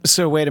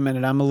So wait a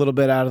minute, I'm a little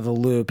bit out of the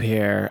loop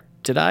here.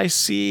 Did I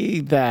see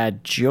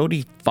that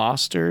Jodie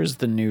Foster's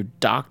the new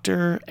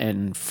Doctor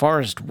and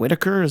Forrest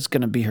Whitaker is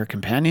going to be her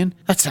companion?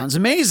 That sounds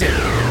amazing.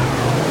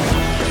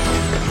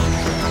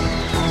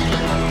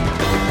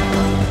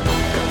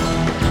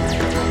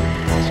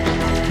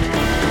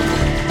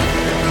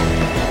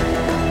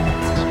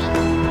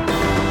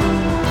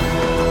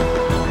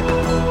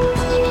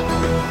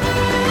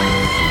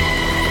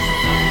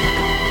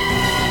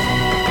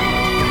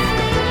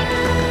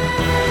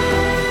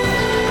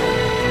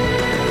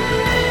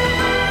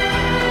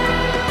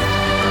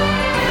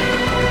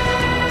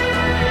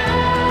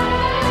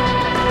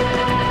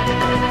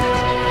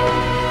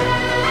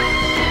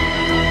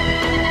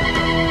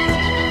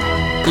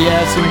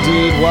 Yes,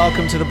 indeed.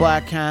 Welcome to the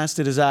Bladtcast.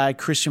 It is I,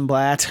 Christian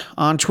Blatt,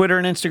 on Twitter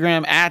and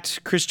Instagram at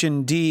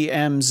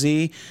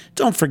ChristianDMZ.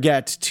 Don't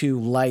forget to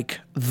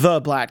like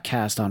the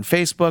Bladtcast on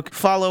Facebook.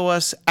 Follow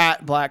us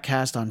at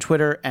Bladtcast on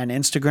Twitter and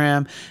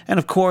Instagram. And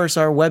of course,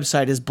 our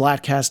website is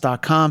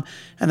bladtcast.com.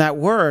 And that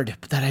word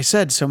that I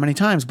said so many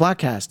times,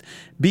 Bladtcast,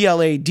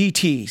 BLADTCAST.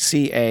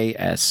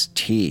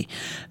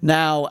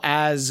 Now,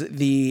 as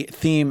the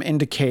theme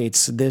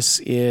indicates, this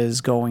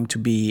is going to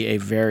be a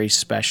very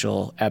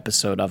special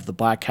episode of the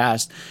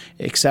Bladtcast,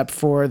 except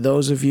for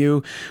those of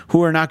you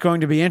who are not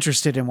going to be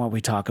interested in what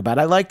we talk about.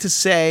 I like to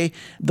say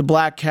the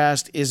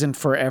Bladtcast isn't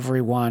for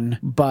everyone,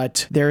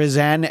 but there is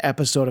an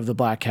episode of the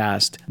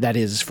Bladtcast that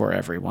is for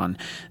everyone.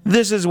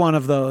 This is one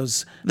of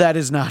those that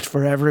is not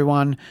for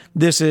everyone.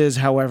 This is,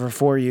 however,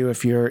 for you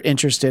if you're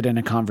interested in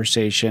a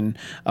conversation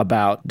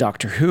about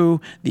Doctor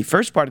Who. The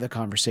first part of the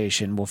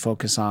conversation will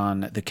focus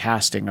on the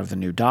casting of the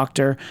new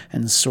Doctor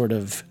and sort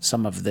of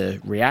some of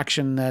the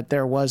reaction that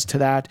there was to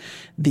that,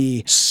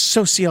 the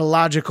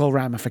sociological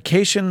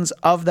ramifications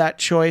of that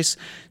choice.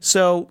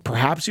 So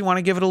perhaps you want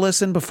to give it a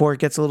listen before it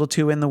gets a little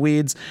too in the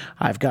weeds.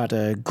 I've got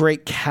a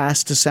great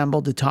cast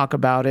assembled to talk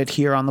about it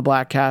here on the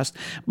Bladtcast.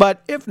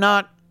 But if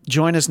not,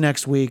 join us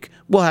next week.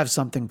 We'll have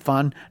something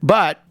fun.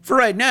 But for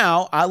right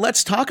now,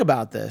 let's talk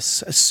about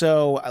this.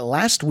 So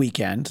last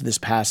weekend, this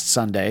past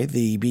Sunday,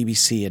 the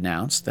BBC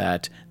announced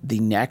that the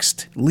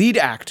next lead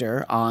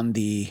actor on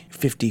the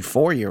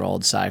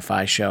 54-year-old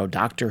sci-fi show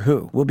Doctor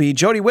Who will be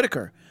Jodie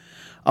Whittaker,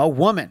 a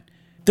woman.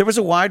 There was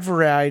a wide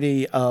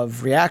variety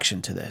of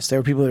reaction to this. There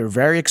were people that were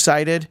very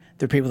excited.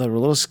 There were people that were a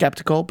little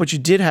skeptical, but you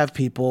did have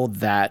people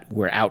that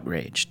were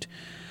outraged.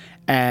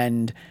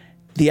 And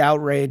the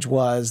outrage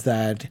was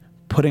that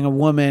putting a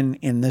woman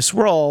in this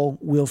role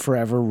will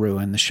forever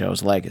ruin the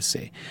show's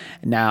legacy.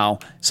 Now,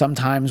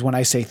 sometimes when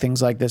I say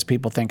things like this,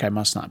 people think I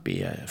must not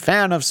be a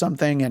fan of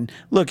something. And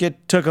look,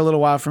 it took a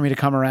little while for me to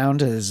come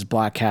around, as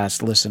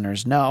Bladtcast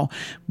listeners know.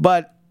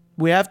 But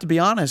we have to be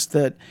honest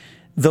that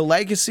the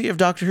legacy of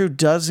Doctor Who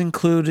does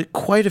include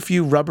quite a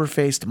few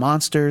rubber-faced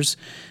monsters.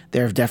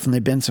 There have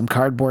definitely been some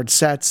cardboard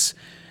sets,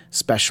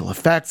 special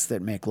effects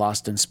that make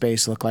Lost in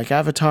Space look like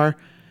Avatar,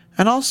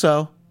 and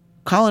also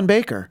Colin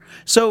Baker.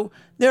 So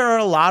there are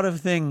a lot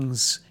of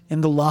things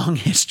in the long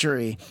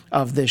history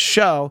of this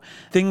show,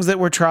 things that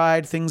were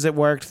tried, things that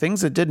worked,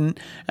 things that didn't.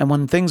 And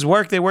when things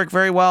work, they work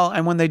very well.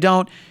 And when they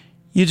don't,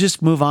 you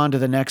just move on to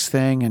the next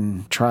thing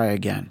and try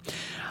again.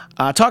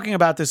 Talking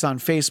about this on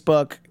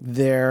Facebook,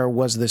 there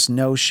was this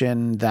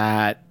notion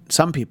that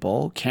some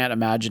people can't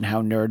imagine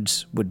how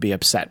nerds would be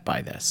upset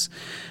by this.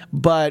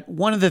 But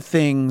one of the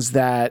things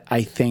that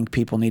I think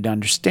people need to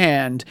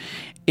understand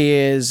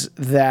is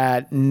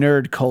that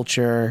nerd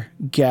culture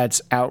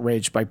gets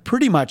outraged by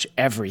pretty much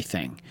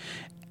everything.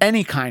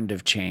 Any kind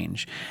of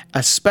change,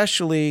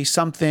 especially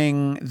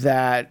something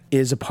that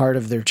is a part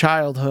of their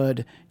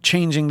childhood,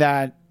 changing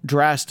that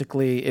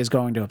drastically is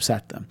going to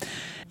upset them.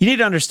 You need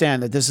to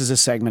understand that this is a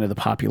segment of the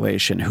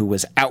population who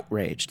was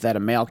outraged that a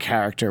male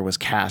character was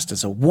cast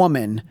as a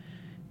woman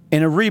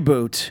in a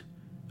reboot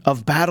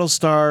of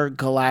Battlestar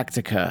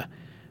Galactica,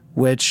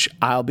 which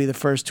I'll be the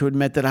first to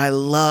admit that I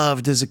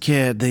loved as a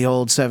kid, the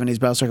old 70s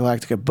Battlestar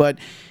Galactica, but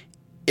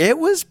it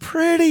was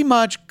pretty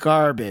much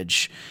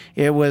garbage.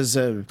 It was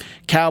a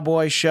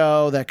cowboy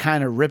show that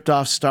kind of ripped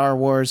off Star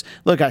Wars.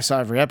 Look, I saw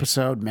every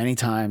episode many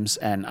times,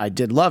 and I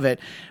did love it.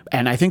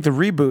 And I think the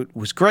reboot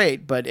was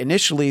great, but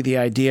initially the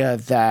idea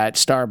that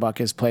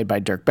Starbuck, is played by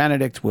Dirk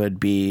Benedict, would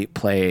be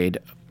played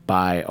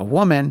by a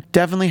woman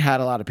definitely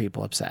had a lot of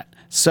people upset.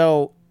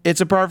 So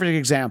it's a perfect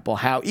example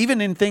how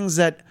even in things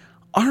that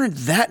aren't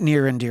that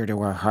near and dear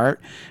to our heart,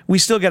 we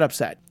still get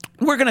upset.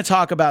 We're going to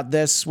talk about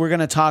this. We're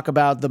going to talk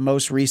about the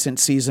most recent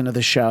season of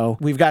the show.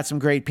 We've got some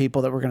great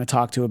people that we're going to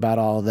talk to about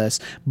all of this.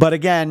 But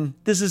again,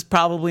 this is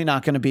probably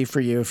not going to be for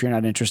you if you're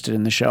not interested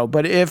in the show.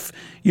 But if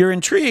you're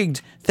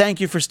intrigued, thank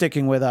you for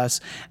sticking with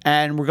us.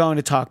 And we're going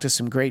to talk to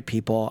some great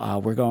people.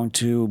 We're going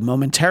to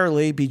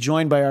momentarily be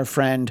joined by our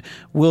friend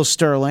Will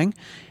Sterling.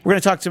 We're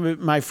going to talk to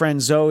my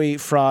friend Zoe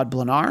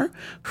Fraade-Blanar,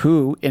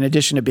 who, in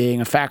addition to being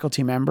a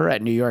faculty member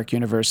at New York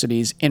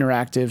University's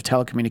Interactive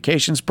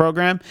Telecommunications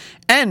Program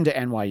and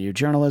NYU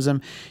Journalism,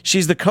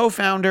 she's the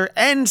co-founder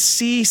and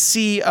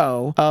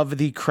CCO of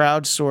the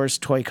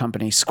crowdsourced toy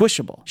company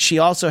Squishable. She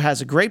also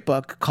has a great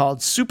book called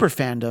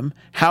Superfandom: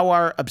 How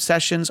Our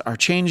Obsessions Are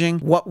Changing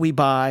What We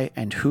Buy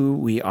and Who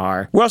We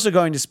Are. We're also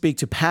going to speak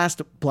to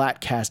past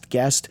Bladtcast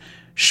guest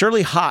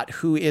Shirley Hot,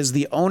 who is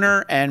the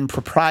owner and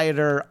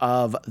proprietor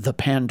of the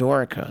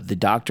Pandorica, the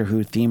Doctor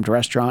Who themed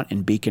restaurant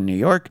in Beacon, New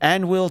York.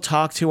 And we'll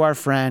talk to our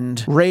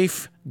friend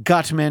Rafe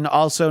Guttman,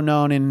 also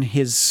known in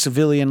his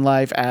civilian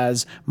life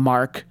as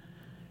Mark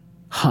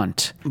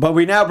Hunt. But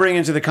we now bring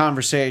into the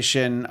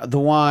conversation the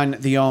one,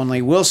 the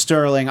only, Will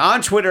Starling,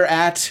 on Twitter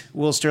at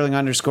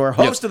 @WillStarling_,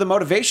 host of the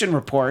Motivation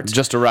Report.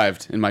 Just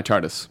arrived in my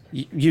TARDIS.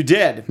 You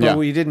did, but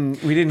we didn't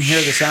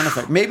hear the sound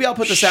effect. Maybe I'll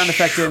put the sound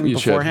effect in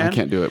beforehand. I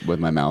can't do it with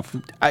my mouth.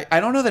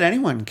 I don't know that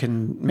anyone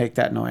can make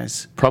that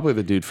noise. Probably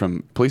the dude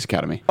from Police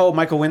Academy. Oh,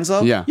 Michael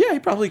Winslow? Yeah. Yeah, he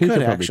probably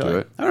could actually. Do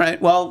it. All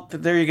right, well,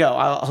 there you go.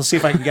 I'll see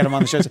if I can get him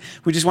on the show.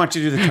 We just want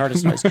you to do the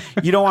TARDIS noise.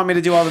 You don't want me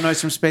to do all the noise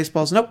from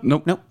Spaceballs?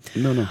 Nope.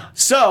 No.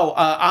 So,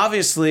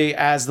 obviously,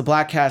 as the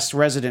Bladtcast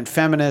resident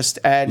feminist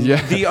and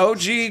the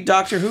OG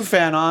Doctor Who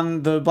fan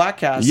on the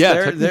Bladtcast,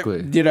 technically.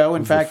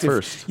 In fact,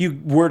 if you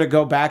were to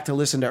go back to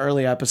listen to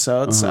early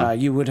episodes,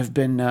 you would have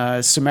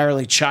been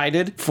summarily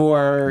chided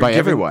by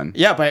everyone.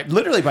 Yeah,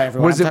 literally by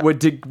everyone.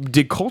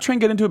 Did Coltrane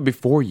get into it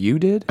before you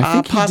did? I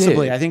think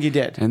possibly. I think he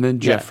did. And then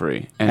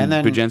Jeffrey. And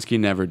then Bujenski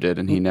never did,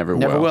 and he never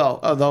will.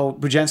 Although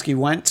Bujenski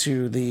went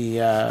to the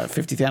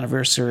 50th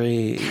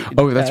anniversary.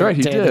 Oh, that's right.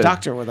 He Day did. Of the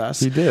Doctor with us.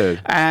 He did.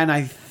 And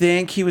I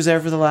think he was there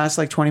for the last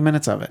 20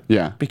 minutes of it.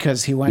 Yeah.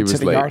 Because he went to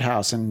the late. Yard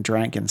House and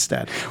drank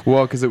instead.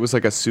 Well, because it was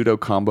like a pseudo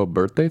combo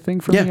birthday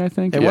thing for me, I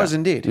think. It was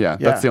indeed. Yeah,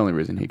 that's the only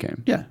reason he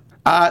came. Yeah.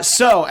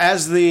 So,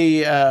 as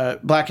the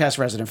Bladtcast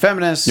resident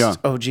feminist,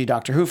 OG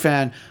Doctor Who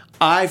fan,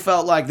 I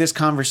felt like this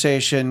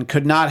conversation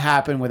could not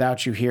happen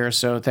without you here.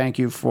 So, thank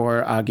you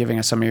for giving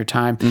us some of your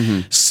time.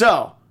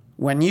 So,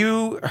 when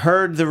you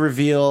heard the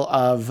reveal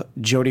of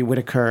Jodie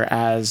Whittaker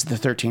as the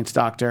 13th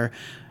Doctor,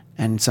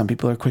 and some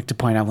people are quick to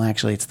point out, well,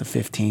 actually, it's the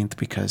 15th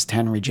because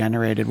 10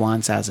 regenerated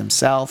once as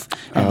himself,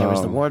 and there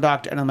was the War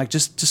Doctor. And I'm like,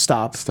 just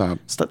stop. Stop,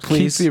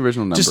 please. Keep the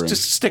original numbering.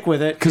 Just stick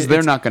with it. Because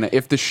they're not going to.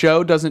 If the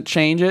show doesn't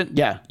change it,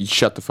 you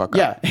shut the fuck up.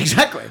 Yeah,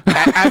 exactly.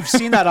 I've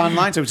seen that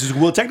online. So it's just,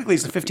 well, technically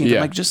it's the 15th. Yeah.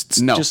 I'm like, just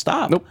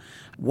stop. Nope.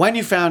 When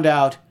you found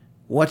out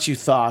what you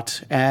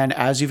thought, and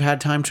as you've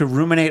had time to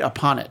ruminate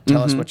upon it,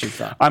 tell us what you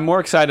thought. I'm more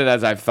excited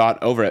as I've thought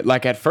over it.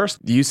 Like, at first,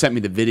 you sent me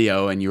the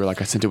video, and you were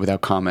like, I sent it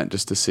without comment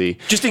just to see.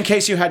 Just in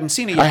case you hadn't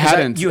seen it yet. I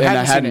hadn't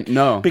seen it.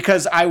 No.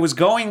 Because I was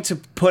going to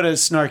put a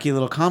snarky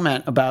little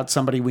comment about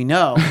somebody we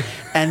know,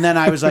 and then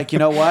I was like, you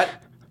know what?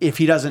 If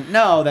he doesn't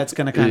know, that's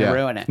going to kind of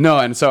ruin it. No,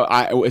 and so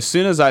as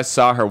soon as I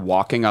saw her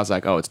walking, I was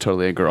like, oh, it's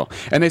totally a girl.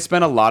 And they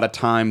spent a lot of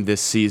time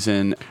this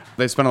season.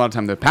 They spent a lot of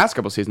time the past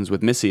couple seasons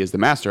with Missy as the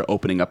master,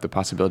 opening up the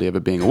possibility of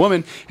it being a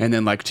woman. And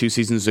then 2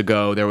 seasons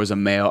ago, there was a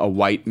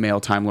white male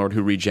Time Lord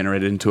who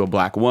regenerated into a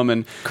black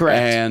woman. Correct.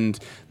 And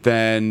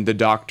then the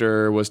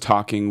Doctor was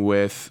talking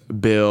with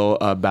Bill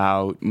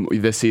about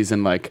this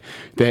season,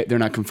 they're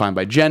not confined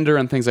by gender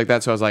and things like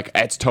that. So I was like,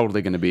 it's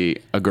totally going to be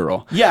a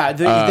girl. Yeah,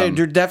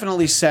 they're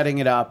definitely setting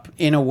it up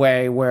in a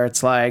way where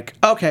it's like,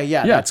 okay,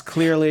 that's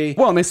clearly...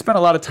 Well, and they spent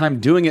a lot of time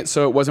doing it,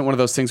 so it wasn't one of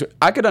those things...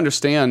 I could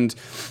understand...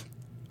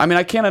 I mean,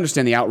 I can't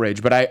understand the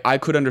outrage, but I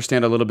could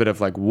understand a little bit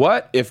of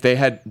what if they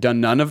had done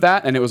none of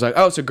that and it was like,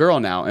 oh, it's a girl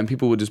now, and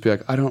people would just be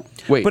like, I don't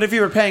wait. But if you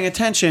were paying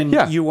attention,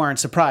 you weren't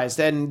surprised.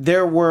 And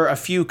there were a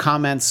few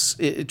comments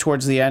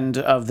towards the end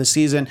of the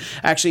season.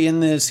 Actually,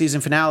 in the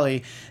season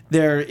finale,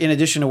 there, in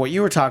addition to what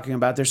you were talking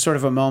about, there's sort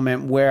of a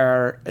moment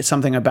where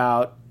something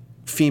about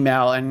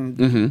female, and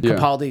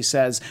Capaldi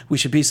says we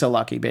should be so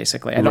lucky,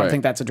 basically. I don't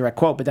think that's a direct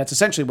quote, but that's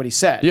essentially what he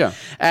said. Yeah.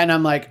 And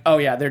I'm like, oh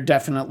yeah, they're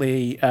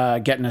definitely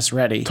getting us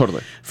ready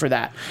for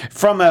that.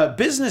 From a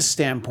business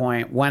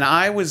standpoint, when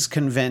I was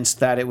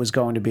convinced that it was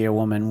going to be a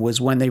woman was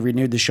when they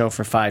renewed the show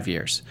for 5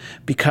 years.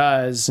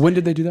 Because when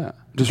did they do that?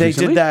 Just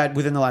recently? Did that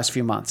within the last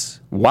few months.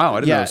 Wow,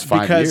 I didn't know it was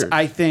 5 years. Because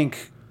I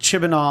think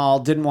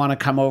Chibnall didn't want to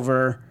come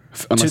over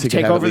unless to he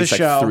take over the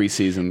show. 3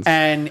 seasons.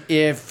 And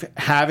if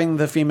having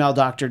the female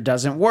Doctor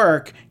doesn't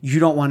work, you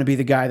don't want to be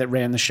the guy that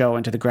ran the show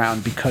into the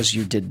ground because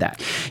you did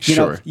that. You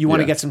know, you want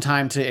to get some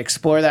time to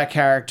explore that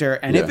character.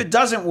 And if it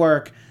doesn't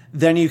work,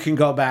 then you can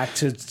go back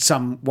to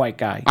some white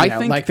guy. You know,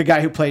 like the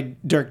guy who played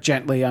Dirk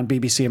Gently on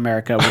BBC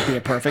America would be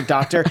a perfect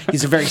Doctor.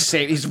 He's a very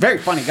very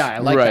funny guy. I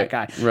like that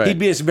guy. Right. He'd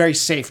be a very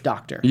safe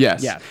Doctor.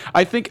 Yes. Yeah.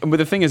 I think, but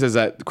the thing is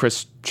that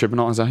Chris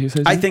Chibnall, is that how you say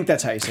his I name? think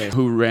that's how you say it.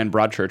 Who ran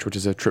Broadchurch, which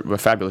is a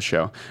fabulous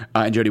show.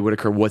 And Jodie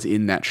Whittaker was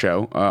in that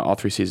show all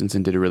 3 seasons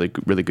and did a really,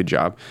 really good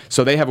job.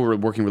 So they have a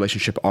working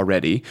relationship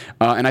already.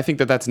 And I think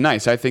that that's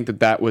nice. I think that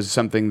that was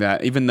something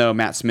that, even though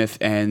Matt Smith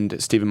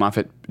and Stephen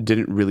Moffat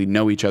didn't really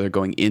know each other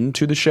going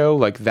into the show,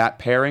 like that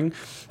pairing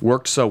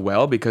worked so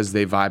well because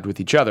they vibed with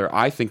each other.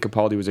 I think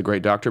Capaldi was a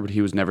great doctor, but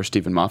he was never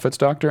Stephen Moffat's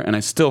doctor. And I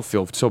still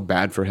feel so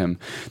bad for him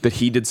that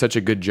he did such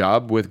a good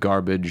job with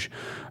garbage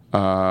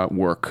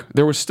work.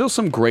 There were still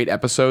some great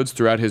episodes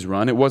throughout his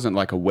run. It wasn't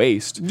like a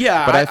waste.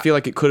 Yeah, but I feel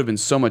like it could have been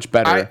so much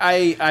better.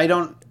 I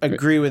don't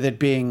agree with it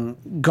being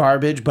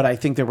garbage, but I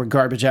think there were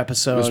garbage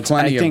episodes. There's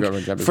plenty I think of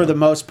garbage episodes. For the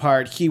most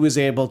part, he was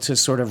able to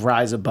sort of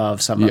rise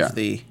above some of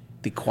the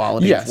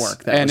quality of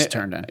work that was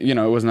turned in. You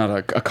know, it was not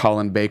a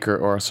Colin Baker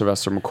or a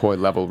Sylvester McCoy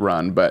level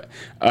run, but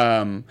but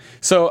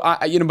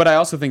I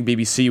also think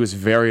BBC was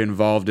very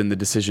involved in the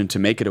decision to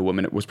make it a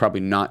woman. It was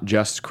probably not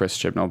just Chris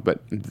Chibnall, but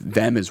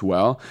them as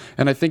well.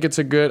 And I think it's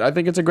a great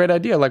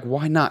idea. Like,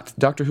 why not?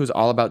 Doctor Who's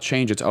all about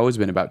change. It's always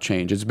been about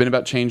change. It's been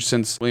about change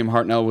since William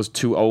Hartnell was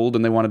too old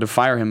and they wanted to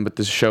fire him, but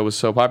this show was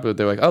so popular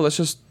they're like, oh, let's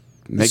just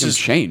make him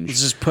change.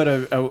 Let's just put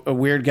a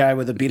weird guy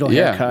with a Beatle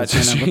haircut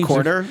and a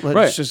recorder.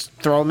 Let's just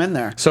throw him in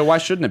there. So why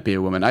shouldn't it be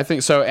a woman? I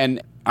think so.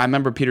 And I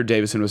remember Peter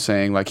Davison was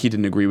saying, like, he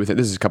didn't agree with it.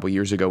 This is a couple of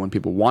years ago when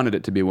people wanted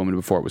it to be a woman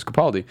before it was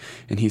Capaldi.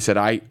 And he said,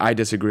 I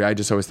disagree. I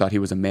just always thought he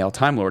was a male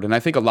Time Lord. And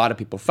I think a lot of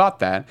people thought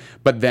that.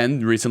 But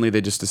then recently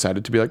they just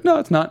decided to be like, no,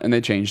 it's not. And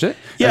they changed it.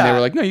 Yeah. And they were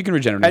like, no, you can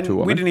regenerate into a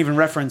woman. We didn't even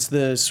reference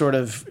the sort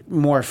of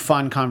more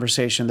fun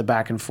conversation, the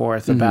back and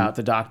forth about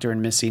the Doctor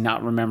and Missy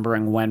not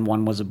remembering when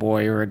one was a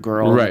boy or a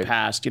girl in the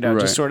past. You know,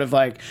 just sort of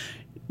like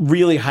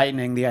really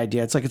heightening the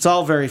idea. It's like it's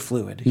all very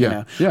fluid. You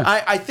know?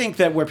 I think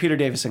that where Peter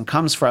Davison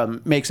comes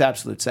from makes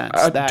absolute sense.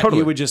 That totally.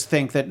 You would just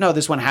think that, no,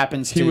 this one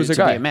happens to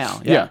be a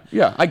male.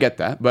 Yeah, I get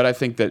that. But I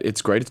think that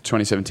it's great. It's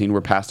 2017.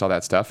 We're past all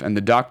that stuff. And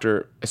the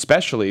Doctor,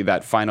 especially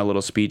that final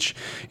little speech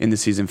in the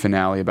season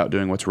finale about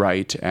doing what's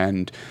right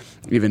and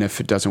even if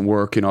it doesn't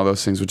work and all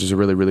those things, which is a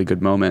really, really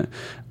good moment.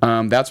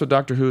 That's what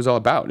Doctor Who is all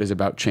about, is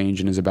about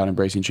change and is about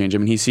embracing change. I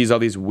mean, he sees all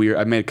these weird...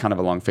 I made kind of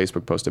a long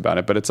Facebook post about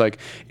it, but it's like,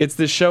 it's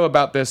this show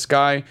about this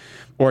guy,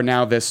 or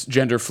now this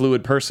gender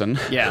fluid person,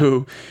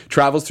 who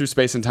travels through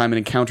space and time and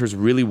encounters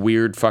really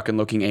weird fucking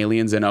looking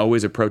aliens and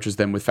always approaches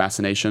them with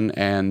fascination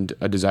and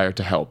a desire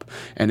to help.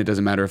 And it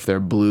doesn't matter if they're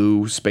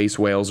blue space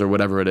whales or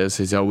whatever it is,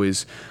 he's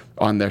always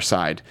on their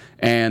side.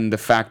 And the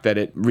fact that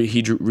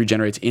he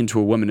regenerates into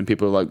a woman and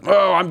people are like,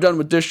 oh, I'm done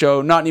with this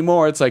show, not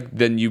anymore. It's like,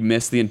 then you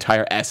miss the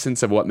entire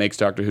essence of what makes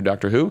Doctor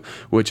Who,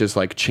 which is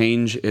like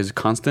change is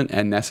constant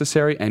and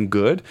necessary and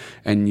good,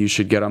 and you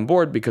should get on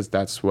board because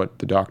that's what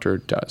the Doctor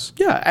does.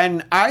 Yeah,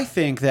 and I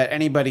think that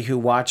anybody who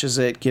watches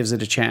it, gives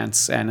it a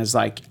chance, and is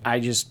like, I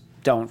just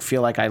don't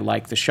feel like I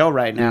like the show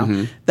right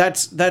now.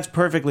 That's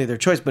perfectly their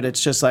choice, but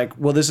it's just like,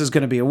 well, this is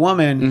going to be a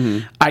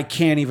woman. I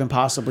can't even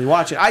possibly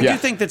watch it. I do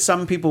think that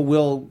some people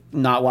will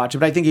not watch it,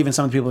 but I think even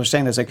some people are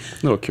saying this, like,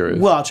 a little curious.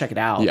 Well, I'll check it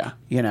out.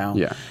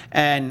 Yeah.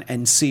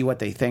 And see what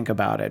they think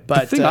about it.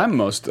 But the thing I'm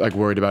most like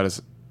worried about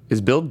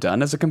is Bill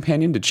done as a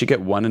companion? Did she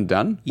get one and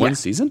done? One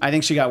season? I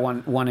think she got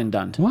one and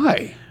done.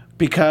 Why?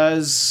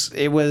 Because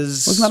it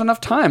was not enough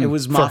time. It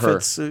was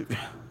Moffat's.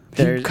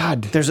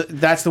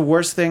 That's the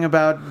worst thing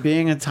about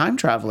being a time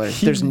traveler.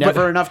 There's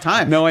never enough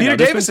time. Peter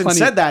Davison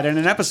said that in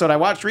an episode I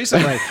watched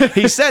recently.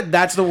 He said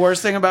that's the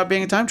worst thing about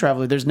being a time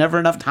traveler. There's never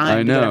enough time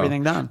to get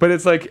everything done. But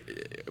it's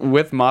like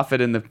with Moffat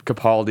and the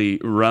Capaldi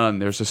run,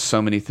 there's just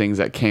so many things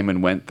that came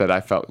and went that I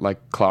felt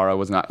like Clara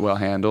was not well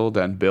handled,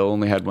 and Bill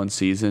only had one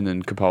season,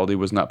 and Capaldi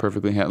was not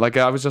perfectly handled. Like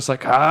I was just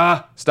like,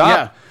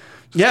 stop.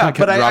 Yeah,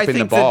 but I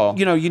think that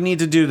you need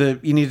to do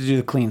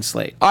the clean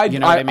slate. I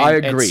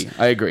agree.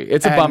 I agree.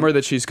 It's a bummer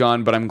that she's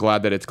gone, but I'm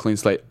glad that it's clean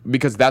slate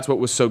because that's what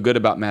was so good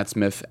about Matt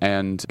Smith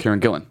and Kieran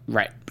Gillen.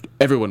 Right.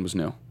 Everyone was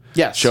new.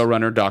 Yes.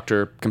 Showrunner,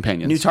 doctor,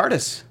 companions.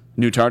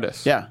 New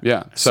TARDIS.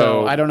 Yeah.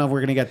 So I don't know if we're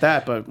gonna get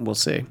that, but we'll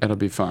see. It'll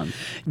be fun.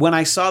 When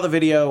I saw the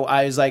video,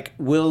 I was like,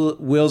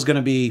 Will's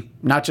gonna be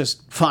not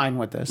just fine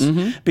with this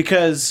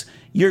because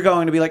you're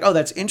going to be like, oh,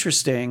 that's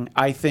interesting.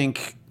 I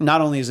think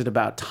not only is it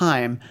about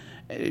time.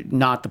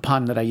 Not the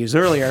pun that I used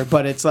earlier,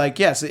 but it's like,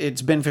 yes,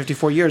 it's been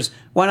 54 years.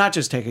 Why not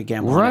just take a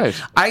gamble? Right.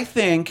 I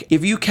think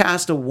if you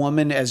cast a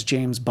woman as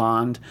James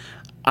Bond,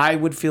 I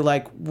would feel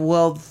like,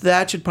 well,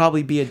 that should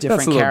probably be a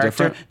different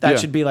character. That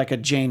should be like a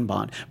Jane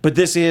Bond. But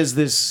this is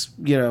this,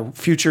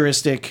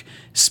 futuristic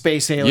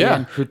space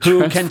alien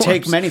who can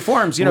take many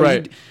forms.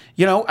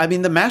 I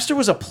mean, the Master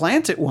was a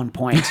plant at one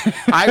point.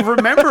 I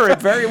remember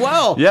it very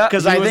well. Yeah,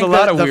 because I think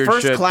the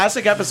first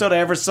classic episode I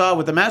ever saw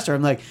with the Master,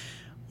 I'm like,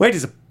 wait,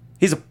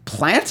 He's a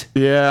plant?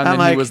 Yeah, and I'm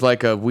then he was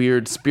like a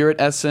weird spirit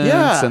essence,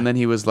 Yeah. and then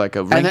he was like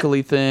a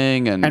wrinkly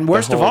thing. And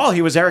worst of all,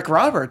 he was Eric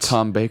Roberts.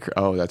 Tom Baker.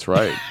 Oh, that's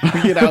right.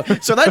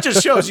 So that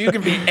just shows you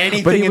can be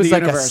anything But he in was the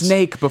like universe. a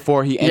snake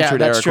before he entered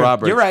that's Eric true.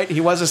 Roberts. You're right.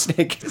 He was a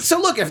snake. So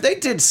look, if they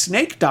did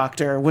Snake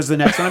Doctor was the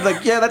next one, I'd be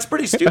like, yeah, that's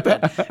pretty stupid.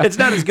 It's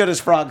not as good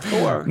as Frog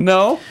Thor.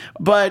 No.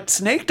 But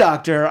Snake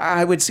Doctor,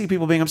 I would see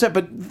people being upset.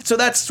 But so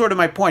that's sort of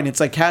my point. It's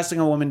like casting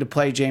a woman to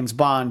play James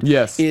Bond.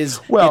 Yes.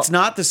 Well, it's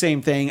not the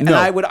same thing. And No.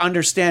 I would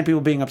understand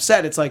people being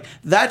upset. It's like,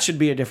 that should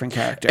be a different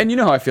character. And you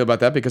know how I feel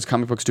about that because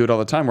comic books do it all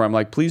the time where I'm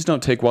like, please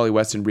don't take Wally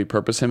West and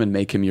repurpose him and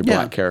make him your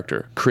black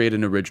character. Create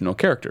an original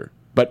character.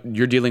 But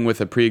you're dealing with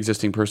a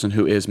pre-existing person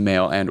who is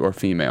male and or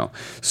female.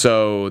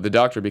 So the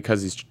Doctor,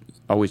 because he's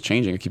always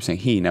changing, I keep saying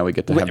he, now we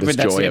get to have this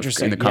joy of,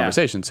 in the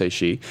conversation, say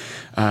she,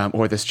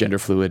 or this gender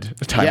fluid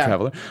time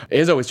traveler,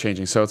 is always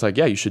changing. So it's like,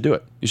 yeah, you should do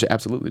it. You should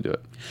absolutely do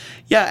it.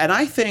 Yeah, and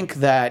I think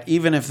that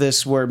even if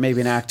this were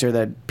maybe an actor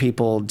that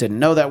people didn't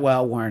know that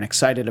well, weren't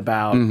excited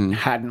about,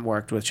 hadn't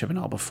worked with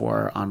Chibnall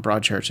before on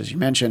Broadchurch, as you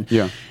mentioned,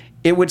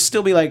 it would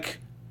still be like,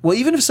 well,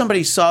 even if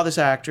somebody saw this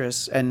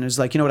actress and was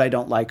like, you know what, I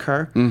don't like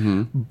her,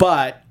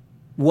 but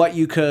what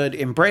you could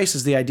embrace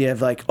is the idea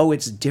of like, oh,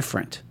 it's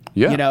different.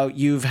 Yeah. You know,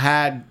 you've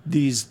had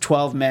these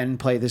 12 men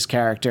play this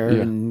character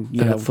and,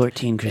 you know,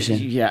 14, Christian.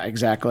 Yeah,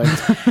 exactly.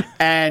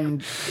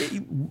 And,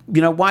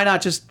 you know, why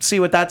not just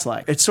see what that's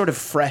like? It sort of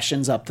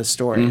freshens up the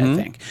story, I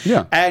think.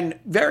 Yeah. And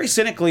very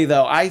cynically,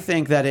 though, I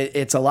think that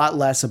it's a lot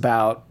less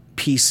about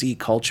PC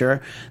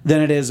culture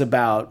than it is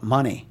about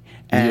money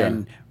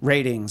and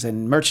ratings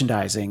and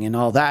merchandising and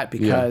all that,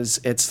 because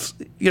it's,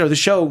 you know, the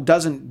show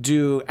doesn't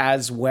do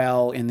as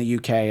well in the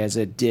UK as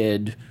it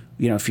did,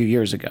 you know, a few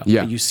years ago.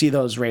 Yeah. You see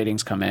those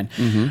ratings come in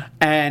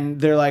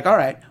and they're like, all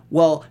right,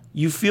 well,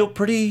 you feel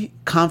pretty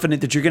confident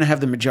that you're going to have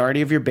the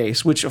majority of your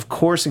base, which of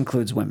course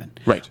includes women.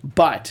 Right.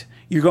 But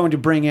you're going to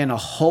bring in a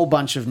whole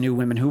bunch of new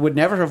women who would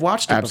never have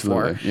watched it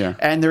before. Yeah.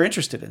 And they're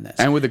interested in this.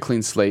 And with a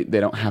clean slate,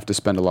 they don't have to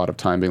spend a lot of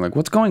time being like,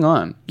 what's going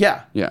on?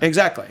 Yeah, Yeah.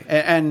 exactly.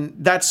 And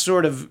that's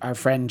sort of our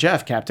friend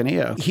Jeff, Captain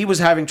EO. He was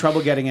having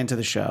trouble getting into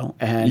the show,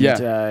 and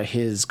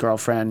his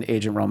girlfriend,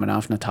 Agent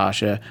Romanoff,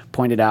 Natasha,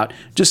 pointed out,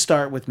 just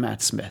start with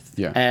Matt Smith.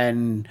 Yeah.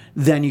 And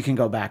then you can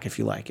go back if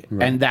you like it.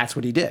 Right. And that's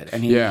what he did.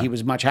 And he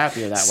was much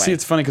happier that way. See,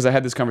 it's funny because I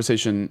had this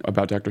conversation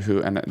about Doctor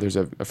Who, and there's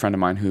a friend of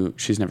mine who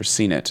she's never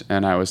seen it,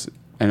 and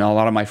a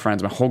lot of my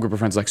friends, my whole group of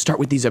friends, like, start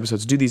with these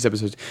episodes, do these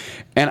episodes.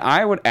 And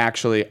I would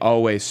actually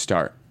always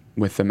start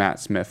with the Matt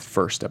Smith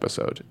first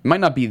episode. It might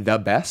not be the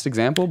best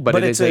example, but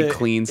it is a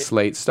clean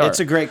slate start. It's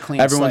a great clean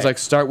Everyone's slate. like,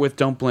 start with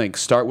Don't Blink,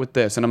 start with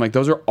this. And I'm like,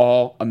 those are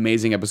all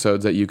amazing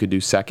episodes that you could do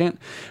second.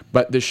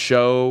 But the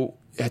show,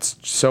 it's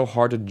so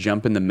hard to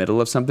jump in the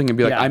middle of something and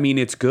be like, I mean,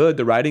 it's good,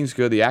 the writing's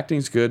good, the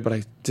acting's good,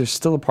 but there's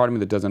still a part of me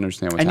that doesn't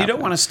understand what's happening. And you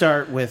don't want to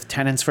start with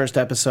Tennant's first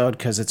episode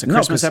because it's a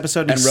Christmas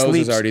episode. And Rose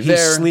is already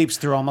there. He sleeps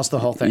through almost the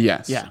whole thing.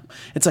 Yes. Yeah.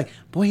 It's like,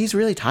 boy, he's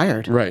really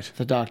tired. Right.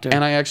 The Doctor.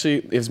 And I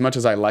actually, as much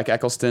as I like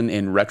Eccleston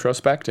in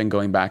retrospect and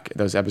going back,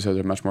 those episodes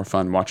are much more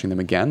fun watching them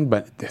again,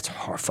 but it's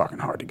fucking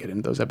hard to get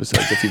into those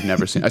episodes if you've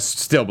never seen. I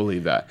still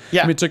believe that.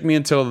 Yeah. I mean, it took me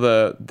until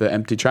the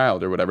Empty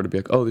Child or whatever to be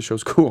like, oh, this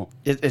show's cool.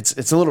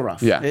 It's a little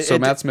rough. Yeah. So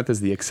Matt Smith is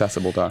the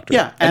accessible Doctor.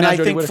 Yeah, and now I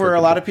Jodie think Whittaker for a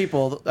could lot be. of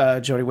people,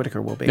 Jodie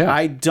Whittaker will be. Yeah.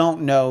 I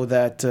don't know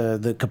that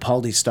the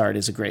Capaldi start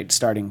is a great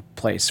starting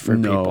place for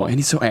people. And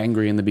he's so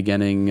angry in the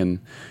beginning, and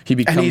he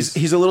becomes.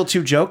 And he's a little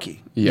too jokey,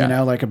 Yeah. you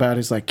know, like about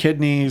his like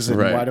kidneys and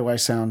Right. why do I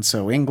sound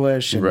so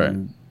English and Right.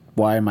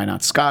 why am I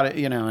not Scottish,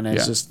 you know? And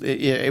it's just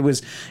it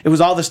was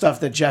all the stuff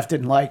that Jeff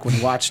didn't like when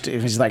he watched.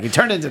 He's like, he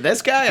turned into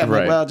this guy. I'm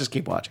like, Right. well, just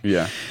keep watching.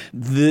 Yeah.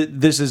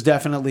 This is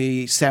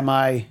definitely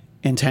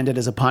intended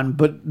as a pun,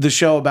 but the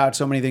show about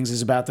so many things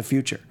is about the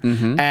future.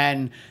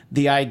 And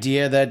the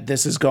idea that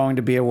this is going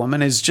to be a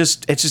woman is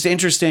just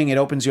interesting. It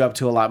opens you up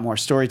to a lot more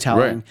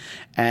storytelling. Right.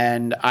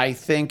 And I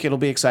think it'll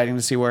be exciting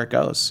to see where it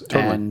goes.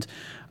 Totally. And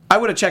I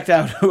would have checked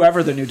out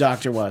whoever the new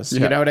Doctor was. You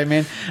know what I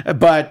mean?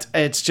 But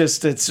it's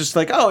just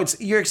like, oh,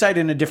 you're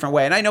excited in a different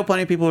way. And I know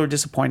plenty of people who are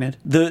disappointed.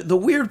 The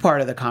weird part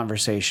of the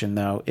conversation,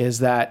 though, is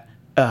that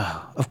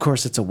of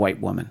course it's a white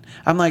woman.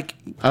 I'm like,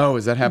 oh,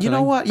 is that happening? you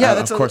know what? Yeah,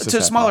 that's of course to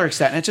a smaller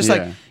extent. And it's just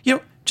like, you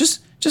know,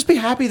 just be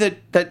happy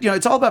that you know,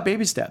 it's all about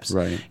baby steps.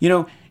 Right. You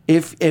know,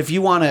 if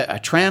you want a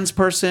trans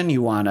person,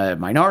 you want a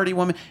minority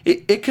woman,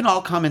 it can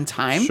all come in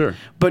time. Sure.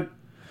 But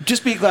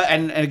just be glad,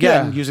 and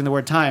again, using the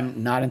word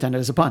time, not intended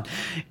as a pun.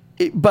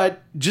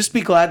 But just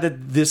be glad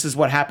that this is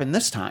what happened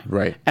this time.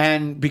 Right.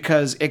 And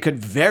because it could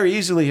very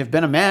easily have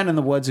been a man in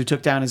the woods who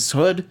took down his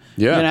hood,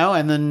 Yeah. you know,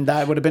 and then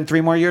that would have been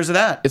 3 more years of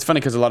that. It's funny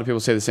because a lot of people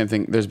say the same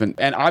thing.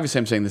 And obviously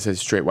I'm saying this as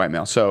straight white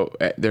male, so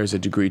there's a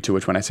degree to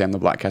which when I say I'm the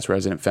Bladtcast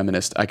resident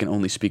feminist, I can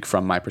only speak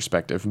from my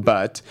perspective.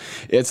 But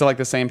it's like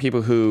the same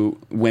people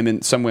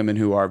some women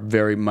who are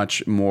very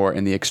much more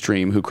in the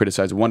extreme who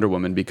criticize Wonder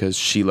Woman because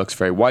she looks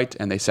very white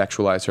and they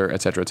sexualize her,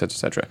 et cetera, et cetera, et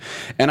cetera.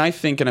 And I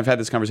think, and I've had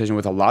this conversation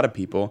with a lot of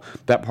people,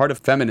 that part of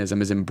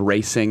feminism is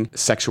embracing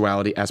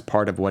sexuality as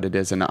part of what it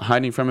is and not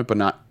hiding from it, but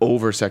not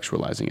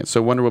over-sexualizing it.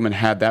 So Wonder Woman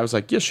had that. It was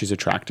like, yes, she's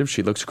attractive.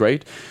 She looks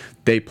great.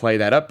 They play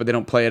that up, but they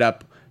don't play it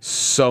up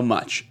so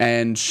much.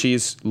 And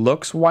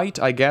looks white,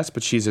 I guess,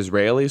 but she's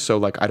Israeli. So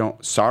like,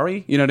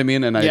 sorry, you know what I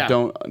mean? And I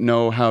don't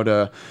know how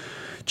to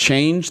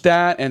change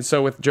that. And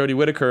so with Jodie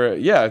Whittaker,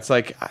 yeah, it's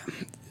like,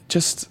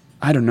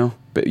 I don't know.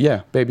 But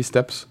yeah, baby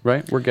steps,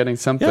 right? We're getting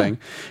something.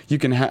 Yeah. You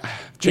can have...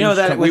 we want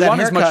haircut,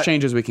 as much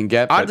change as we can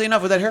get. Oddly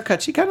enough, with that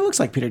haircut, she kind of looks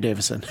like Peter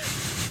Davison.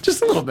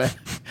 Just a little bit.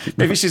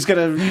 Maybe she's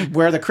going to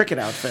wear the cricket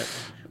outfit.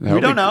 We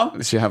don't know.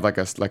 She have like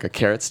a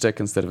carrot stick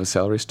instead of a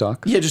celery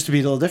stalk. Yeah, just to be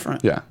a little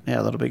different. Yeah,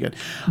 a little bit good.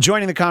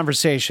 Joining the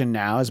conversation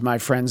now is my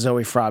friend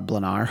Zoe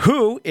Fraade-Blanar,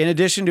 who, in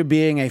addition to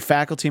being a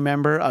faculty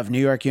member of New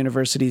York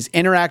University's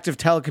Interactive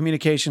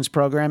Telecommunications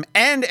Program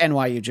and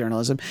NYU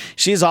Journalism,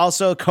 she is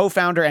also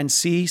co-founder and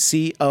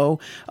CCO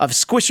of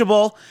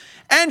Squishable.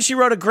 And she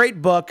wrote a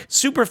great book,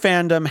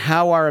 Superfandom,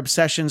 How Our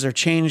Obsessions Are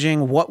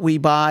Changing, What We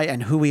Buy,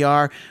 and Who We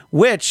Are,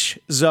 which,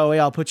 Zoe,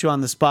 I'll put you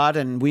on the spot,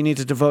 and we need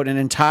to devote an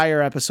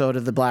entire episode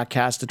of the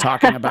Bladtcast to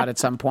talking about at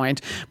some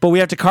point. But we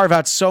have to carve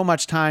out so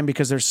much time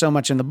because there's so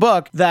much in the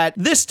book that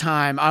this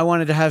time I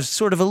wanted to have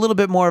sort of a little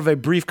bit more of a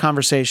brief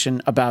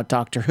conversation about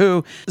Doctor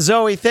Who.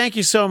 Zoe, thank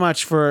you so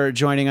much for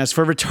joining us,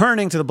 for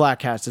returning to the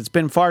Bladtcast. It's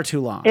been far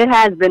too long. It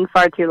has been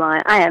far too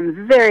long. I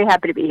am very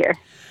happy to be here.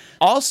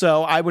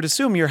 Also, I would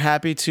assume you're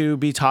happy to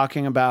be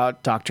talking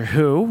about Doctor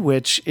Who,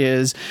 which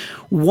is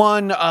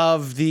one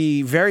of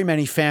the very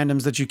many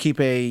fandoms that you keep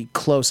a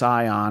close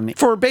eye on,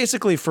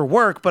 basically for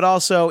work, but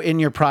also in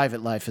your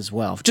private life as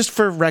well, just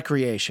for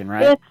recreation,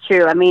 right? It's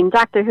true. I mean,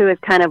 Doctor Who is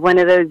kind of one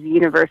of those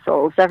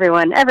universals.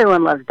 Everyone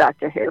loves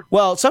Doctor Who.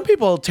 Well, some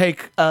people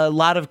take a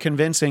lot of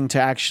convincing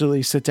to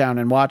actually sit down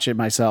and watch it,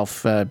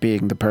 myself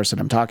being the person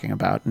I'm talking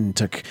about, and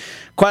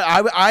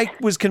I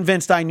was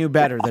convinced I knew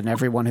better than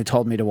everyone who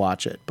told me to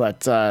watch it, but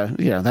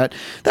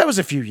that was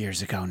a few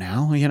years ago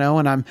now,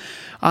 and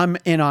I'm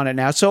in on it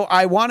now. So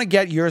I want to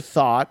get your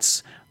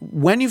thoughts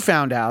when you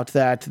found out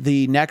that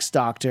the next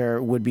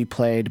Doctor would be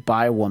played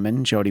by a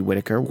woman, Jodie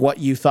Whittaker, what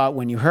you thought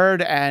when you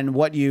heard and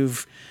what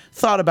you've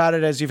thought about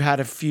it as you've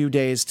had a few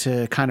days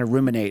to kind of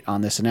ruminate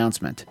on this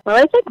announcement. Well,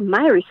 I think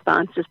my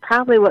response is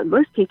probably what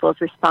most people's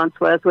response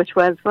was, which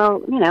was,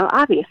 well,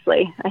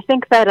 obviously. I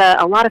think that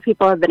a lot of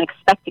people have been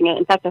expecting it.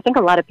 In fact, I think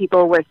a lot of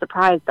people were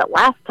surprised that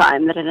last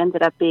time that it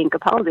ended up being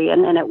Capaldi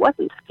and it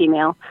wasn't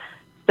female.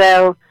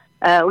 So,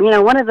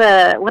 one of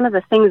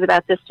the things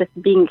about this just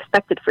being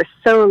expected for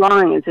so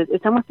long is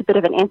it's almost a bit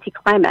of an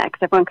anticlimax.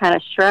 Everyone kind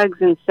of shrugs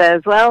and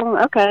says,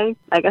 well, okay,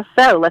 I guess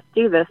so. Let's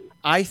do this.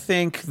 I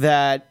think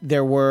that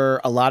there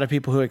were a lot of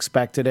people who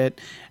expected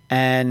it,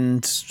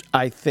 and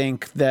I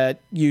think that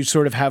you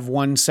sort of have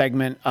one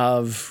segment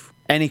of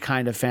any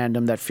kind of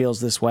fandom that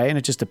feels this way, and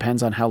it just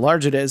depends on how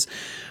large it is,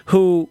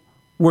 who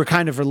were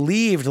kind of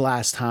relieved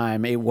last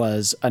time it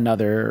was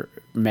another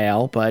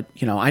male, but,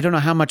 I don't know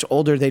how much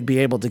older they'd be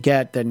able to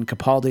get than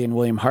Capaldi and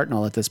William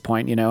Hartnell at this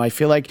point. I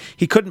feel like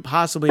he couldn't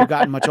possibly have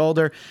gotten much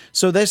older.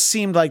 So this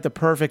seemed like the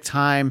perfect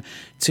time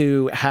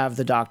to have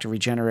the Doctor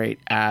regenerate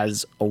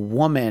as a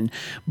woman.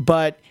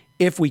 But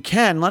if we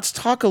can, let's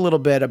talk a little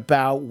bit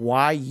about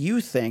why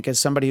you think, as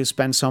somebody who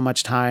spends so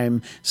much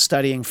time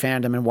studying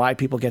fandom and why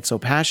people get so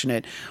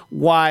passionate,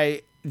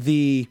 why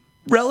the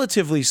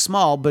relatively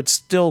small but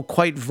still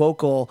quite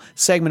vocal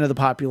segment of the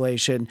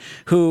population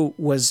who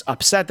was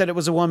upset that it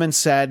was a woman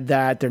said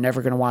that they're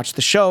never going to watch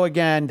the show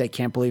again, they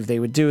can't believe they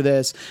would do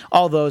this,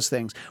 all those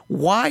things.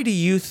 Why do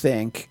you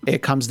think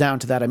it comes down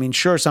to that? I mean,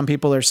 sure, some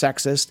people are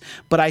sexist,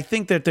 but I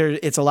think that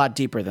it's a lot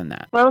deeper than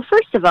that. Well,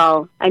 first of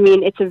all, I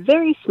mean, it's a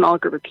very small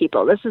group of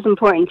people. This is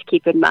important to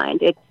keep in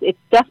mind. It's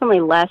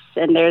definitely less,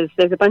 and there's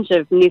a bunch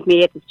of news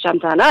media that's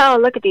jumped on, oh,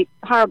 look at these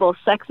horrible,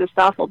 sexist,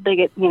 awful,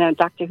 bigot,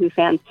 Doctor Who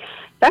fans.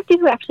 Doctor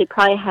Who actually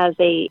probably has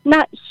a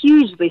not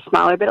hugely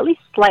smaller, but at least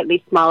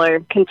slightly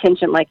smaller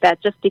contingent like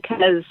that, just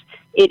because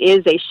it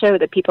is a show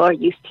that people are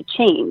used to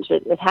change.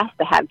 It has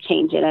to have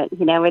change in it.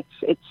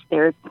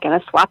 They're going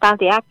to swap out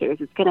the actors.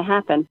 It's going to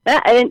happen.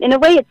 In a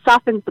way, it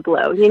softens the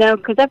blow,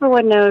 because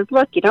everyone knows,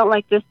 look, you don't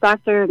like this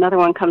Doctor, another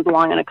one comes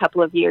along in a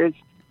couple of years.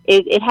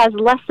 It has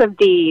less of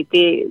the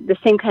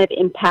same kind of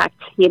impact,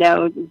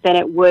 than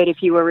it would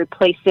if you were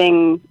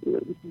replacing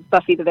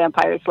Buffy the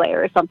Vampire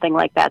Slayer or something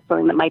like that,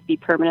 something that might be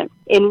permanent.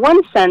 In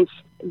one sense,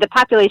 the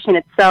population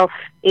itself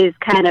is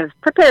kind of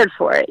prepared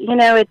for it.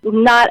 It's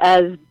not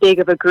as big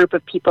of a group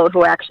of people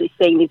who are actually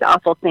saying these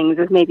awful things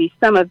as maybe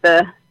some of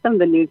the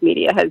news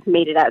media has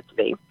made it out to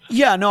be.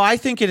 Yeah, no, I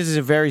think it is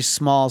a very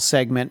small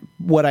segment.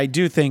 What I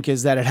do think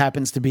is that it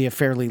happens to be a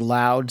fairly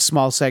loud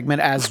small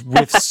segment, as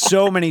with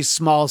so many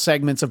small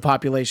segments of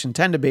population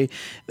tend to be.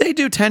 They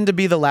do tend to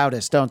be the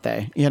loudest, don't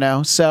they?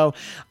 So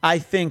I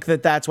think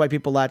that that's why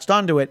people latched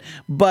onto it.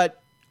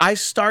 But I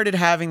started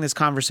having this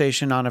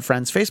conversation on a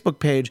friend's Facebook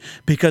page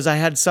because I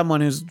had someone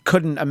who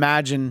couldn't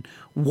imagine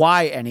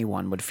why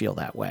anyone would feel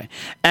that way.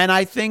 And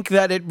I think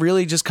that it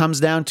really just comes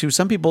down to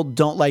some people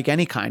don't like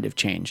any kind of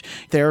change.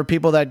 There are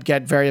people that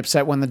get very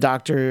upset when the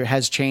Doctor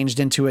has changed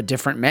into a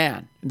different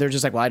man. They're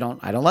just like, well, I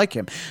don't like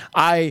him.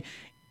 I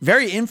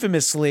very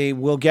infamously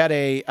will get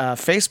a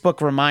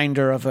Facebook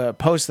reminder of a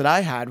post that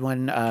I had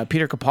when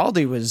Peter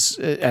Capaldi was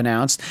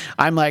announced.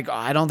 I'm like, oh,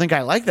 I don't think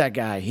I like that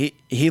guy.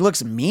 He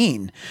looks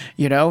mean,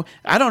 you know?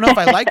 I don't know if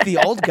I like the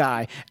old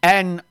guy.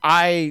 And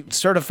I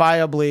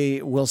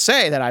certifiably will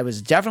say that I was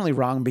definitely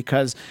wrong,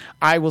 because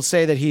I will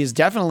say that he is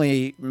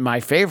definitely my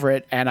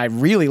favorite and I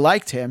really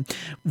liked him.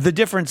 The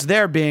difference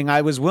there being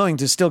I was willing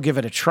to still give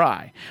it a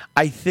try.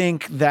 I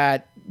think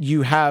that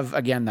you have,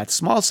 again, that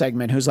small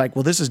segment who's like,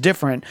 well, this is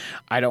different.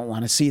 I don't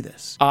want to see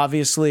this.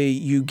 Obviously,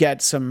 you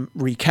get some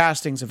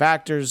recastings of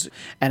actors.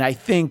 And I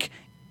think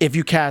if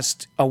you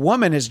cast a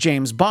woman as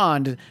James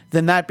Bond,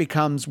 then that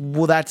becomes,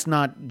 well, that's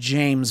not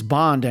James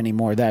Bond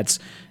anymore. That's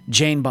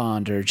Jane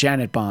Bond or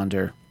Janet Bond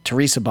or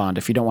Teresa Bond,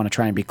 if you don't want to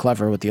try and be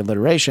clever with the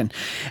alliteration.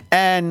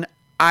 And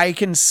I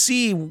can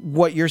see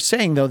what you're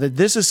saying, though, that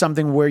this is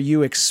something where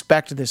you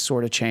expect this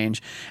sort of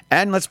change.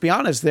 And let's be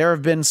honest, there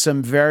have been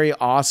some very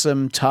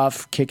awesome,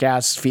 tough,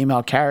 kick-ass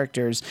female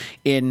characters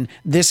in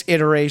this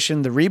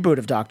iteration, the reboot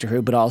of Doctor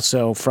Who, but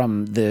also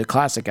from the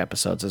classic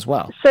episodes as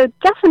well. So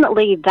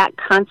definitely that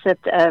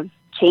concept of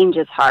change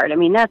is hard. I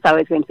mean, that's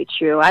always going to be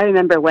true. I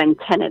remember when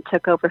Tennant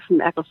took over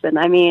from Eccleston.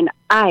 I mean,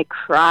 I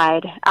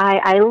cried.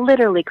 I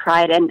literally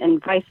cried,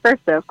 and vice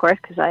versa, of course,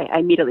 because I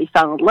immediately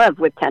fell in love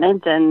with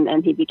Tennant,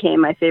 and he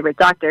became my favorite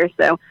Doctor.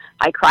 So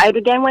I cried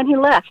again when he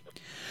left.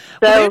 So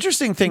well, the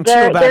interesting thing, too,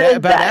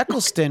 about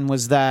Eccleston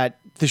was that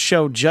the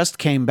show just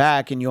came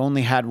back and you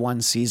only had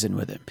one season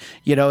with him.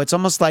 You know, it's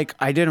almost like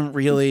I didn't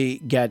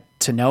really get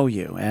to know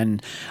you.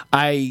 And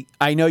I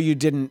know you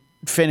didn't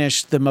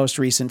finish the most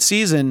recent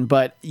season,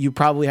 but you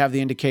probably have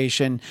the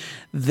indication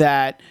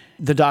that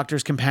the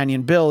Doctor's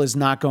companion Bill is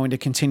not going to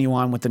continue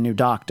on with the new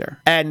Doctor.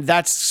 And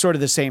that's sort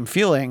of the same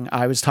feeling.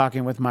 I was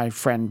talking with my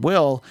friend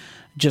Will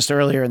just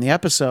earlier in the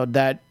episode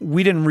that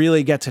we didn't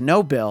really get to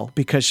know Bill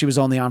because she was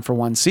only on for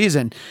one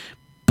season.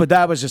 But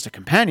that was just a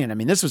companion. I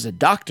mean, this was a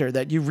Doctor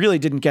that you really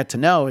didn't get to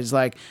know. It's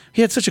like,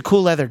 he had such a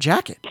cool leather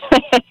jacket.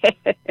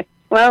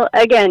 Well,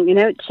 again, you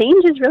know,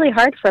 change is really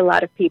hard for a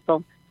lot of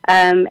people.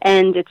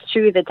 And it's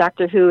true that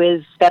Doctor Who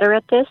is better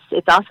at this.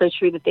 It's also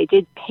true that they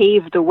did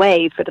pave the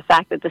way for the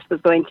fact that this was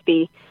going to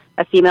be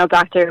a female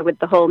Doctor with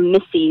the whole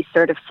Missy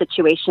sort of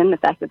situation, the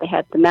fact that they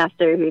had the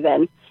Master who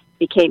then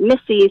became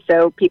Missy,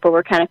 so people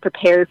were kind of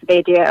prepared for the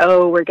idea,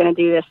 oh, we're going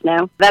to do this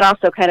now. That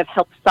also kind of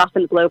helped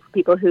soften the blow for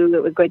people who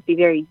it was going to be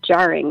very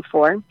jarring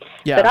for.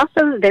 Yeah. But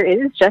also there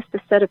is just a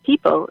set of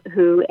people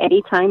who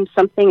anytime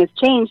something is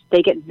changed,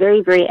 they get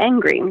very, very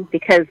angry,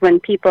 because when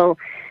people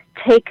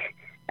take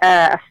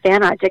a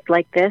fan object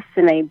like this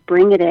and they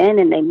bring it in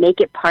and they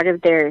make it part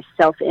of their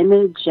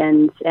self-image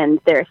and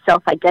their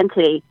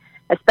self-identity,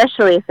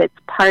 especially if it's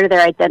part of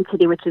their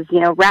identity which is, you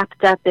know,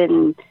 wrapped up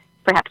in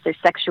perhaps their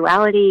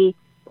sexuality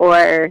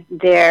or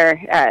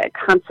their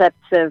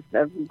concepts of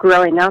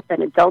growing up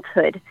and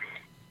adulthood,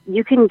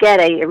 you can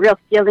get a real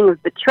feeling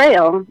of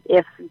betrayal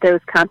if those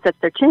concepts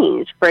are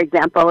changed. For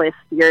example, if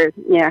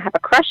have a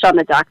crush on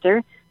the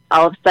Doctor,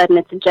 all of a sudden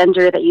it's a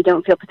gender that you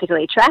don't feel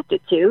particularly attracted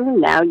to.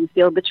 Now you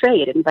feel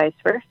betrayed, and vice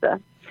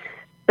versa.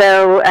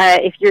 So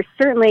if you're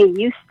certainly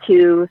used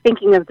to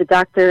thinking of the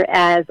Doctor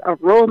as a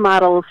role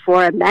model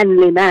for a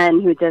manly man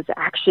who does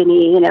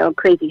action-y,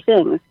 crazy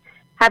things,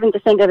 having to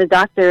think of the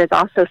Doctor as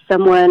also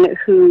someone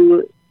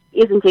who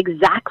isn't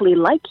exactly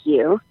like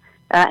you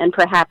and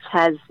perhaps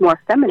has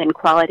more feminine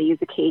qualities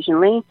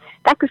occasionally,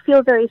 that could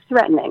feel very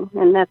threatening.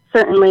 And that's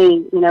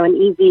certainly, an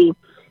easy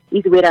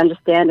way to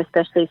understand,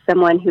 especially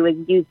someone who has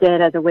used it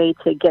as a way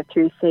to get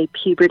through, say,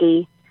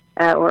 puberty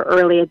or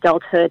early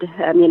adulthood,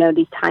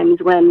 these times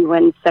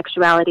when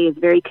sexuality is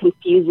very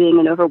confusing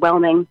and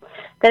overwhelming,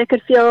 that it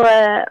could feel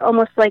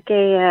almost like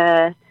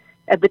a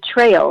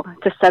betrayal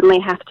to suddenly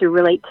have to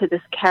relate to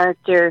this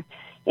character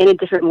in a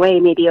different way,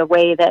 maybe a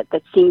way that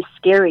seems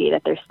scary,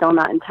 that they're still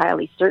not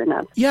entirely certain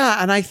of.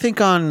 Yeah, and I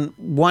think on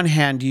one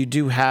hand you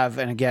do have,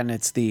 and again,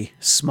 it's the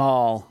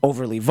small,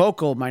 overly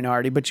vocal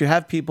minority, but you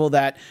have people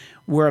that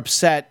were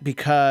upset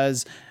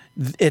because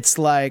it's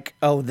like,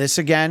 oh, this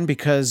again,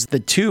 because the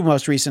two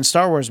most recent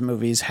Star Wars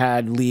movies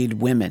had lead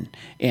women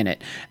in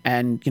it.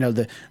 And,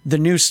 the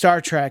new Star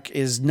Trek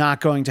is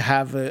not going to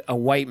have a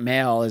white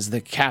male as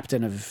the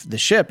captain of the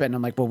ship. And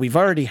I'm like, well, we've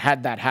already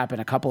had that happen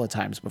a couple of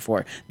times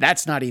before.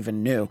 That's not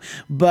even new.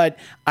 But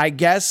I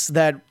guess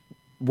that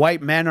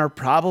white men are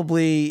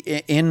probably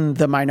in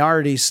the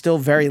minority still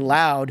very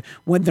loud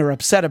when they're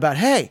upset about,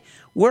 hey,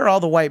 we're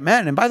all the white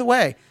men. And by the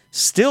way,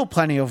 still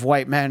plenty of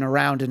white men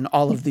around in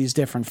all of these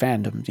different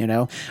fandoms,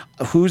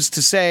 Who's to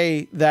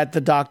say that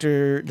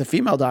the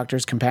female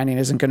Doctor's companion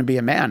isn't going to be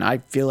a man? I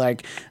feel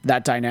like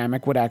that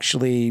dynamic would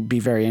actually be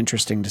very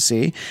interesting to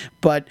see.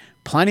 But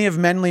plenty of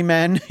manly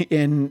men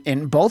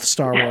in both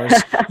Star Wars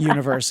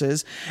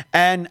universes.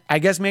 And I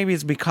guess maybe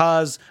it's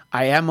because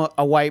I am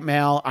a white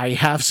male. I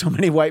have so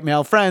many white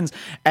male friends,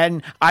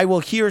 and I will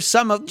hear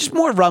some of just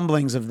more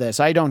rumblings of this.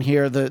 I don't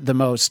hear the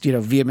most,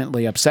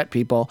 vehemently upset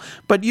people,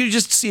 but you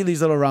just see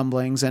these little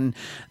rumblings, and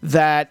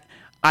that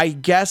I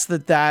guess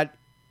that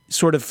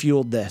sort of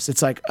fueled this.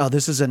 It's like, oh,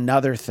 this is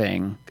another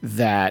thing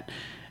that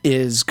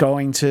is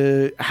going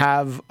to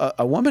have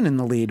a woman in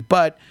the lead.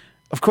 But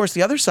of course,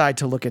 the other side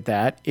to look at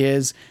that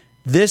is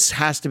this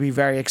has to be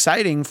very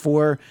exciting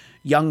for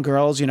young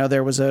girls.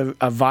 There was a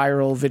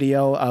viral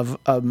video of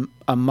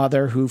a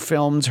mother who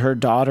filmed her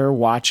daughter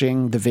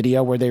watching the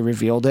video where they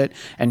revealed it,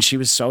 and she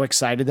was so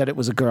excited that it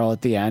was a girl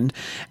at the end.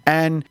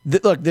 And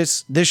look,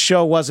 this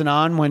show wasn't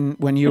on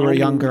when you were a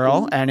young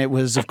girl, and it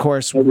was, of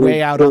course,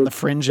 way out on the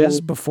fringes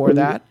before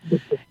that.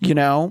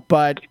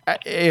 But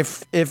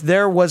if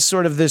there was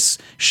sort of this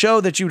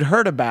show that you'd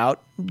heard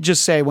about,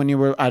 just say when you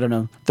were,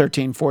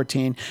 13,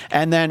 14,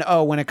 and then,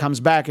 when it comes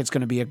back, it's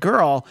going to be a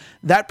girl,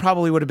 that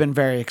probably would have been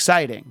very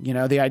exciting.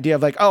 The idea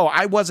of like,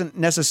 I wasn't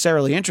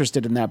necessarily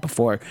interested in that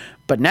before,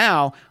 but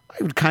now I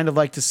would kind of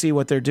like to see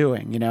what they're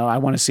doing. I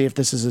want to see if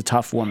this is a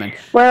tough woman.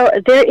 Well,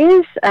 there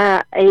is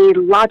a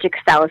logic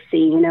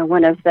fallacy,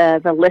 one of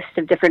the list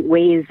of different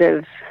ways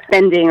of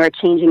bending or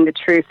changing the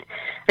truth.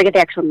 I forget the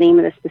actual name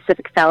of the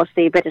specific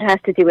fallacy, but it has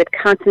to do with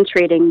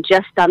concentrating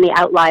just on the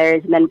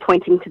outliers and then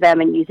pointing to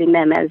them and using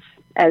them as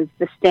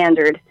the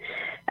standard.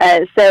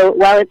 So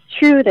while it's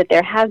true that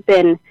there have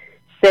been,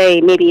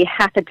 say, maybe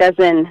half a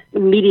dozen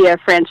media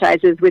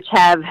franchises which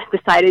have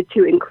decided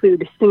to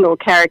include single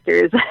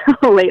characters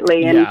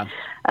lately in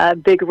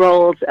big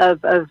roles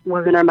of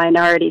women or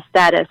minority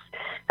status,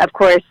 of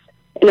course,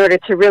 in order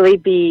to really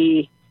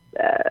be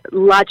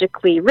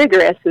logically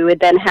rigorous, we would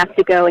then have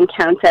to go and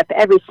count up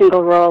every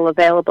single role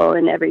available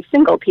in every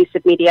single piece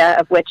of media,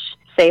 of which,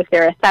 say, if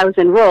there are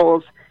 1,000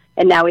 roles,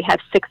 and now we have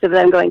 6 of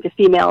them going to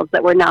females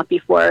that were not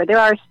before, there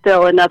are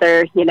still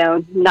another,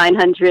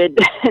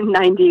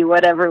 990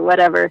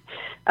 whatever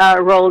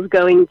roles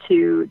going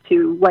to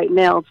white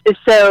males.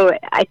 So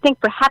I think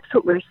perhaps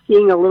what we're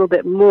seeing a little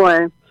bit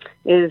more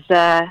is,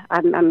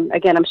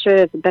 I'm sure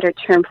there's a better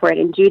term for it.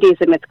 In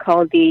Judaism, it's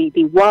called the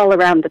wall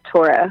around the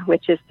Torah,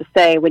 which is to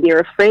say when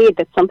you're afraid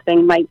that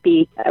something might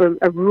be,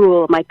 a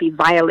rule might be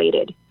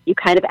violated, you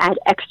kind of add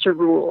extra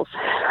rules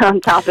on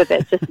top of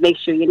it just to make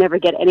sure you never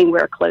get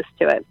anywhere close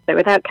to it. So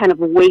without kind of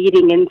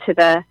wading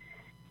into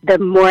the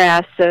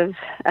morass of,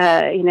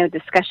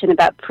 discussion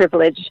about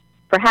privilege,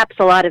 perhaps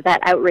a lot of that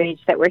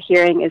outrage that we're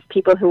hearing is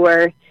people who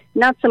are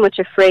not so much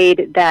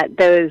afraid that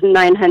those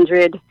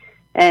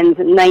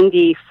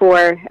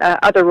 994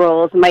 other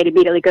roles might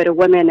immediately go to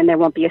women and there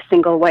won't be a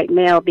single white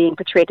male being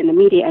portrayed in the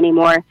media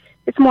anymore.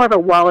 It's more of a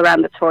wall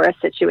around the Torah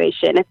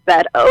situation. It's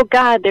that, oh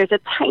God, there's a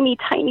tiny,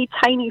 tiny,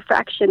 tiny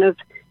fraction of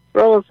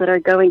roles that are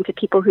going to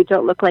people who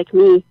don't look like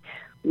me.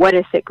 What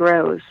if it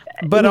grows?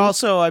 But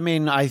also,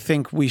 I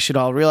think we should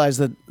all realize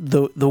that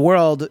the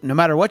world, no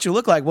matter what you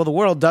look like, the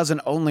world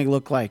doesn't only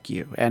look like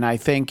you. And I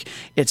think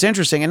it's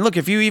interesting. And look,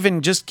 if you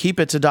even just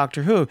keep it to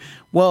Doctor Who,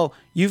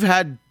 you've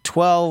had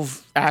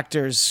 12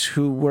 actors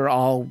who were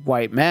all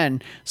white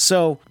men.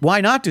 So why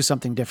not do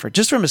something different?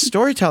 Just from a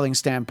storytelling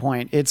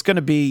standpoint, it's going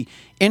to be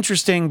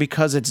interesting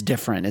because it's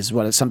different, is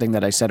something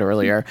that I said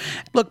earlier.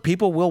 Look,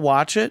 people will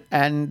watch it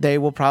and they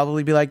will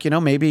probably be like,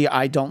 maybe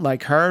I don't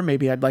like her.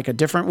 Maybe I'd like a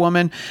different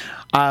woman.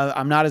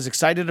 I'm not as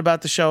excited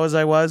about the show as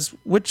I was,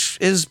 which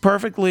is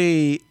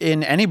perfectly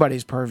in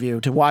anybody's purview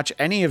to watch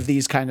any of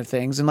these kind of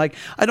things. And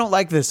I don't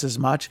like this as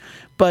much,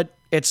 but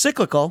it's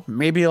cyclical.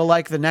 Maybe you'll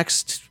like the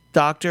next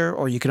Doctor,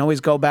 or you can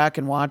always go back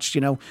and watch,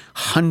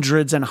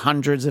 hundreds and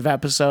hundreds of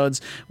episodes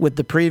with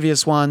the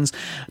previous ones.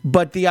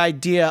 But the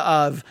idea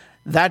of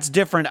that's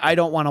different, I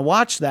don't want to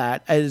watch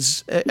that,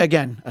 is,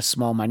 again, a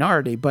small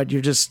minority, but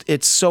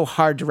it's so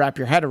hard to wrap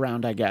your head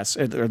around, I guess,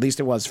 or at least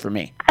it was for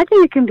me. I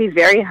think it can be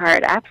very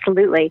hard,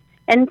 absolutely.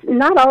 And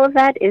not all of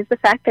that is the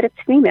fact that it's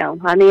female.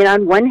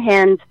 On one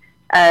hand,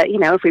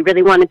 if we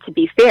really wanted to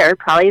be fair,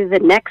 probably the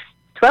next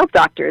 12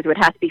 doctors would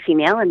have to be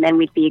female, and then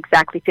we'd be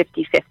exactly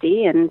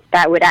 50-50, and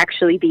that would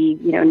actually be,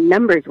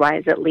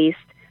 numbers-wise at least,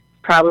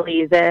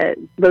 probably the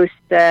most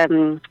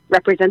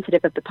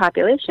representative of the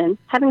population.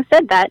 Having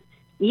said that,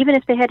 even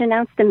if they had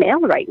announced a male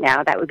right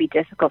now, that would be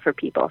difficult for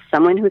people.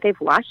 Someone who they've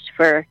watched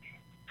for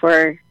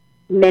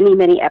many,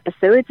 many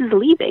episodes is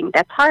leaving.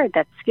 That's hard.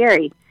 That's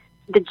scary.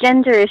 The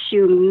gender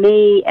issue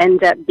may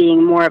end up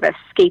being more of a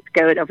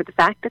scapegoat over the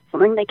fact that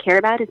something they care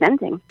about is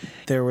ending.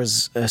 There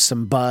was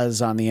some buzz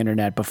on the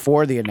internet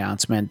before the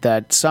announcement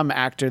that some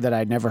actor that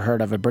I'd never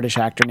heard of, a British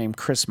actor named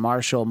Chris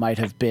Marshall, might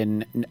have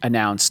been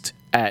announced.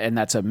 And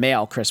that's a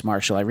male Chris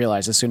Marshall. I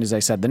realized as soon as I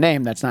said the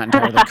name, that's not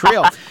entirely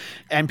Creole.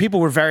 And people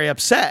were very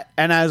upset.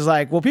 And I was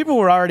like, people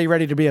were already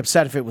ready to be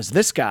upset if it was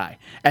this guy.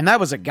 And that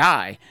was a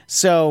guy.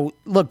 So,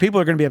 look, people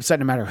are going to be upset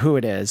no matter who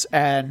it is.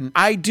 And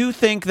I do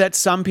think that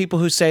some people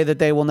who say that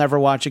they will never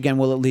watch again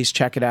will at least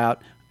check it out.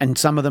 And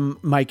some of them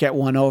might get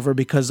won over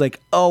because,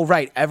 oh,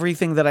 right,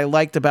 everything that I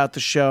liked about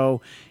the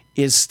show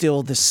is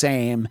still the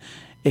same.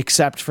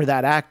 except for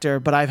that actor,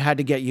 but I've had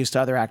to get used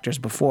to other actors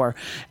before.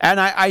 And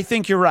I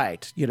think you're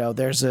right.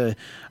 There's a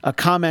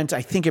comment,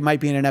 I think it might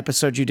be in an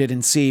episode you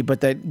didn't see,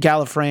 but that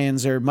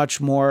Gallifreyans are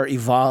much more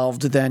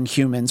evolved than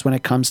humans when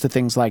it comes to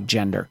things like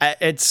gender.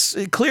 It's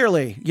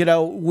clearly,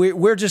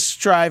 we're just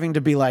striving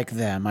to be like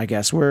them, I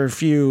guess. We're a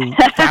few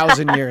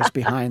thousand years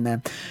behind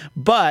them.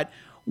 But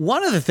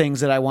one of the things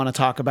that I want to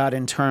talk about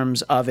in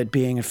terms of it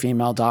being a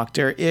female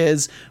doctor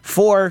is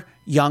for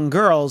young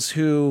girls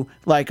who,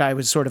 like I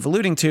was sort of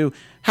alluding to,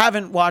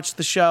 haven't watched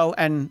the show.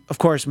 And of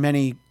course,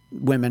 many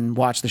women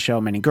watch the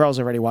show, many girls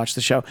already watch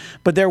the show,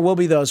 but there will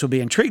be those who will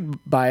be intrigued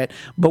by it.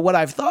 But what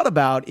I've thought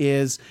about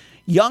is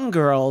young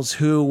girls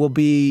who will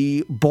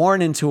be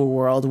born into a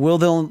world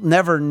they'll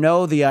never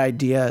know the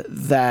idea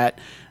that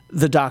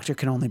the doctor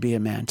can only be a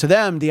man. To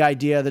them, the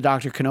idea the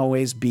doctor can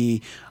always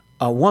be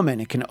a woman.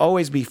 It can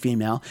always be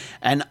female.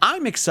 And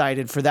I'm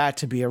excited for that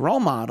to be a role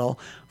model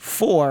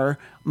for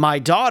my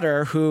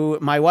daughter, who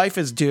my wife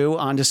is due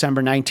on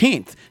December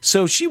 19th.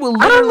 So she will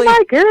literally... Oh,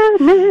 my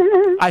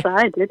goodness.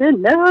 I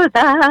didn't know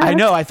that. I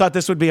know. I thought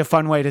this would be a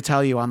fun way to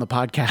tell you on the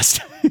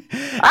podcast.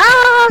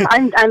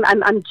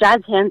 I'm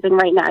jazz handsing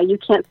right now. You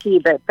can't see,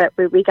 but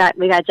we got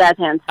jazz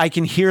hands. I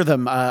can hear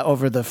them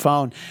over the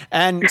phone.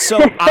 And so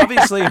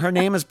obviously her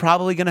name is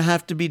probably going to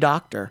have to be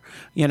Doctor.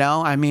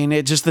 I mean,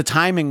 the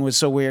timing was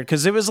so weird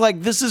because it was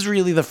like, this is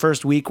really the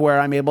first week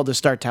where I'm able to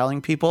start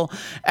telling people.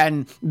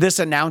 And this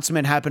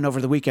announcement happened over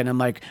the weekend. I'm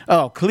like,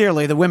 oh,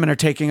 clearly the women are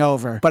taking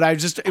over. But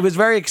it was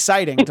very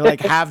exciting to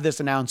have this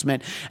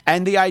announcement.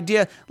 And the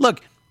idea,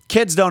 look,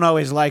 kids don't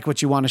always like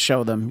what you want to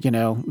show them,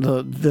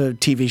 the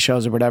TV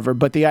shows or whatever.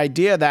 But the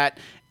idea that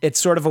it's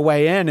sort of a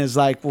way in is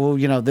like, well,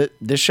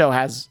 this show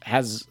has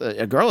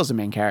a girl as a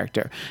main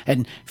character.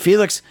 And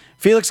Felix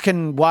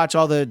can watch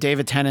all the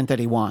David Tennant that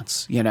he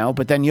wants,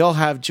 but then you'll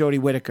have Jodie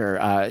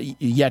Whittaker,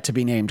 yet to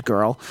be named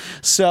girl.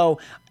 So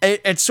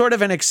it's sort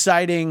of an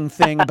exciting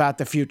thing about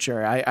the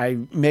future. I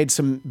made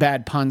some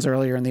bad puns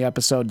earlier in the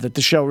episode that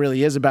the show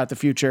really is about the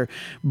future,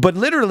 but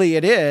literally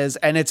it is.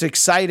 And it's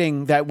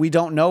exciting that we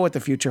don't know what the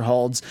future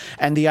holds.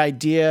 And the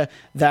idea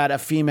that a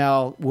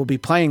female will be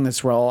playing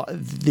this role,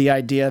 the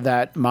idea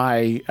that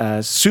my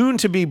soon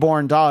to be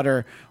born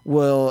daughter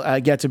will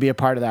get to be a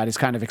part of that is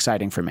kind of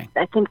exciting for me.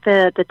 I think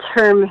the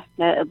term,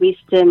 at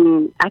least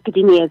in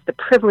academia, is the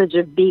privilege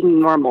of being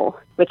normal,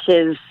 which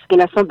is,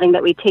 something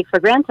that we take for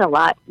granted a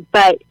lot.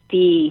 But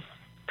the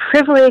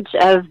privilege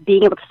of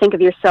being able to think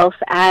of yourself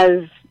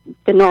as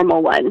the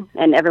normal one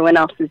and everyone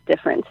else is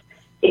different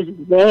is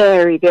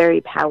very, very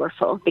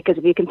powerful, because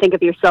if you can think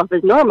of yourself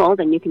as normal,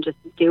 then you can just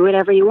do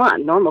whatever you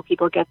want. Normal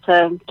people get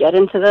to get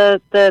into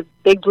the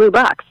big blue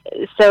box.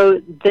 So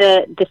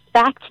the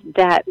fact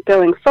that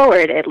going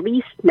forward, at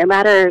least, no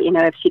matter,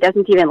 if she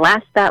doesn't even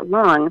last that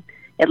long,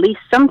 at least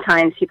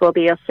sometimes people will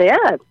be able to say,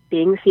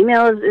 being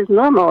female is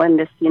normal in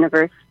this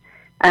universe.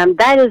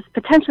 That is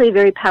potentially a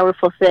very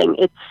powerful thing.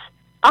 It's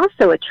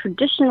also a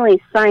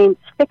traditionally science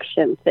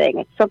fiction thing.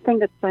 It's something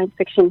that science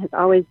fiction has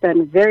always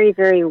done very,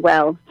 very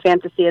well,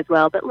 fantasy as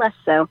well, but less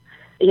so.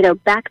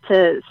 Back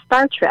to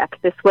Star Trek,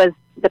 this was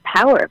the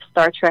power of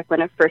Star Trek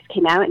when it first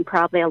came out, and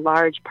probably a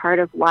large part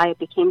of why it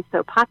became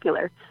so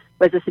popular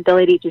was this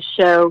ability to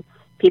show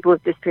people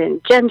with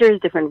different genders,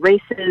 different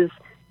races,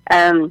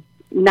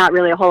 not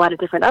really a whole lot of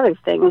different other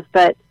things,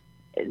 but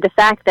the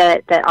fact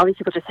that all these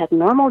people just had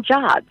normal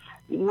jobs.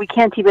 We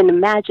can't even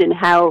imagine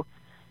how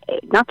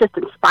not just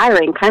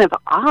inspiring, kind of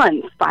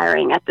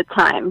awe-inspiring at the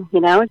time.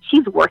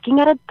 She's working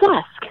at a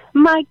desk.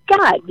 My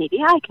God, maybe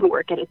I can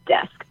work at a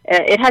desk.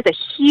 It has a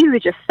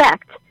huge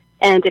effect,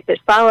 and if it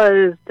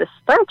follows the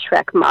Star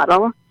Trek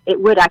model,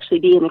 it would actually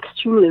be an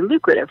extremely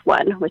lucrative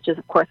one, which is,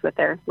 of course, what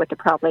they're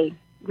probably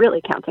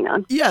really counting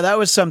on. Yeah, that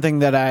was something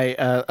that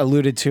I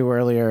alluded to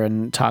earlier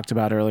and talked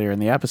about earlier in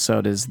the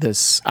episode, is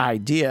this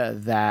idea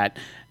that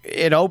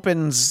it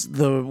opens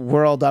the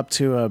world up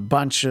to a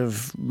bunch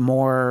of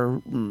more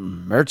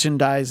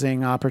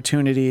merchandising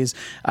opportunities,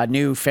 a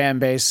new fan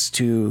base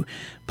to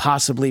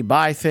possibly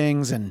buy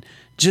things, and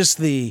just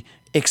the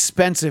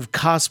expensive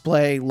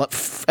cosplay,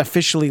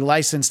 officially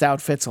licensed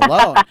outfits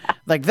alone.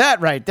 Like that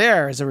right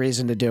there is a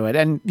reason to do it.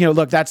 And,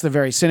 look, that's the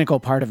very cynical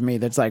part of me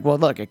that's like, well,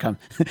 look,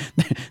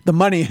 the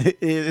money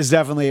is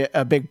definitely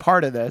a big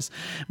part of this,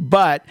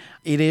 but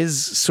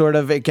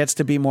it gets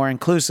to be more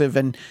inclusive.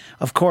 And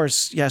of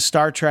course,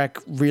 Star Trek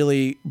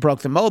really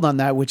broke the mold on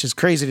that, which is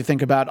crazy to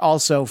think about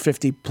also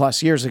 50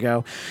 plus years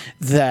ago,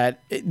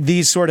 that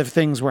these sort of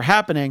things were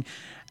happening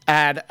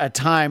at a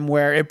time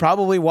where it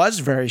probably was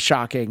very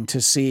shocking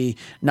to see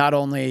not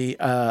only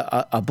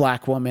a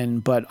black woman,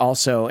 but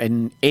also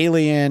an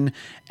alien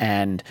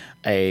and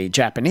a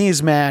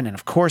Japanese man, and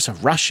of course a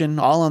Russian,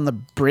 all on the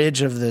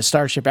bridge of the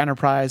Starship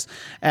Enterprise.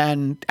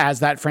 And as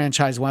that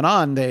franchise went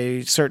on,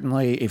 they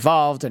certainly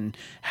evolved and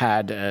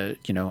had a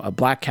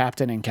black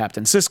captain in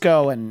Captain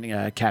Sisko,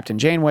 and Captain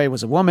Janeway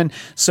was a woman.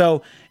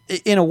 So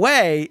in a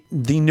way,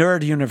 the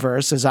nerd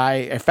universe, as I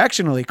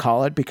affectionately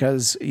call it,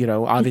 because,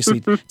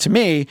 obviously to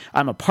me,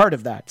 I'm a part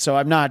of that. So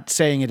I'm not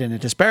saying it in a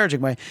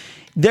disparaging way.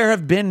 There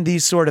have been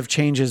these sort of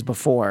changes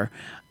before.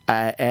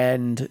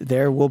 and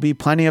there will be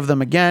plenty of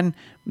them again.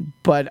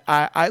 But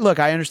I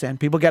understand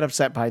people get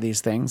upset by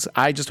these things.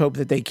 I just hope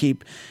that they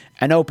keep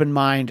an open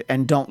mind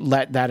and don't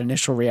let that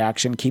initial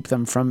reaction keep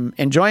them from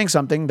enjoying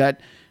something that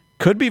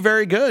could be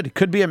very good,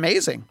 could be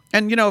amazing.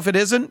 And, if it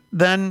isn't,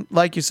 then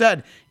like you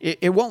said,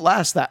 it won't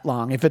last that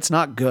long if it's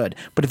not good.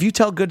 But if you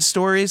tell good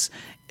stories,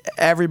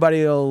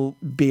 everybody will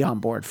be on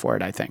board for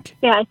it, I think.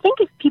 Yeah, I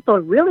think if people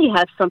really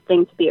have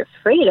something to be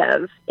afraid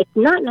of, it's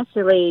not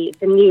necessarily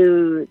the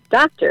new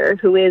Doctor,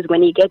 who is,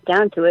 when you get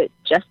down to it,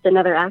 just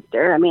another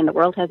actor. I mean, the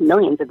world has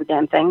millions of the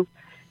damn things.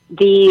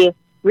 The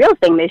real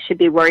thing they should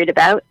be worried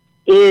about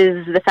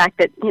is the fact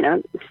that,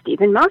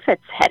 Stephen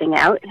Moffat's heading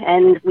out,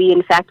 and we,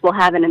 in fact, will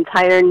have an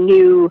entire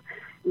new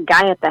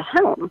guy at the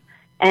helm.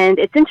 And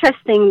it's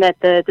interesting that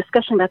the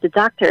discussion about the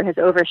Doctor has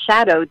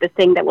overshadowed the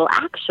thing that will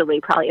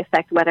actually probably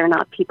affect whether or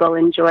not people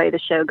enjoy the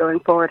show going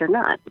forward or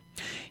not.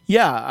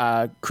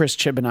 Yeah, Chris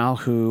Chibnall,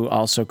 who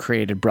also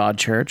created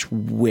Broadchurch,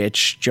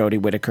 which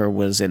Jodie Whittaker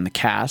was in the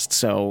cast,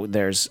 so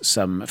there's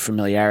some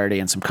familiarity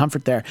and some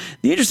comfort there.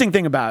 The interesting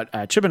thing about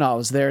Chibnall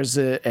is there's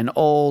an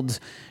old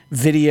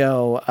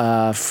video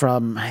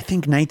from, I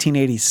think,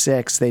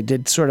 1986. They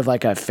did sort of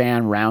like a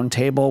fan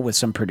roundtable with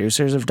some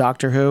producers of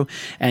Doctor Who,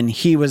 and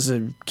he was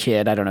a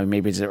kid, I don't know,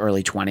 maybe his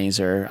early 20s,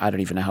 or I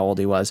don't even know how old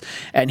he was,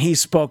 and he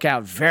spoke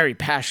out very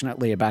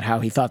passionately about how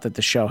he thought that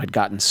the show had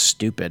gotten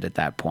stupid at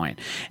that point.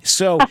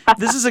 So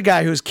this is a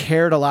guy who's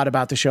cared a lot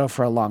about the show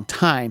for a long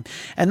time,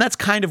 and that's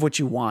kind of what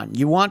you want.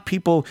 You want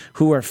people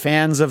who are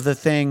fans of the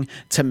thing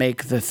to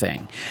make the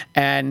thing.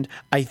 And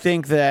I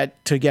think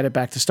that, to get it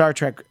back to Star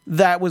Trek,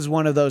 that was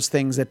one of those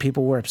things that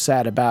people were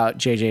upset about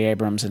J.J.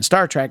 Abrams and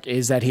Star Trek,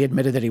 is that he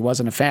admitted that he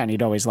wasn't a fan.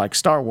 He'd always liked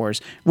Star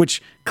Wars,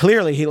 which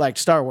clearly he liked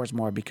Star Wars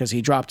more because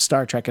he dropped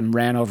Star Trek and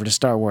ran over to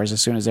Star Wars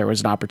as soon as there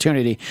was an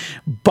opportunity.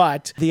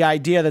 But the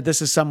idea that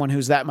this is someone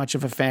who's that much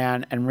of a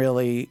fan and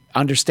really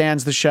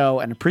understands the show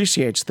and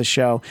appreciates the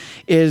show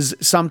is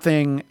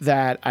something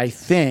that I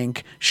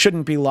think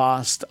shouldn't be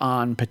lost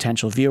on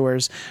potential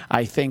viewers.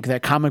 I think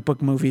that comic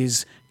book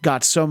movies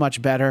got so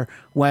much better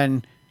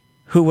when,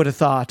 who would have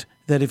thought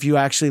that if you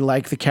actually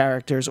like the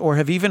characters or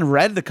have even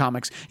read the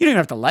comics, you don't even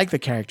have to like the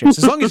characters.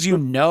 As long as you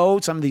know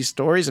some of these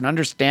stories and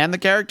understand the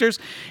characters,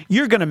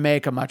 you're going to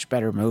make a much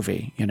better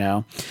movie.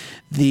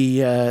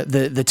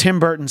 The Tim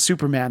Burton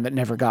Superman that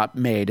never got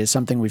made is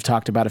something we've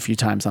talked about a few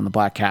times on the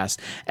Bladtcast,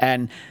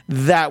 and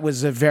that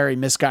was a very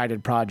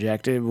misguided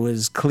project. It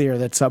was clear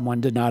that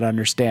someone did not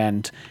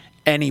understand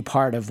any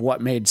part of what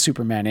made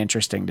Superman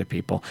interesting to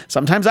people.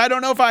 Sometimes I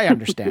don't know if I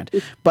understand,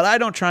 but I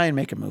don't try and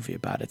make a movie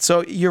about it.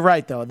 So you're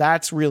right, though.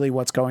 That's really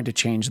what's going to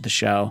change the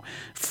show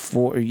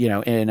for,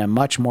 in a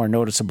much more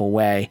noticeable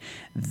way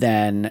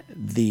than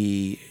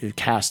the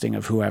casting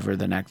of whomever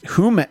the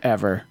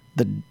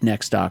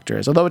next Doctor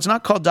is. Although it's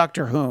not called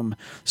Doctor Whom,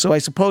 so I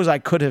suppose I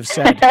could have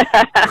said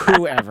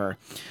whoever.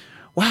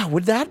 Wow,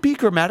 would that be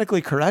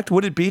grammatically correct?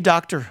 Would it be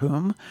Doctor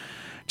Whom?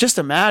 Just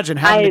imagine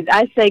having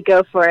I say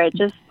go for it.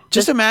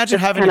 Just imagine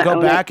having to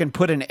go back and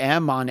put an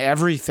M on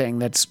everything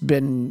that's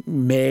been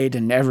made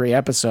in every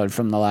episode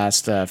from the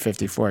last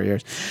 54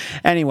 years.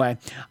 Anyway,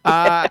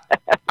 I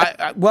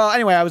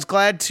was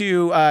glad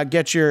to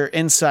get your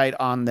insight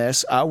on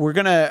this. We're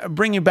going to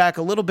bring you back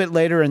a little bit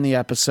later in the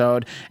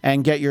episode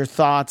and get your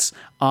thoughts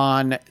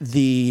on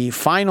the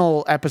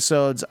final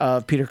episodes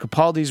of Peter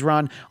Capaldi's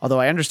run, although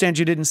I understand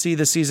you didn't see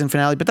the season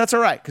finale, but that's all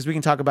right, because we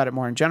can talk about it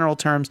more in general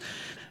terms.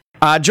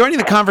 Joining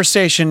the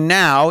conversation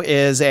now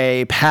is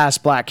a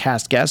past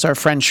Bladtcast guest, our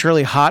friend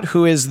Shirley Hot,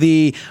 who is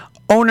the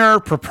owner,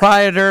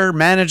 proprietor,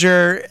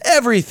 manager,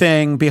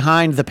 everything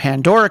behind the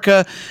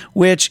Pandorica,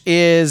 which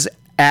is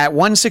at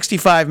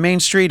 165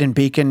 Main Street in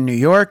Beacon, New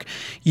York.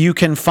 You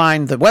can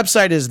find the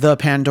website is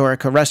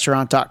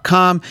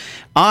thepandoricarestaurant.com,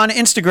 on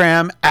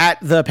Instagram at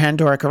The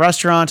Pandorica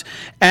Restaurant,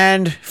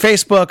 and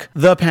Facebook,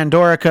 The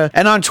Pandorica,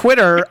 and on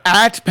Twitter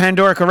at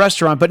Pandorica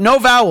Restaurant, but no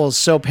vowels,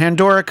 so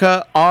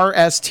Pandorica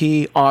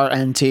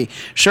RSTRNT.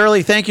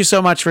 Shirley, thank you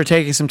so much for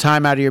taking some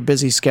time out of your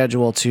busy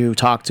schedule to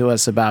talk to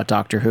us about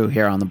Doctor Who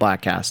here on the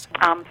Bladtcast.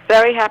 I'm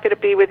very happy to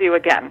be with you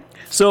again.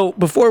 So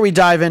before we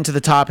dive into the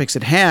topics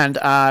at hand,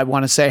 I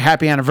want to say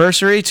happy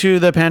anniversary to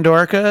the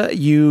Pandorica.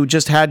 You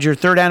just had your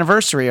 3rd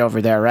anniversary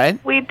over there,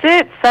 right? We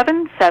did,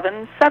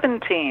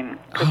 7/7/17,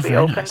 because we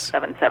opened nice.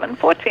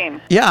 7/7/14.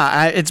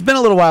 Yeah, it's been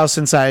a little while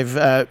since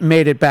I've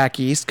made it back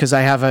east, because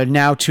I have a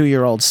now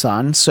 2-year-old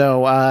son.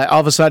 So all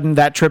of a sudden,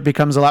 that trip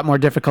becomes a lot more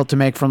difficult to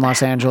make from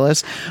Los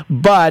Angeles.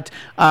 But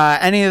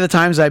any of the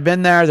times I've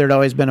been there, there'd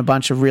always been a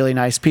bunch of really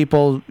nice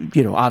people,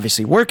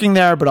 obviously working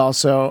there, but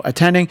also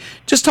attending.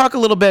 Just talk a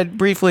little bit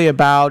briefly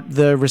about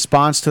the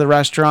response to the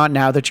restaurant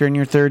now that you're in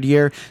your 3rd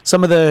year.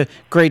 Some of the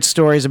great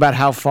stories about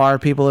how far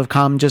people have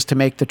come just to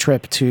make the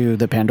trip to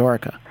the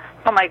Pandorica.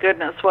 Oh, my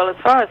goodness. Well, as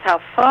far as how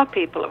far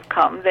people have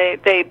come,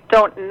 they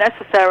don't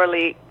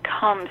necessarily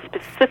come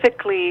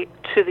specifically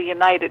to the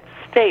United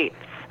States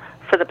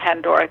for the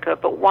Pandorica,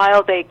 but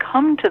while they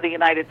come to the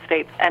United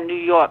States and New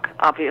York,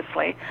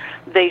 obviously,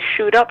 they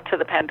shoot up to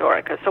the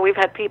Pandorica. So we've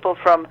had people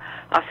from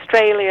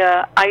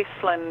Australia,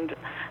 Iceland,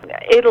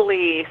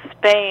 Italy,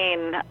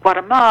 Spain,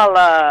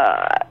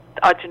 Guatemala,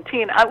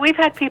 Argentina. We've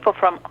had people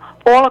from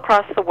all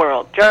across the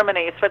world,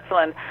 Germany,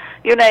 Switzerland,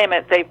 you name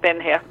it, they've been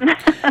here.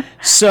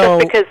 So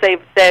just because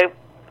they're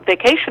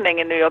vacationing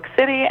in New York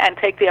City and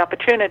take the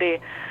opportunity.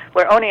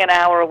 We're only an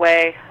hour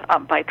away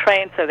by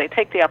train, so they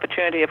take the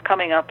opportunity of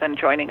coming up and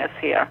joining us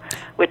here,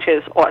 which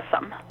is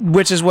awesome.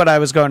 Which is what I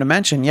was going to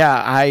mention.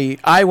 Yeah,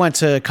 I went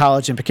to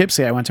college in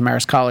Poughkeepsie. I went to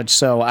Marist College,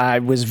 so I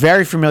was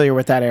very familiar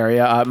with that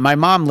area. My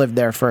mom lived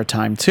there for a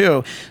time,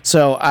 too,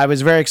 so I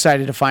was very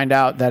excited to find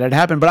out that it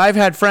happened. But I've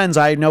had friends,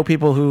 I know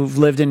people who've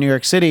lived in New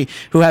York City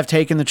who have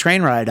taken the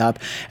train ride up.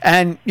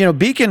 And,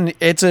 Beacon,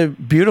 it's a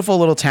beautiful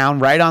little town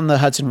right on the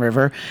Hudson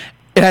River.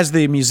 It has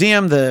the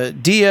museum, the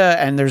DIA,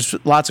 and there's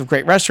lots of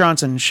great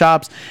restaurants and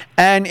shops.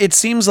 And it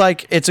seems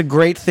like it's a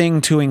great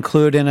thing to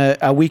include in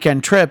a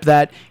weekend trip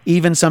that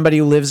even somebody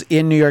who lives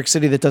in New York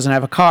City that doesn't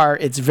have a car,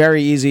 it's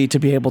very easy to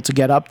be able to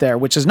get up there,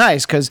 which is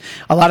nice because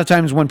a lot of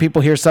times when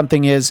people hear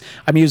something is,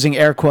 I'm using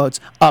air quotes,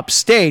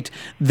 upstate,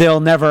 they'll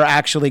never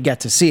actually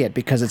get to see it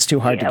because it's too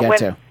hard to get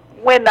to.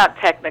 We're not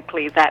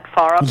technically that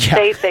far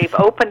upstate. Yeah. They've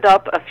opened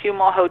up a few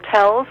more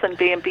hotels and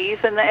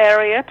B&Bs in the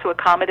area to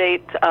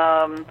accommodate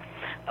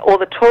all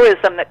the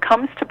tourism that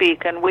comes to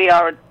Beacon. We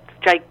are a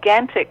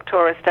gigantic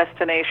tourist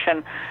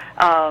destination,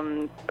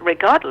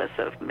 regardless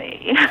of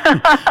me,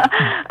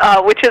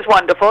 which is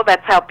wonderful.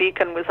 That's how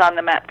Beacon was on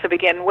the map to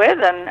begin with,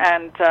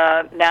 and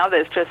now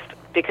there's just,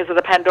 because of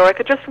the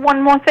Pandorica, just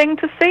one more thing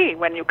to see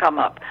when you come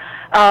up.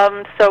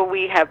 So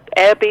we have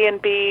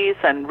Airbnbs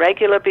and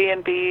regular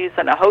B&Bs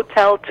and a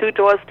hotel 2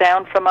 doors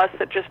down from us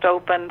that just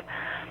opened.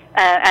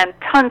 And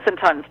tons and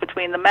tons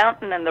between the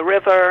mountain and the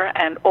river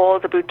and all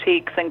the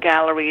boutiques and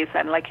galleries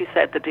and, like you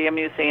said, the Dia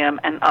Museum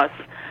and us.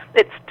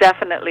 It's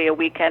definitely a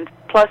weekend,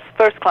 plus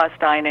first-class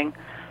dining,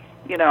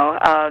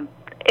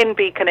 in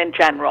Beacon in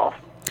general.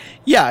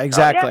 Yeah,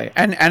 exactly.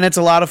 Oh, yeah. And it's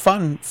a lot of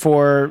fun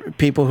for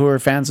people who are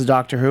fans of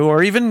Doctor Who,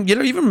 or even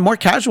even more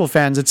casual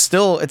fans. It's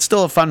still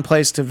a fun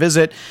place to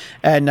visit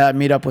and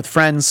meet up with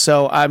friends.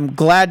 So I'm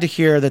glad to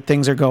hear that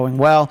things are going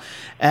well.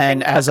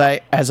 And as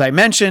I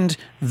mentioned,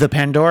 the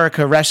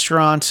Pandorica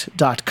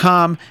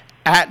Restaurant.com,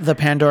 at the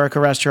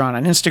Pandorica Restaurant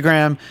on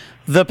Instagram,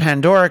 the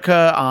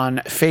Pandorica on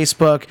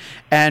Facebook,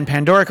 and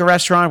Pandorica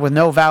Restaurant with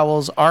no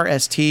vowels,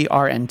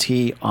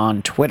 RSTRNT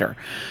on Twitter.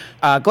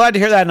 Glad to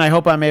hear that, and I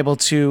hope I'm able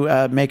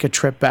to make a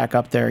trip back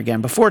up there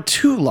again before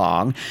too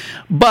long.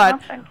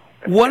 But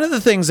one of the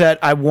things that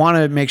I want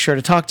to make sure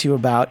to talk to you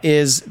about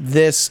is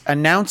this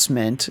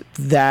announcement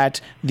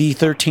that the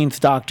 13th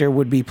Doctor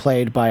would be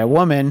played by a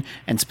woman,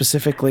 and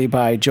specifically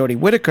by Jodie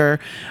Whittaker,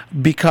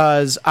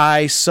 because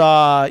I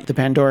saw the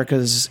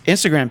Pandorica's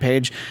Instagram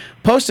page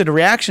posted a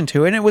reaction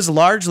to it, and it was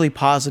largely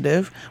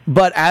positive,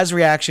 but as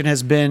reaction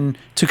has been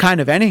to kind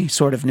of any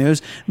sort of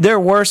news, there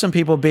were some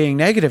people being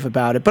negative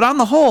about it. But on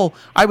the whole,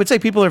 I would say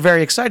people are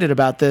very excited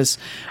about this.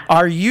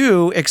 Are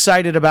you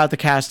excited about the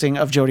casting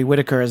of Jodie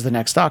Whittaker as the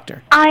next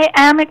Doctor? I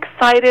am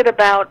excited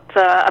about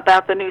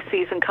the new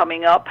season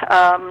coming up,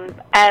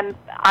 and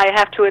I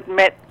have to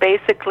admit,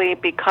 basically,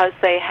 because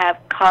they have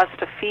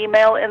cast a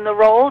female in the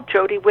role,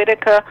 Jodie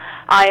Whittaker,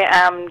 I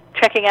am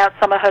checking out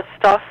some of her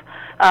stuff.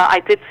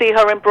 I did see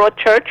her in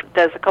Broadchurch.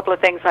 There's a couple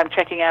of things I'm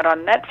checking out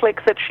on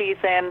Netflix that she's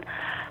in.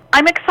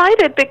 I'm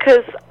excited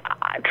because,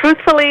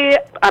 truthfully,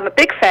 I'm a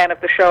big fan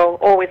of the show,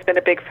 always been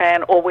a big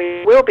fan,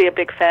 always will be a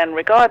big fan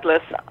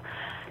regardless.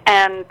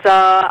 And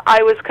I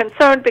was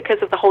concerned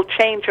because of the whole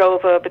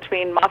changeover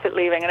between Moffat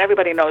leaving, and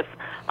everybody knows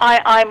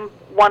I'm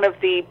one of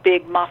the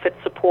big Moffat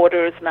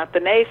supporters, not the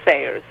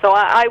naysayers. So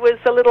I was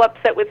a little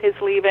upset with his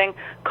leaving.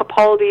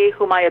 Capaldi,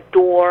 whom I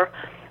adore,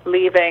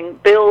 leaving.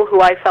 Bill,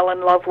 who I fell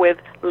in love with,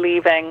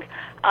 leaving.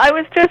 I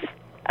was just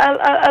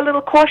a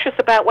little cautious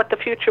about what the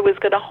future was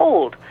going to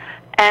hold.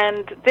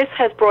 And this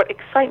has brought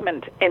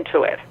excitement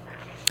into it.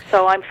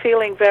 So I'm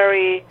feeling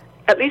very,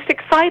 at least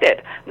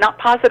excited. Not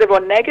positive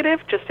or negative,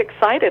 just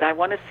excited. I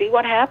want to see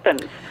what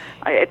happens.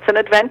 It's an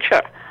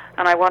adventure,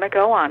 and I want to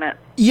go on it.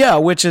 Yeah,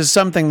 which is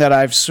something that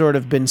I've sort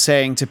of been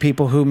saying to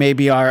people who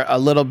maybe are a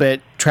little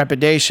bit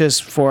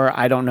trepidatious for,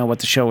 I don't know what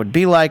the show would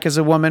be like as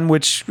a woman,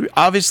 which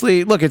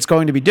obviously, look, it's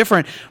going to be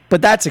different,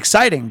 but that's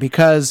exciting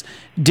because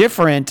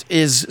different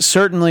is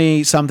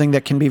certainly something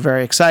that can be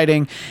very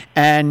exciting.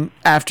 And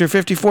after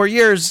 54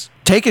 years,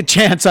 take a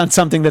chance on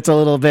something that's a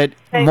little bit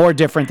more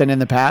different than in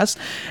the past.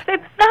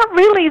 It's not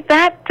really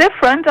that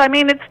different. I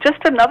mean, it's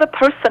just another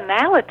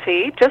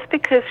personality. Just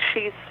because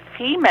she's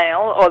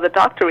female or the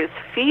Doctor is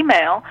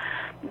female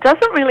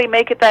doesn't really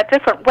make it that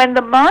different. When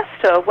the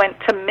Master went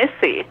to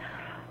Missy,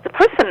 the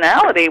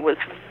personality was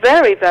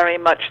very, very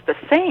much the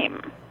same.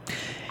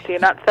 Do you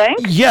not think?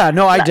 Yeah,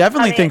 no, I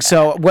definitely think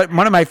so.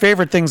 One of my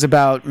favorite things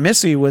about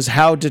Missy was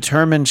how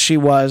determined she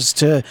was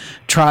to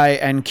try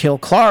and kill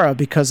Clara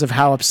because of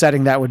how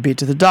upsetting that would be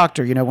to the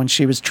Doctor. You know, when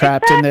she was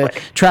trapped in the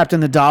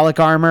Dalek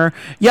armor.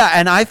 Yeah,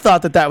 and I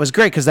thought that was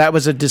great because that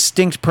was a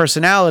distinct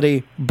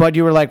personality. But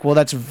you were like, well,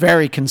 that's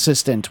very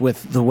consistent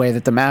with the way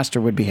that the Master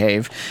would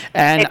behave,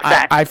 and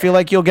I feel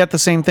like you'll get the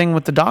same thing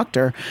with the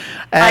Doctor.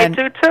 And,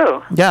 I do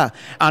too. Yeah,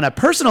 on a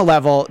personal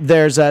level,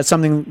 there's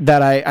something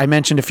that I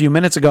mentioned a few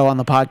minutes ago on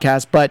the podcast,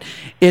 but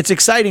it's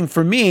exciting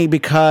for me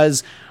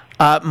because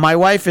my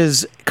wife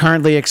is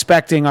currently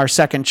expecting our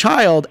second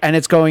child, and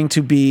it's going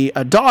to be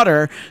a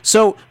daughter.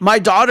 So my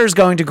daughter's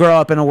going to grow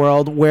up in a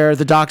world where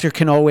the Doctor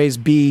can always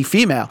be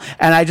female.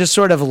 And I just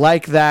sort of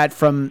like that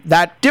from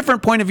that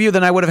different point of view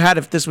than I would have had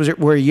if this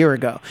were a year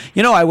ago.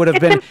 You know, I would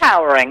have been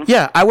empowering.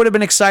 Yeah, I would have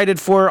been excited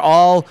for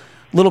all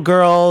little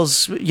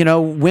girls, you know,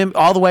 women,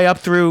 all the way up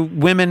through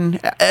women,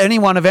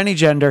 anyone of any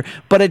gender.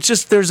 But it's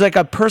just, there's like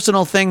a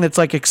personal thing that's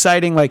like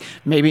exciting. Like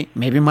maybe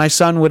my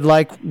son would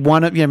like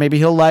one of, you know, maybe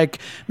he'll like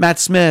Matt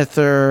Smith,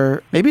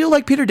 or maybe he'll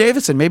like Peter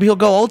Davison. Maybe he'll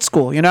go old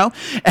school, you know?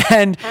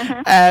 And,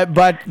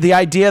 but the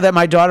idea that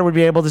my daughter would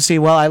be able to see,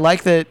 well, I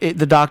like that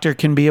the Doctor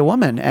can be a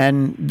woman,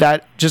 and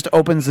that just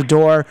opens the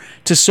door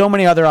to so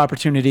many other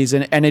opportunities.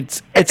 And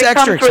it's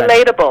extra exciting.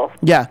 Relatable.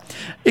 Yeah,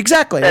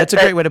 exactly. That's a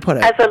great way to put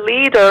it. As a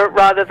leader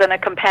rather than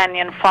a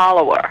companion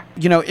follower.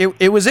 You know,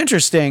 it was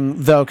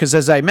interesting, though, because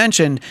as I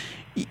mentioned,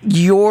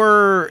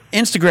 your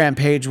Instagram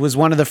page was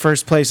one of the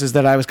first places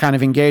that I was kind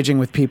of engaging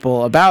with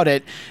people about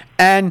it.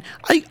 And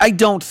I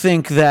don't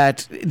think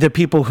that the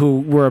people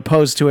who were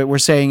opposed to it were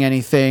saying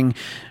anything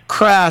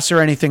crass or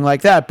anything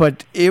like that,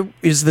 but it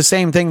is the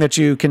same thing that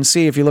you can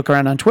see if you look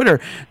around on Twitter.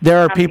 There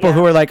are people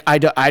who are like, I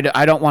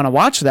don't want to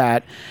watch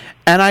that.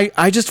 And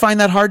I just find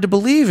that hard to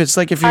believe. It's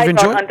like if you've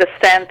enjoyed... I don't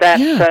understand that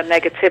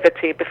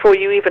negativity before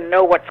you even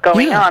know what's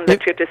going on,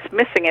 that you're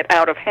dismissing it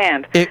out of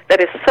hand. That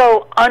is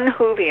so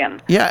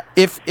un-Whovian. Yeah,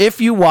 if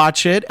you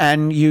watch it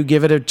and you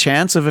give it a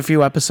chance of a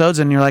few episodes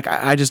and you're like,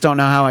 I just don't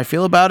know how I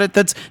feel about it,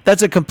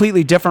 that's a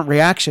completely different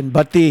reaction.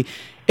 But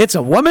it's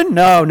a woman?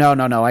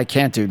 No, I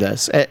can't do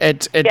this.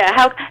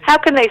 How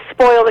can they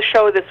spoil the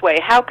show this way?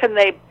 How can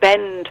they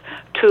bend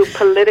to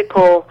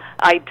political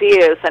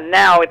ideas? And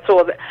now it's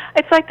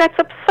like, that's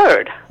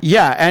absurd.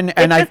 Yeah, and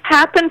it just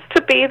happens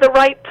to be the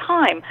right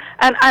time.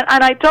 And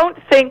I don't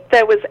think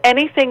there was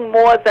anything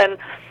more than,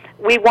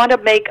 we want to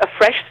make a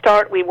fresh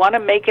start, we want to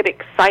make it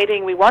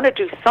exciting, we want to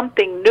do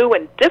something new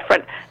and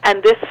different,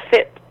 and this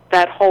fit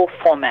that whole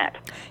format.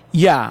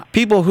 Yeah,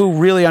 people who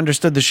really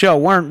understood the show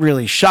weren't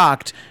really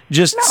shocked.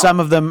 Just some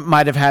of them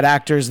might have had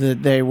actors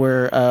that they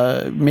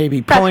were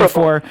maybe pulling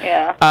for.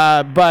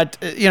 Yeah. But,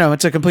 you know,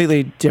 it's a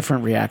completely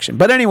different reaction.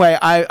 But anyway,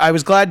 I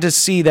was glad to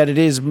see that it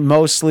is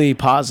mostly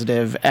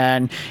positive.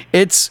 And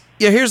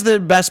here's the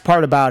best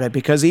part about it,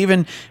 because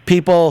even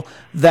people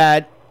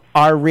that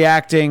are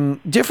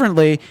reacting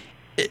differently,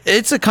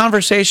 it's a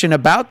conversation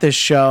about this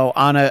show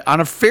on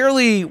a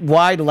fairly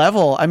wide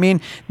level. I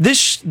mean,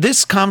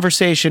 this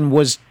conversation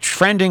was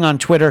trending on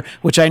Twitter,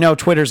 which I know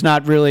Twitter's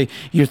not really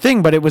your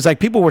thing, but it was like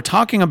people were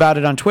talking about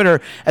it on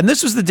Twitter. And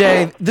this was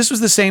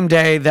the same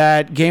day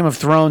that Game of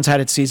Thrones had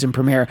its season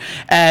premiere,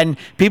 and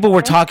people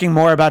were talking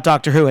more about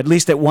Doctor Who, at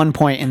least at one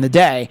point in the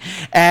day.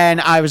 And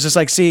I was just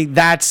like, see,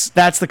 that's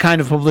the kind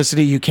of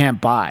publicity you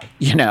can't buy,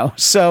 you know?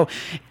 So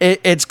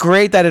it's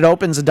great that it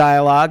opens a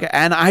dialogue,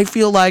 and I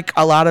feel like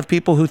a lot of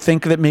people who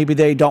think that maybe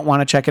they don't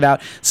want to check it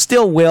out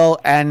still will,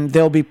 and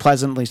they'll be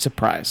pleasantly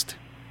surprised.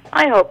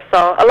 I hope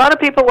so. A lot of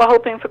people were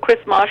hoping for Chris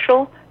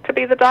Marshall to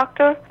be the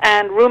Doctor,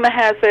 and rumor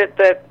has it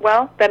that,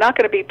 well, they're not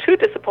going to be too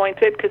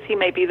disappointed because he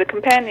may be the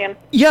companion.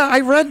 Yeah, I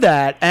read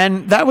that,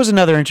 and that was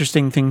another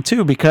interesting thing,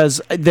 too, because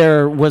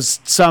there was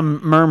some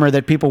murmur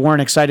that people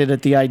weren't excited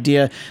at the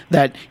idea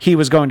that he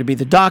was going to be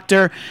the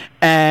Doctor,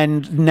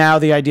 and now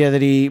the idea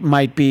that he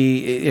might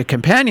be a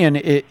companion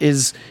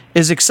is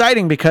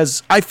exciting,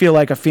 because I feel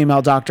like a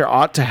female Doctor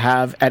ought to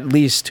have at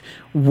least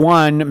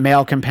one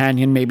male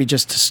companion, maybe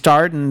just to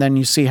start, and then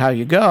you see how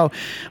you go.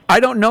 I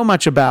don't know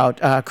much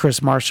about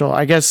Chris Marshall.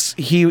 I guess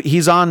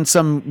he's on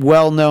some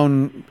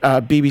well-known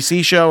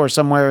BBC show or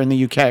somewhere in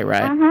the UK,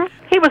 right? Mm-hmm.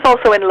 He was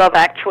also in Love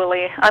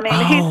Actually. I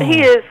mean,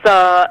 he is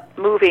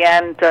movie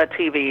and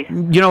TV.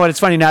 You know what? It's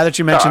funny, now that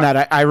you mention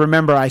that, I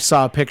remember I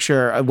saw a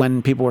picture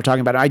when people were talking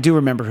about it. I do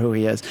remember who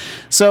he is.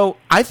 So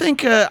I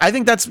think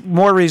that's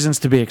more reasons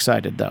to be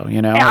excited, though.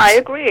 You know, yeah, I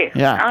agree.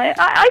 Yeah,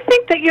 I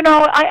think that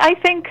I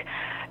think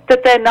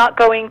that they're not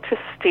going to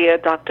steer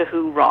Doctor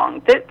Who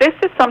wrong. This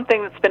is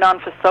something that's been on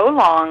for so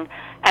long,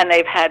 and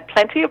they've had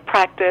plenty of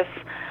practice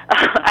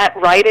at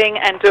writing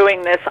and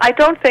doing this. I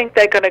don't think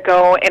they're going to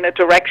go in a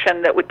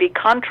direction that would be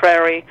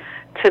contrary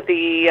to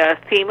the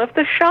theme of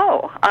the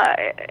show.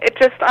 It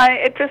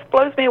just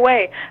blows me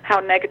away how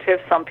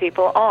negative some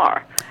people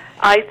are.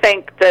 I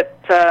think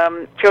that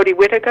Jodie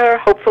Whittaker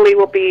hopefully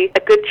will be a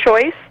good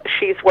choice.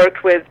 She's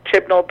worked with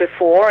Chibnall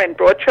before in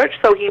Broadchurch,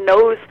 so he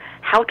knows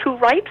how to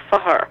write for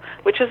her,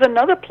 which is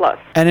another plus.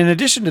 And in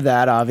addition to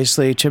that,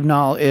 obviously,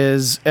 Chibnall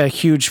is a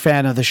huge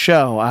fan of the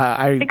show.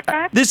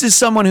 Exactly. This is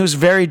someone who's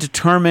very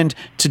determined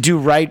to do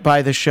right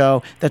by the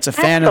show, that's a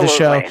fan of the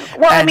show.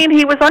 Well, I mean,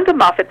 he was under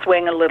Moffat's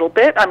wing a little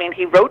bit. I mean,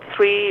 he wrote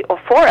 3 or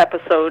 4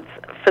 episodes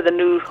for the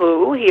new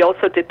Who. He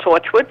also did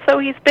Torchwood, so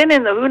he's been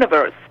in the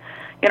Whoniverse,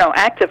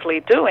 actively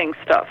doing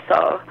stuff.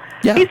 So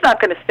he's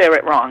not going to steer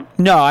it wrong.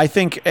 No, I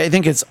think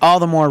it's all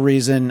the more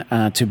reason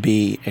to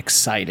be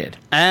excited.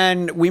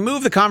 And we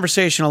move the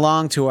conversation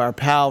along to our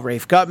pal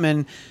Rafe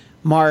Guttman,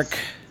 Mark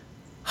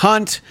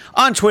Hunt,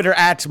 on Twitter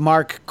at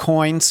Mark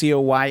Coyne,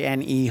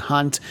 Coyne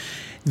Hunt,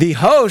 the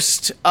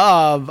host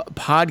of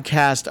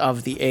Podcast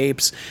of the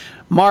Apes.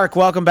 Mark,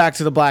 welcome back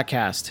to the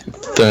Bladtcast.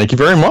 Thank you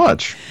very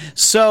much.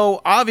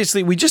 So,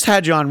 obviously, we just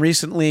had you on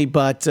recently,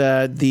 but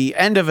the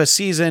end of a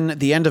season,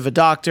 the end of a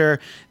Doctor,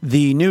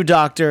 the new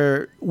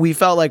Doctor, we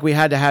felt like we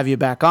had to have you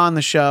back on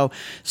the show.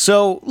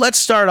 So, let's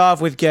start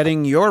off with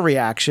getting your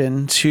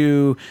reaction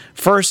to,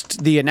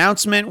 first, the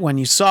announcement when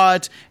you saw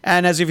it,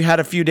 and as if you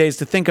had a few days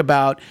to think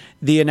about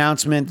the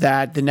announcement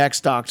that the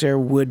next Doctor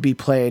would be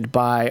played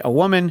by a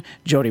woman,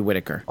 Jodie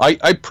Whittaker.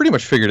 I pretty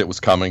much figured it was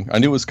coming. I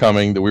knew it was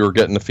coming, that we were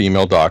getting a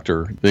female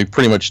Doctor. They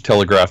pretty much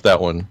telegraphed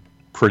that one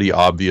pretty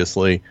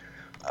obviously.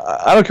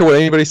 I don't care what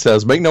anybody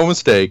says. Make no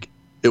mistake,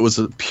 it was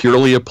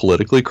purely a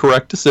politically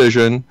correct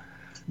decision.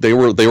 They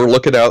were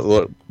looking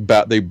out.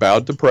 They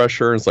bowed to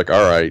pressure. And it's like,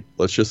 all right,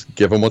 let's just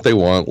give them what they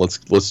want.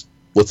 Let's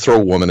throw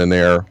a woman in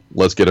there.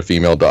 Let's get a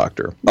female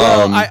Doctor.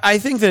 Well, I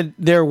think that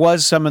there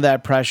was some of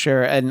that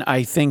pressure, and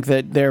I think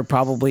that there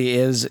probably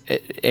is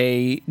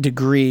a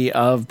degree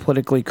of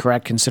politically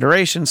correct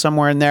consideration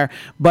somewhere in there.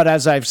 But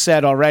as I've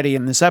said already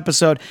in this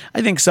episode,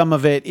 I think some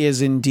of it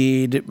is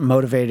indeed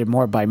motivated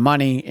more by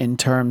money in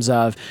terms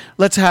of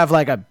let's have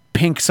like a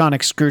pink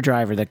sonic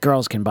screwdriver that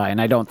girls can buy. And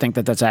I don't think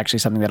that that's actually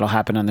something that'll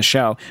happen on the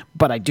show.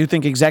 But I do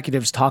think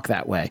executives talk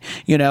that way,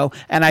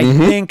 and I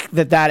think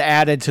that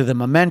added to the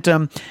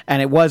momentum.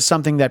 And it was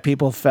something that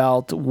people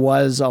felt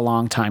was a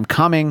long time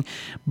coming.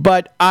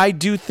 But I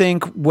do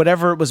think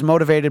whatever it was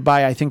motivated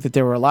by, I think that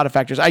there were a lot of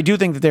factors. I do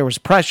think that there was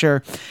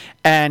pressure.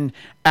 And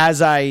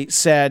as I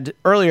said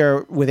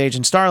earlier with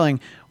Agent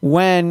Starling,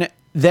 when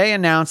they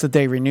announced that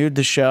they renewed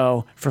the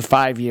show for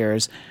 5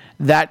 years,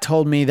 that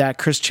told me that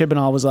Chris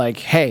Chibnall was like,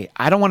 hey,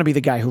 I don't want to be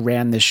the guy who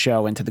ran this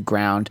show into the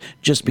ground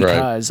just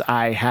because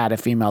I had a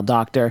female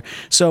Doctor.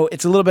 So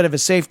it's a little bit of a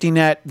safety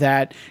net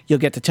that you'll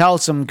get to tell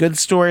some good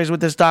stories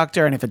with this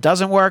Doctor. And if it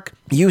doesn't work,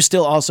 you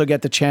still also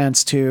get the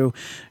chance to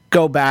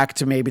go back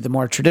to maybe the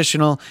more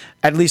traditional,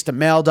 at least a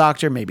male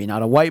Doctor, maybe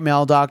not a white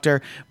male Doctor,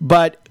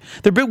 but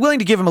they're willing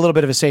to give him a little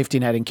bit of a safety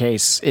net in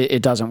case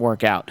it doesn't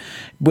work out,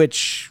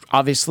 which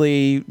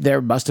obviously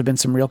there must have been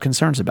some real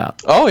concerns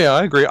about. Oh, yeah,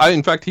 I agree.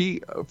 In fact,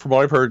 from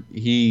what I've heard,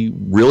 he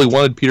really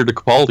wanted Peter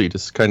Capaldi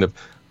to kind of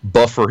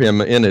buffer him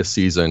in a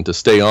season to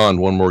stay on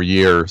one more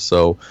year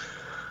so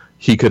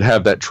he could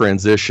have that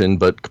transition,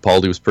 but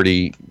Capaldi was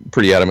pretty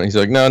adamant. He's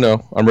like,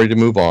 no, I'm ready to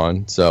move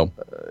on. So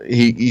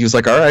he was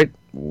like, all right,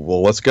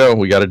 well, let's go.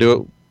 We got to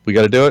do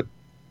it.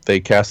 They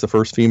cast the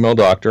first female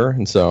Doctor,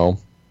 and so,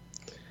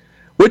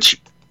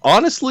 which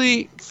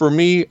honestly, for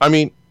me, I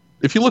mean,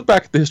 if you look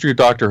back at the history of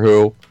Doctor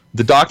Who,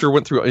 the Doctor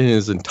went through in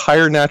his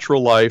entire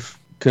natural life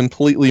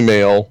completely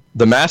male.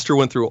 The Master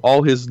went through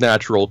all his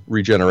natural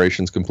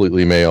regenerations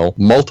completely male.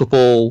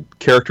 Multiple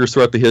characters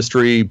throughout the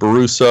history.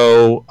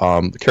 Baruso,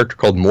 the character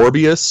called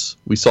Morbius.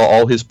 We saw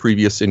all his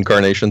previous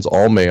incarnations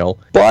all male.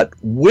 But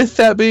with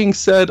that being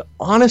said,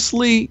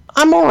 honestly,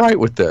 I'm all right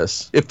with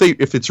this. If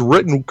it's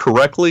written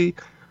correctly,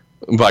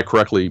 by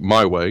correctly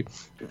my way.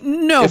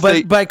 No,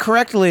 but by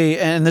correctly,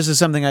 and this is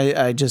something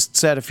I just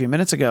said a few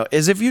minutes ago,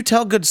 is if you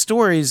tell good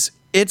stories,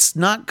 it's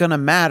not going to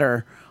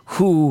matter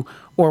who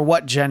or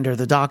what gender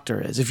the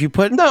Doctor is. If you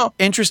put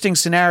interesting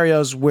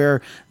scenarios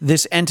where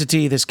this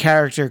entity, this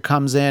character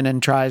comes in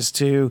and tries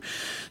to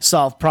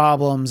solve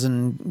problems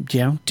and,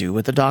 do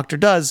what the Doctor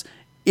does,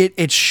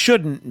 it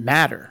shouldn't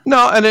matter.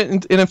 No,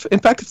 and in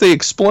fact, if they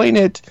explain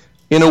it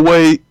in a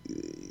way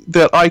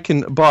that I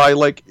can buy,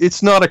 like,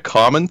 it's not a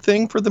common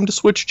thing for them to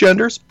switch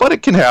genders, but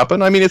it can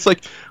happen. I mean, it's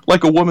like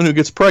a woman who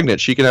gets pregnant.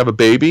 She can have a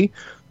baby,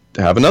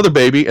 have another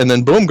baby, and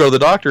then boom, go to the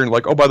doctor and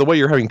like, oh, by the way,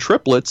 you're having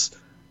triplets.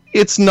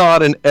 It's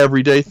not an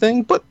everyday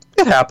thing, but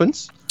it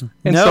happens.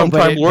 And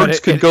sometimes lords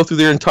could go through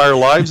their entire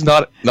lives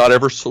not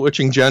ever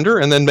switching gender,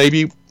 and then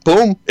maybe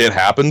boom, it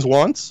happens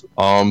once.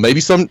 Maybe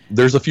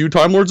there's a few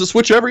Time Lords that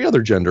switch every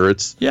other gender.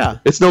 It's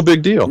no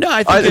big deal. No,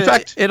 I think in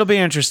fact it'll be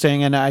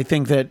interesting, and I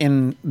think that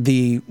in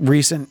the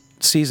recent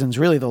seasons,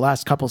 really the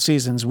last couple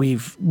seasons,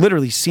 we've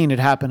literally seen it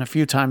happen a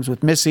few times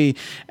with Missy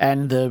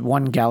and the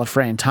one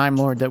Gallifreyan Time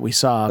Lord that we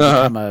saw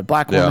become a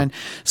black woman.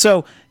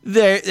 So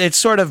it's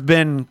sort of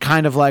been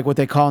kind of like what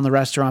they call in the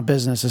restaurant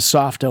business a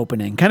soft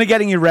opening, kind of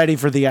getting you ready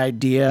for the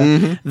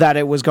idea that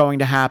it was going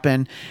to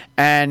happen.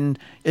 And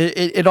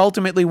it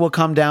ultimately will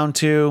come down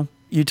to,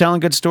 you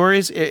telling good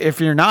stories. If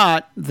you're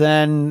not,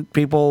 then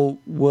people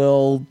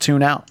will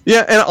tune out.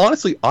 Yeah, and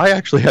honestly, I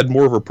actually had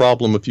more of a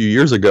problem a few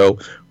years ago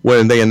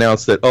when they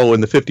announced that, in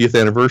the 50th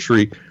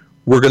anniversary,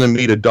 we're going to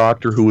meet a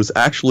doctor who was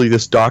actually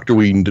this doctor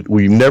we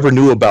never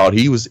knew about.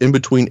 He was in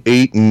between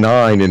 8 and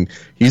 9, and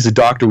he's a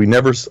doctor we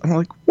never... I'm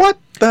like, what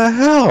the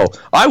hell?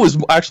 I was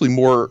actually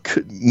more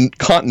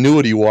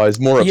continuity-wise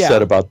more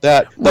upset about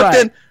that. But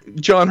then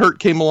John Hurt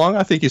came along.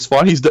 I think he's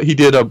fine. He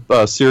did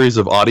a series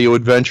of audio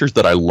adventures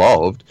that I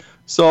loved.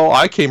 So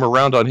I came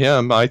around on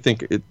him. I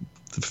think the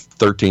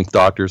 13th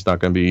Doctor is not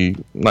going to be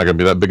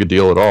that big a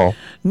deal at all.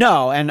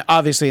 No, and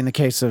obviously in the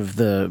case of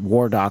the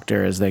War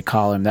Doctor, as they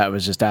call him, that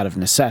was just out of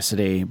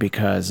necessity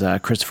because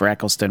Christopher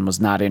Eccleston was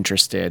not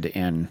interested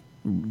in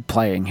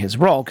playing his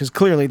role, because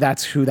clearly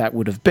that's who that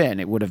would have been.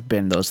 It would have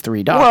been those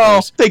 3 doctors.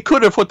 Well, they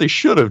could have. What they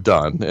should have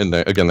done, and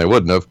they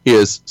wouldn't have,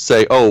 is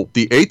say,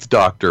 the 8th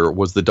Doctor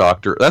was the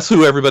Doctor. That's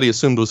who everybody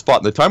assumed was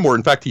fought in the Time War.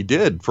 In fact, he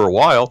did for a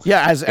while.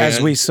 Yeah,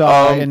 as we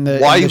saw in the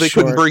why in the they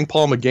short. couldn't bring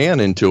Paul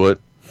McGann into it.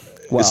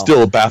 Well, it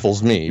still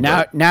baffles me.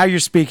 Now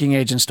you're speaking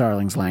Agent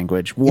Starling's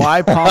language.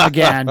 Why Paul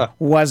McGann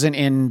wasn't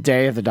in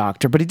Day of the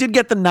Doctor, but he did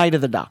get the Night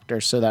of the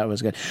Doctor, so that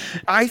was good.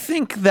 I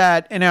think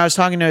that, and I was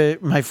talking to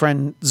my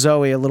friend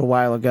Zoe a little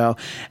while ago,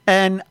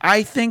 and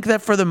I think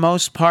that for the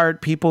most part,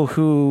 people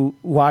who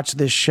watch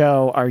this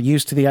show are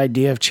used to the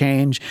idea of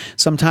change.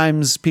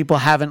 Sometimes people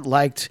haven't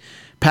liked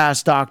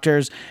past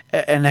doctors,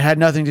 and it had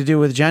nothing to do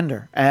with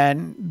gender.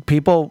 And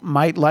people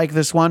might like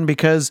this one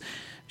because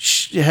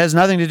it has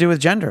nothing to do with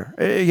gender.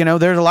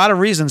 There's a lot of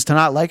reasons to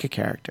not like a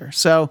character.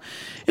 So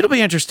it'll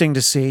be interesting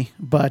to see.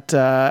 But,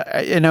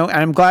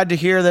 I'm glad to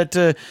hear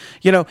that,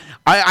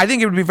 I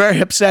think it would be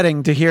very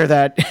upsetting to hear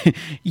that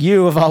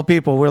you, of all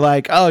people, were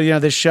like,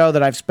 this show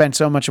that I've spent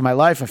so much of my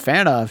life a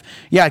fan of,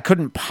 I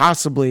couldn't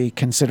possibly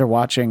consider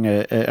watching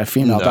a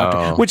female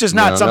doctor, which is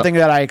not something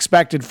that I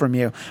expected from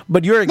you.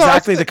 But you're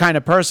exactly the kind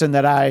of person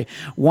that I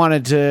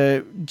wanted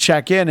to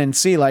check in and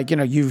see,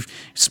 you've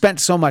spent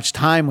so much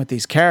time with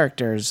these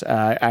characters.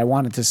 I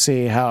wanted to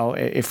see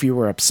if you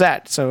were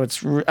upset. So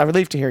it's a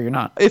relief to hear you're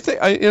not.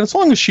 And as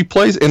long as she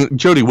plays, and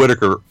Jodie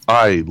Whittaker,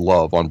 I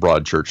love on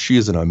Broadchurch. She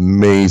is an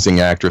amazing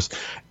actress,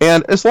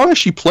 and as long as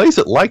she plays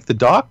it like the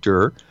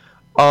Doctor,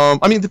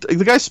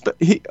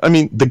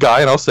 the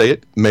guy, and I'll say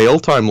it, male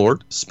Time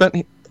Lord,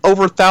 spent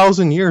over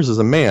 1,000 years as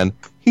a man.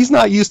 He's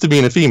not used to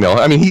being a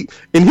female. In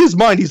his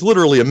mind, he's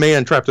literally a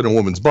man trapped in a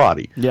woman's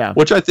body. Yeah,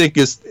 which I think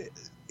is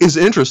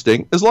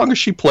interesting. As long as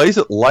she plays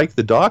it like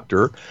the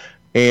Doctor,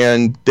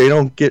 and they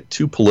don't get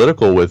too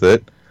political with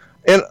it.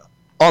 And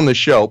on the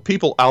show,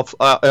 people out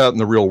in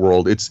the real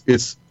world,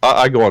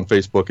 I go on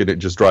Facebook and it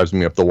just drives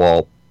me up the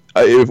wall.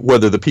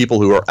 Whether the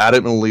people who are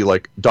adamantly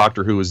like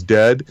Doctor Who is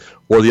dead,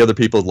 or the other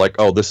people like,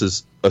 this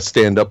is a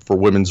stand up for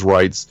women's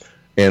rights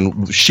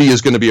and she is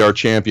going to be our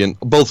champion.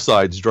 Both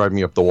sides drive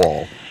me up the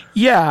wall.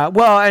 Yeah,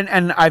 well,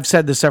 and I've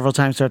said this several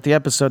times throughout the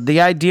episode,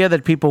 the idea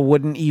that people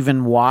wouldn't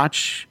even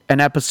watch an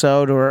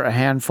episode or a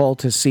handful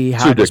to see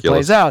how this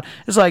plays out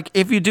is like,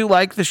 if you do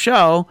like the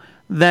show,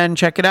 then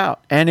check it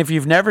out. And if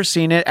you've never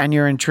seen it and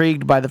you're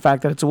intrigued by the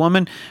fact that it's a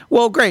woman,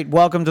 well, great,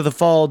 welcome to the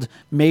fold.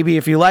 Maybe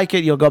if you like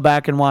it, you'll go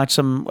back and watch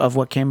some of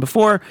what came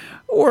before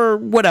or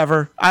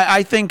whatever.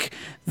 I think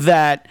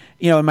that,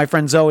 and my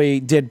friend Zoe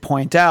did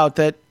point out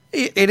that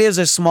it is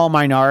a small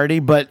minority,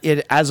 but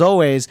as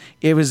always,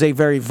 it was a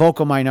very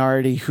vocal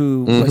minority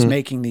who was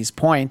making these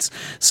points.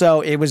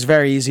 So it was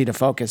very easy to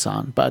focus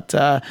on. But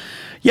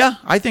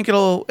I think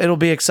it'll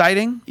be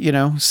exciting.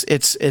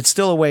 It's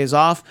still a ways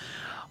off.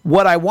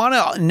 What I want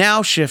to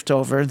now shift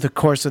over the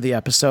course of the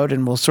episode,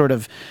 and we'll sort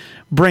of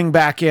bring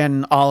back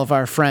in all of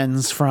our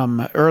friends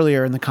from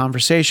earlier in the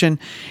conversation,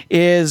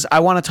 is I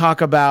want to talk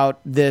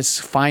about this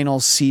final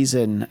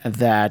season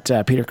that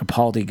Peter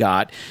Capaldi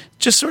got.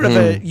 Just sort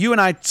of you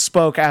and I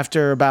spoke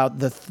after about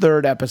the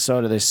 3rd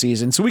episode of this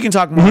season, so we can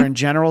talk more in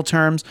general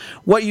terms.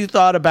 What you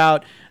thought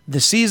about the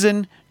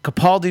season,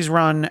 Capaldi's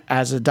run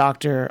as a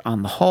Doctor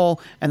on the whole,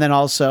 and then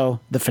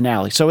also the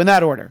finale. So in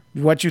that order,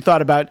 what you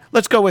thought about,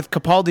 let's go with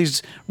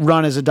Capaldi's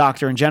run as a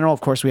Doctor in general. Of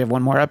course, we have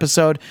one more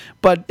episode,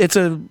 but it's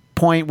a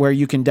point where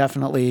you can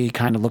definitely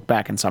kind of look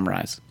back and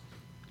summarize.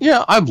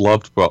 Yeah, I've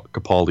loved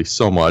Capaldi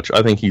so much.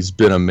 I think he's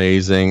been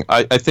amazing.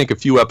 I think a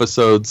few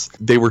episodes,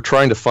 they were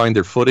trying to find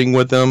their footing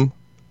with him,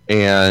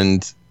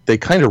 and they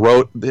kind of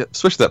wrote,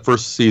 especially that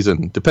first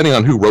season, depending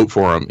on who wrote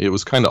for him, it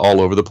was kind of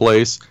all over the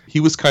place. He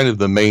was kind of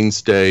the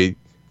mainstay,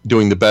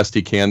 doing the best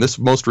he can. This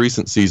most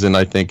recent season,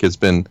 I think, has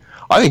been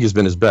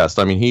his best.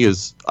 He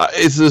is.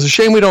 It's a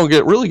shame we don't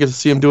really get to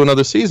see him do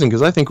another season,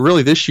 because I think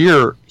really this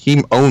year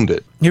he owned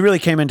it. He really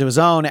came into his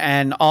own,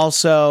 and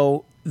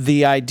also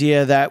the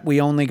idea that we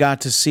only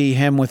got to see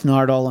him with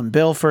Nardole and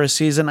Bill for a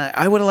season.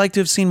 I would have liked to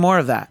have seen more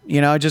of that.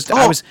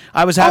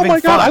 I was having fun.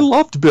 God, I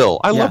loved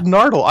Bill. I loved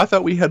Nardole. I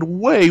thought we had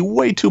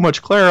way too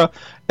much Clara.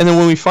 And then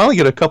when we finally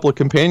get a couple of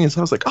companions, I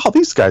was like, oh,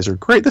 these guys are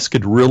great. This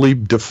could really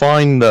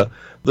define the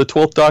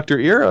 12th Doctor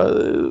era.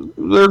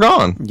 They're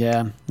gone.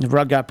 Yeah, the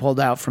rug got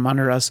pulled out from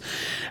under us.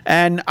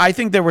 And I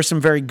think there were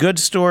some very good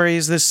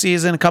stories this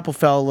season. A couple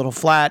fell a little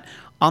flat.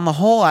 On the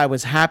whole, I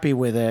was happy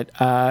with it.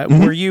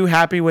 Were you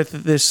happy with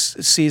this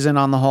season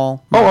on the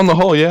whole? Oh, on the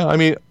whole, yeah. I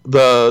mean,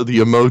 the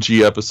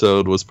emoji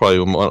episode was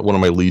probably one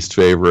of my least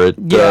favorite.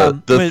 Yeah,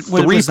 that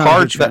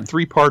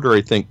 3-parter,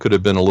 I think, could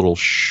have been a little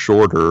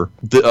shorter.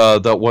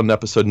 That one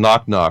episode,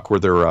 Knock Knock,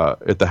 where they're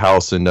at the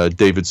house, and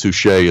David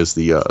Suchet is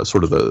the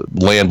sort of the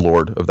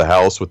landlord of the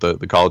house with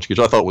the college kids.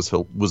 I thought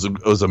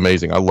was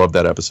amazing. I loved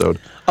that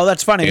episode. Oh,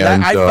 that's funny.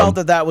 And, I felt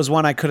that was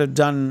one I could have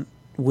done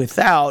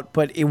without,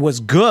 but it was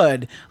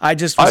good. I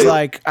just was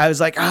why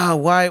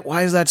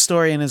is that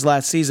story in his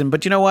last season?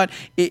 But you know what?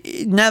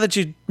 Now that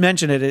you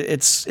mention it,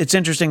 it's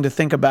interesting to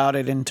think about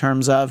it in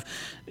terms of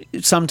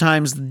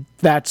sometimes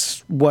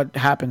that's what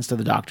happens to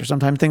the Doctor.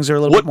 Sometimes things are a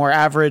little bit more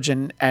average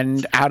and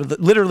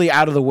literally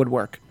out of the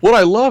woodwork. What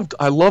I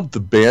loved the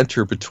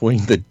banter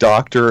between the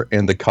Doctor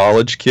and the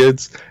college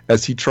kids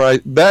as he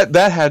tried.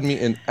 That had me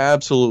in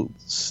absolute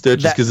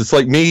stitches, because it's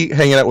like me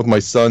hanging out with my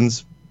son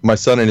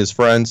and his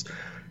friends.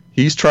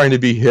 He's trying to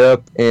be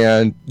hip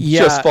and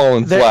just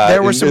falling flat.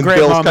 There were some great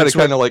Bill's moments.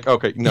 Kind of like,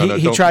 okay,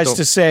 he tries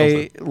to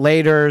say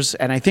laters,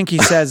 and I think he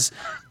says,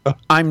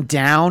 "I'm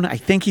down." I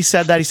think he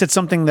said that. He said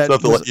something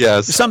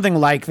something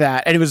like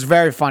that, and it was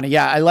very funny.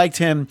 Yeah, I liked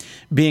him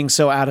being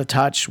so out of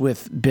touch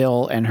with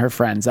Bill and her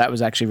friends. That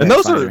was actually very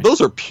funny. And those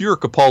are pure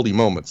Capaldi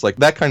moments, like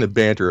that kind of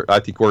banter.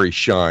 I think where he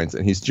shines,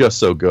 and he's just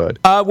so good.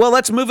 Well,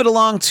 let's move it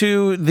along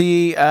to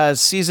the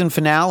season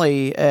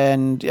finale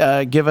and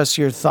give us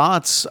your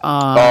thoughts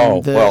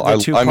on the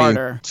two-parter.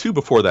 I mean, two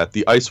before that,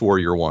 the Ice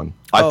Warrior one.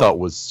 I thought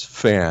was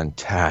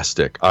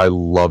fantastic. I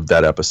loved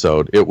that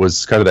episode. It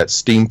was kind of that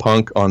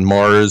steampunk on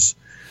Mars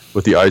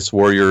with the Ice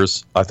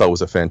Warriors. I thought it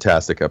was a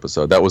fantastic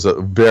episode. That was a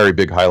very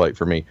big highlight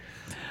for me.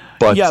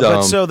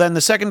 But so then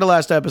the second to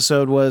last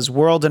episode was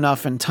World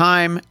Enough and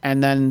Time,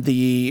 and then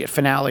the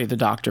finale, The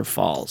Doctor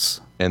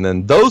Falls. And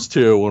then those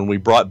two, when we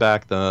brought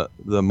back the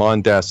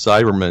Mondasian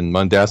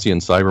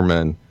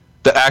Cybermen,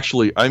 that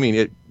actually, I mean,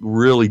 it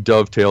really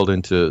dovetailed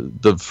into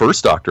the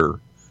first Doctor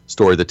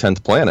story, The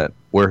 10th Planet,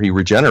 where he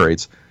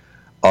regenerates.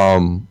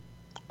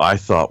 I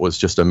thought was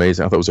just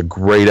amazing. I thought it was a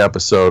great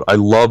episode. I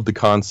love the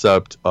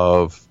concept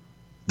of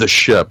the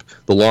ship,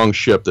 the long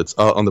ship that's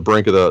on the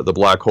brink of the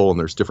black hole, and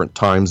there's different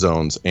time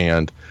zones.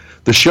 And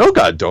the show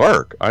got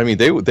dark. I mean,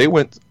 they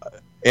went,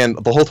 and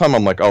the whole time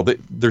I'm like,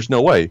 there's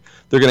no way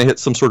they're going to hit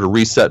some sort of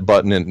reset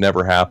button, and it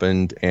never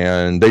happened.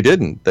 And they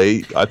didn't.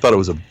 I thought it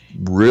was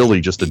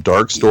really just a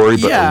dark story,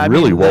 but a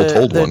really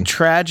well-told one. The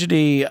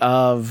tragedy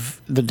of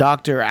the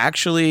Doctor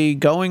actually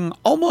going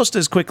almost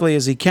as quickly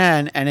as he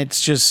can, and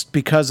it's just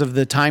because of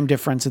the time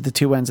difference at the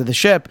two ends of the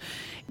ship.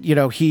 You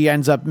know, he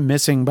ends up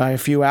missing by a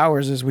few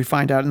hours, as we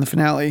find out in the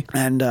finale,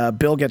 and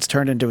Bill gets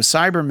turned into a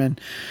Cyberman.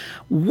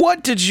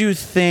 What did you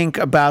think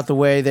about the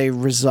way they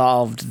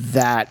resolved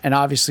that? And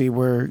obviously,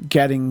 we're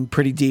getting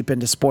pretty deep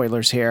into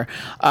spoilers here.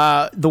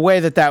 The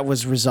way that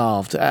was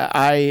resolved.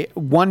 I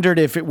wondered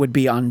if it would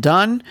be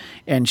undone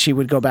and she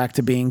would go back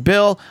to being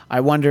Bill.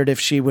 I wondered if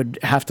she would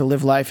have to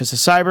live life as a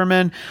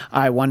Cyberman.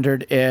 I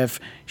wondered if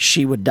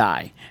she would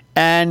die.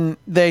 And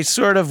they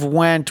sort of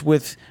went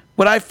with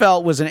what I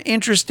felt was an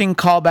interesting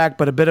callback,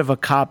 but a bit of a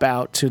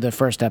cop-out to the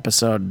first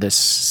episode this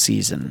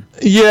season.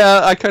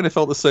 Yeah, I kind of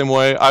felt the same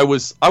way. I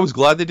was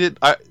glad they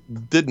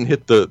didn't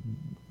hit the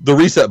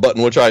reset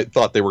button, which I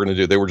thought they were going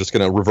to do. They were just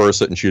going to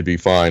reverse it and she'd be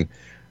fine.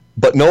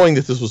 But knowing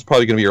that this was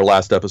probably going to be your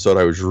last episode,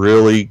 I was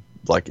really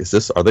like,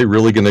 are they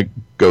really going to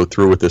go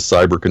through with this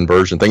cyber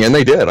conversion thing? And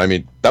they did. I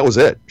mean, that was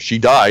it. She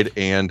died,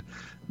 and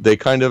they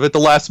kind of, at the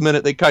last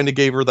minute, they kind of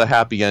gave her the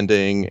happy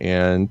ending,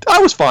 and I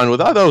was fine with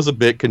it. I thought it was a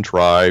bit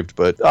contrived,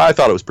 but I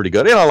thought it was pretty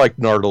good. And I liked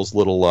Nardal's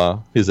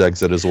little, his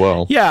exit as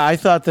well. Yeah, I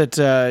thought that,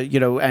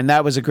 and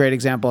that was a great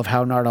example of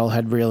how Nardal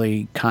had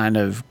really kind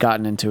of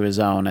gotten into his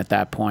own at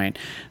that point.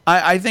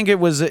 I think it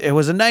was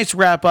a nice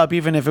wrap up,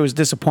 even if it was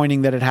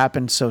disappointing that it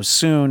happened so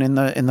soon in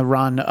the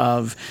run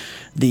of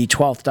the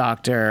 12th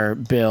Doctor,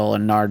 Bill,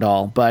 and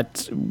Nardal.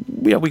 But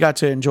we got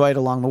to enjoy it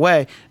along the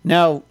way.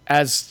 Now,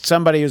 as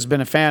somebody who's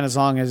been a fan as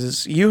long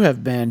as you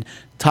have been,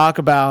 talk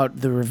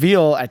about the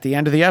reveal at the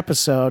end of the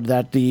episode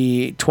that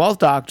the 12th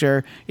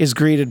Doctor is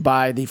greeted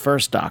by the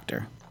first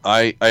Doctor.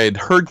 I had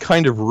heard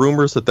kind of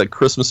rumors that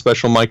Christmas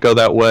special might go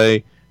that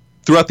way.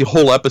 Throughout the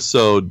whole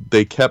episode,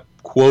 they kept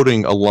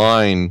quoting a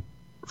line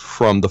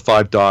from the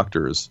 5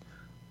 Doctors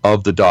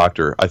of the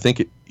Doctor. I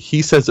think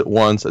he says it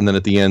once, and then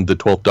at the end, the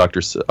 12th Doctor,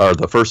 or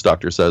the first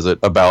Doctor, says it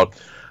about,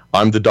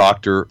 "I'm the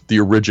Doctor, the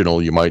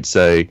original," you might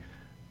say,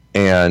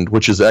 and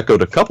which is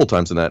echoed a couple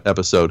times in that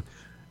episode.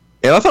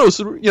 And I thought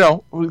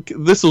it was,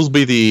 this will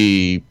be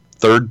the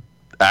third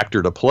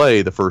actor to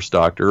play the first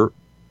Doctor,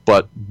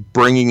 but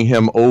bringing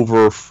him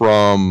over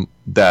from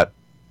that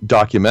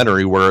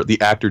documentary where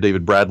the actor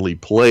David Bradley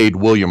played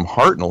William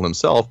Hartnell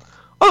himself,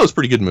 I thought it was a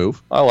pretty good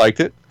move. I liked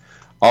it.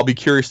 I'll be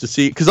curious to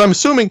see, because I'm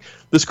assuming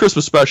this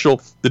Christmas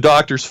special, the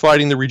Doctor's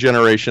fighting the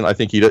regeneration. I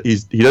think he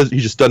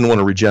just doesn't want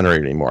to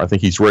regenerate anymore. I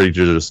think he's ready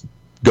to just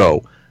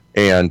go.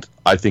 And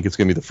I think it's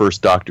going to be the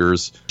first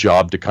Doctor's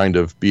job to kind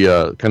of be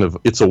a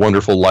It's a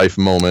Wonderful Life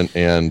moment,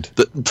 and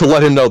to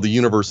let him know the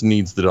universe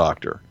needs the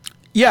Doctor.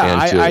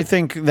 Yeah, I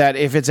think that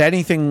if it's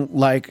anything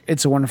like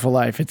It's a Wonderful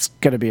Life, it's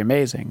going to be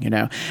amazing,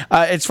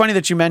 It's funny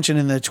that you mentioned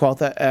in the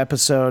 12th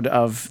episode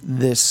of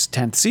this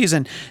 10th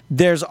season,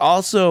 there's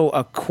also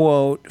a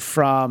quote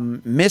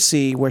from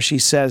Missy where she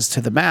says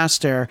to the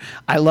Master,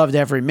 "I loved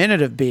every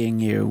minute of being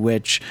you,"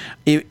 which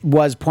it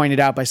was pointed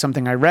out by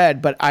something I read,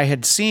 but I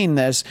had seen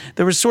this.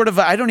 There was sort of,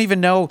 I don't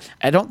even know,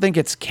 I don't think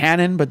it's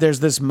canon, but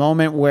there's this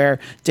moment where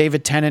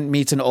David Tennant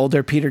meets an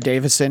older Peter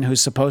Davison who's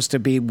supposed to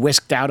be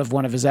whisked out of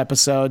one of his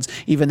episodes,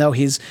 even though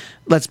he's,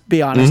 let's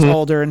be honest,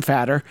 older and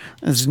fatter.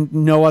 There's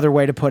no other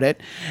way to put it.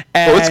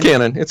 And, it's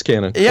canon. It's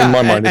canon. Yeah, in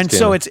my mind, and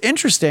so it's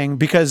interesting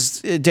because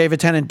David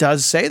Tennant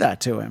does say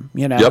that to him.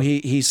 Yep.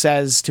 He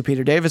says to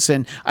Peter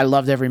Davison, "I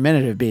loved every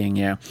minute of being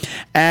you."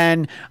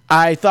 And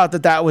I thought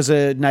that was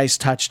a nice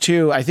touch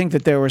too. I think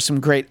that there were some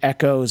great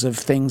echoes of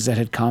things that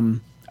had come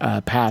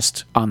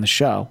past on the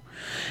show.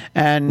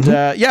 And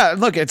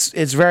look,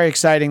 it's very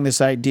exciting,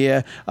 this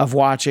idea of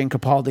watching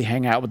Capaldi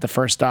hang out with the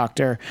First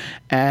Doctor.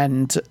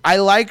 And I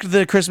like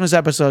the Christmas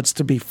episodes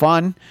to be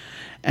fun,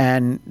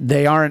 and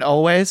they aren't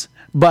always.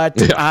 But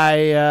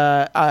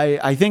yeah.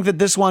 I think that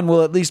this one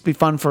will at least be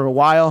fun for a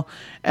while,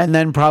 and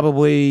then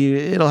probably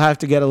it'll have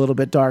to get a little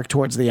bit dark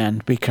towards the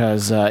end,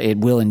 because it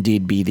will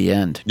indeed be the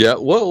end. Yeah,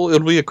 well,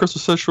 it'll be a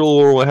Christmas special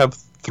where we'll have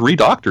 3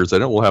 Doctors. I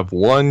know we'll have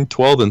 1,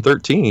 12, and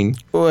 13.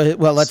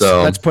 Well,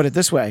 let's put it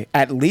this way: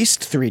 at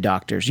least 3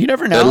 Doctors. You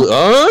never know.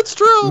 That's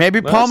true.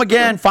 Maybe Paul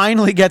McGann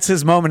finally gets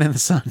his moment in the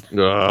sun.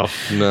 Oh,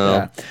 no.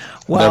 Yeah.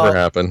 Well, never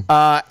happen.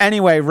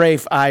 Anyway,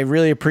 Rafe, I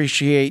really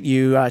appreciate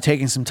you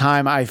taking some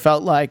time. I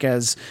felt like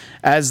as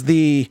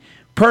the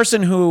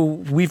person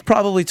who we've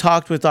probably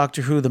talked with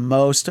Doctor Who the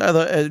most,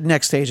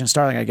 next Agent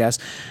Starling, I guess,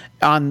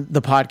 on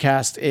the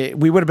podcast,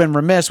 we would have been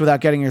remiss without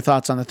getting your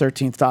thoughts on the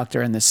 13th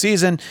Doctor in this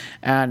season,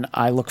 and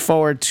I look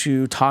forward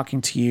to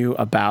talking to you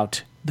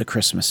about the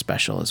Christmas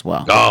special as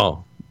well.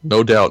 Oh,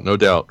 no doubt, no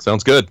doubt.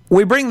 Sounds good.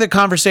 We bring the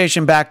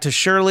conversation back to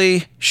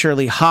Shirley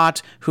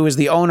Hot, who is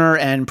the owner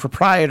and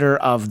proprietor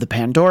of the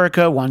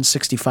Pandorica,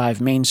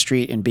 165 Main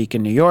Street in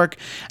Beacon, New York,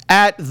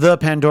 at the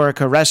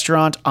Pandorica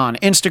Restaurant on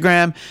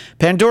Instagram,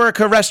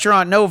 Pandorica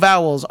Restaurant, no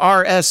vowels,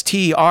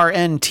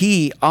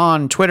 RSTRNT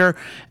on Twitter,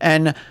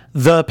 and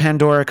the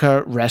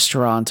Pandorica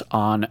Restaurant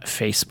on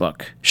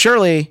Facebook.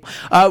 Shirley,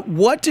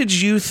 what did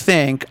you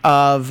think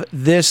of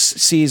this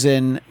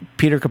season,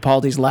 Peter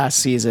Capaldi's last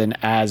season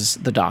as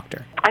the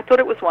Doctor? I thought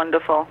it was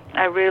wonderful.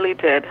 I really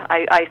did.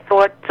 I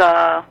thought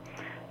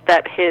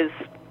that his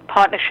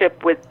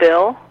partnership with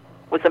Bill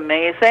was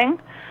amazing.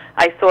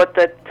 I thought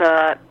that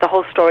the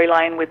whole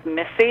storyline with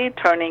Missy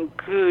turning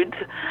good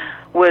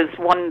was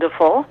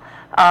wonderful.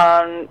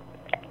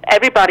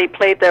 Everybody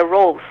played their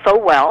role so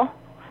well.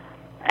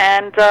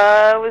 And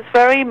it was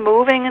very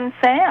moving and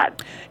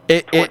sad.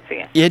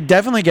 It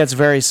definitely gets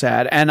very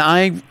sad. And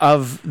I'm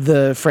of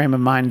the frame of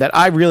mind that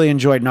I really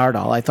enjoyed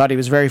Nardole. I thought he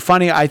was very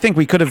funny. I think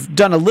we could have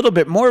done a little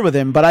bit more with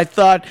him, but I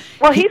thought...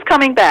 Well, he's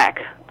coming back.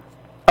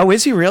 Oh,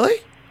 is he really?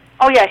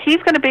 Oh, yeah, he's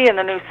going to be in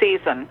the new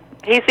season.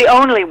 He's the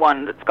only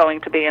one that's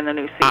going to be in the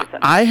new season.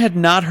 I had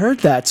not heard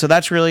that, so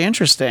that's really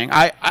interesting.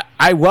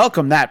 I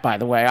welcome that, by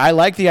the way. I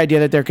like the idea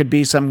that there could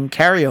be some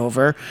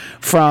carryover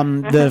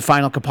from the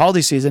final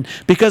Capaldi season,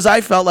 because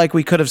I felt like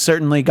we could have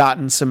certainly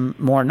gotten some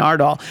more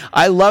Nardole.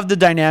 I love the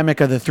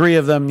dynamic of the 3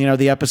 of them,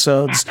 the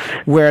episodes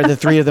where the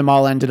 3 of them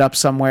all ended up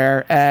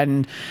somewhere,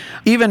 and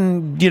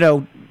even,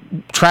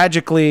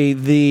 tragically,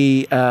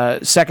 the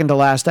second to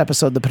last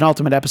episode, the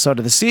penultimate episode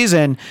of the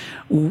season,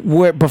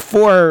 where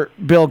before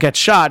Bill gets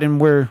shot,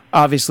 and we're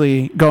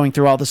obviously going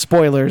through all the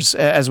spoilers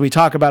as we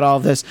talk about all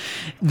of this,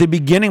 the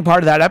beginning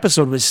part of that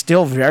episode was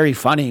still very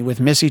funny, with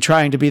Missy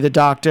trying to be the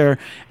Doctor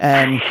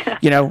and,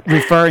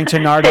 referring to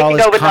Nardole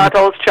as... Taking over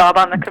Nardole's job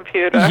on the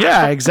computer.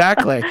 Yeah,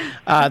 exactly.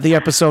 The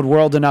episode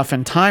World Enough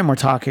and Time we're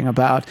talking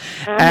about.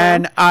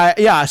 And,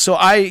 so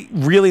I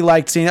really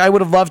liked seeing... I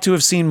would have loved to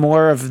have seen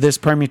more of this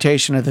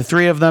permutation of the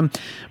 3 of them,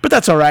 but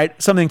that's all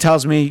right. Something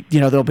tells me,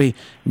 there'll be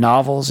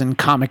novels and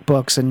comic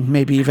books and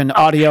maybe even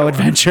audio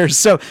adventures,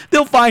 so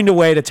they'll find a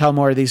way to tell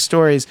more of these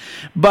stories.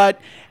 But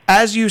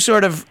as you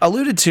sort of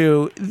alluded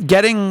to,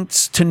 getting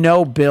to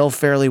know Bill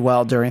fairly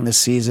well during the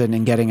season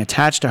and getting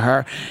attached to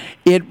her,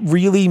 it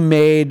really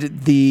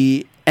made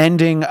the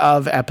ending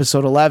of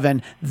episode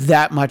 11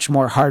 that much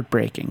more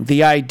heartbreaking.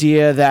 The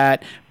idea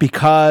that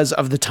because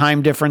of the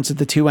time difference at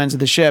the 2 ends of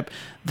the ship,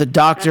 the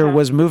Doctor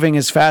was moving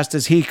as fast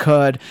as he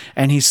could,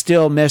 and he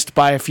still missed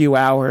by a few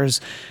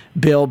hours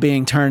Bill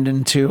being turned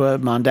into a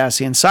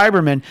Mondasian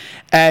Cyberman.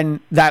 And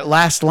that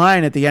last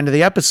line at the end of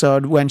the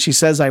episode when she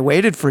says, "I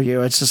waited for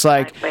you," it's just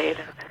like,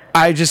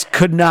 I just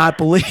could not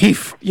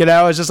believe,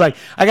 it's just like,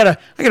 I gotta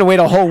wait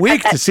a whole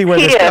week to see where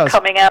this goes.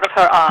 Coming out of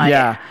her eye.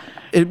 Yeah.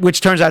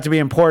 which turns out to be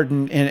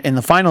important in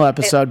the final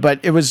episode. But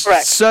it was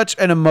such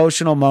an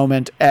emotional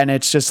moment, and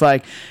it's just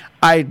like,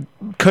 I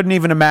couldn't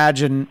even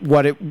imagine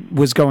what it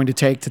was going to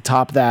take to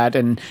top that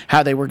and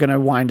how they were going to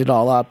wind it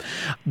all up.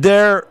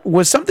 There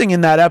was something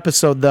in that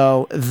episode,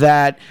 though,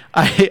 that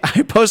I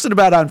posted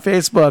about on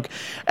Facebook,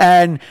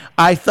 and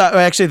I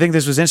actually think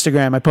this was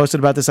Instagram. I posted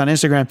about this on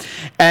Instagram,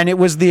 and it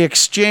was the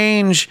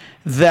exchange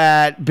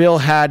that Bill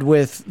had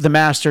with the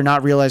Master,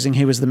 not realizing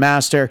he was the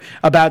Master,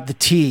 about the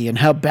tea and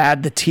how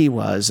bad the tea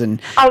was.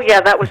 And oh, yeah,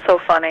 that was so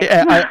funny.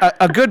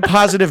 A good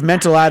positive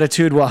mental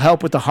attitude will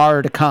help with the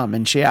horror to come.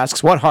 And she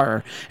asks, what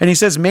horror? And he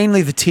says,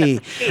 mainly the tea.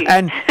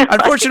 And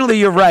unfortunately,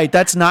 you're right.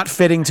 That's not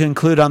fitting to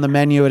include on the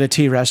menu at a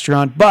tea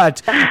restaurant.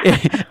 But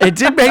it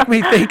did make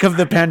me think of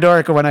the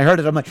Pandorica when I heard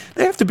it. I'm like,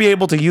 they have to be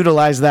able to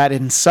utilize that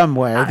in some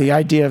way, the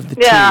idea of the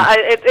tea. Yeah,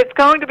 it's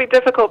going to be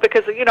difficult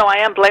because, I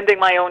am blending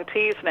my own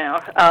teas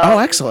now. Oh,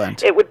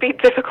 excellent. It would be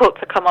difficult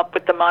to come up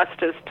with the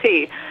Master's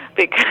tea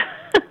because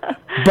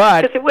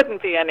it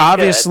wouldn't be any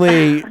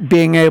obviously good.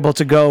 Being able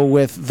to go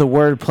with the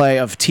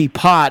wordplay of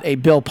teapot, a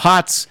Bill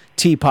Potts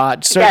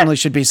teapot, certainly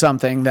should be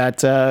something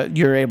that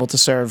you're able to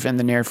serve in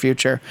the near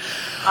future.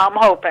 I'm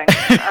hoping.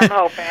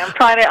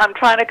 I'm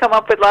trying to come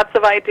up with lots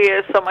of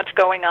ideas. So much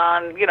going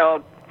on.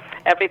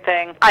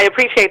 Everything. I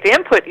appreciate the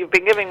input. You've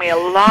been giving me a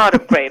lot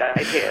of great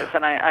ideas,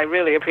 and I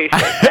really appreciate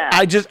that.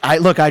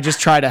 I just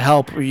try to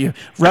help you.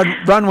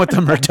 Run with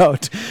them or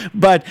don't.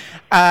 But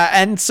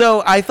and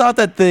so I thought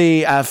that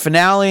the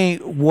finale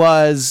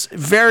was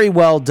very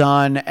well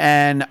done,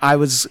 and I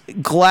was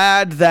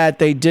glad that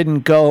they didn't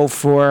go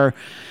for.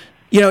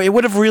 It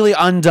would have really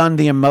undone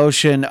the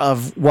emotion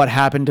of what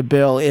happened to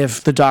Bill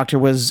if the Doctor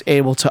was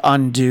able to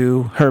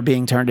undo her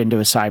being turned into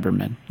a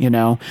Cyberman.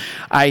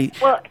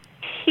 Well,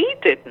 he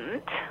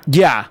didn't.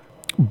 Yeah,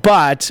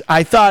 but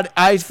I thought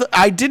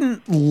I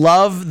didn't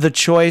love the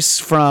choice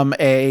from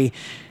a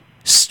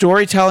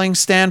storytelling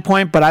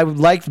standpoint, but I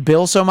liked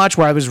Bill so much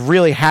where I was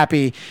really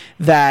happy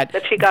that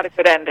she got a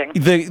good ending.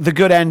 The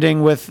good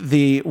ending with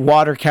the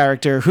water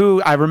character,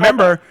 who I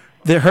remember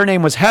her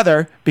name was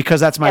Heather because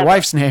that's my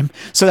wife's name,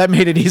 so that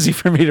made it easy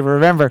for me to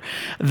remember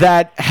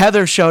that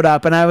Heather showed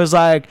up, and I was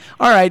like,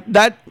 all right,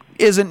 that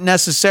isn't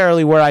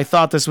necessarily where I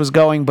thought this was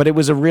going, but it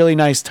was a really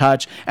nice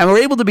touch, and we're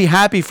able to be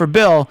happy for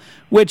Bill,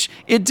 which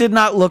it did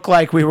not look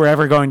like we were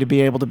ever going to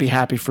be able to be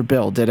happy for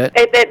Bill, did it?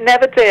 It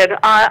never did.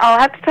 I'll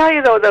have to tell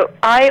you, though, that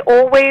I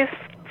always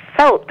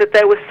felt that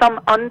there was some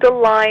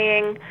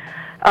underlying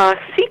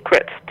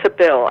secret to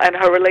Bill and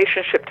her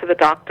relationship to the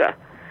Doctor,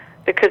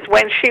 because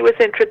when she was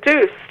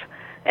introduced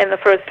in the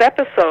first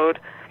episode,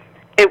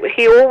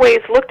 he always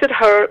looked at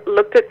her,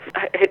 looked at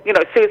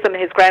Susan,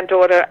 his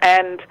granddaughter,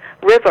 and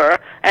River,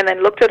 and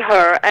then looked at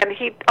her, and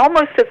he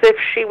almost as if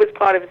she was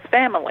part of his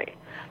family.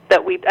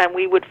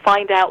 We would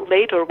find out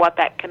later what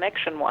that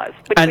connection was,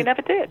 which we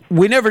never did.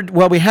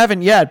 We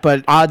haven't yet,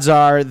 but odds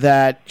are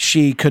that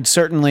she could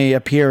certainly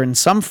appear in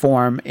some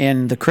form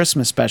in the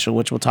Christmas special,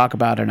 which we'll talk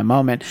about in a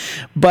moment.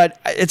 But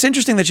it's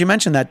interesting that you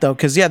mentioned that, though,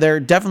 because, there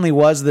definitely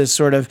was this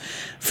sort of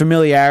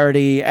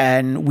familiarity,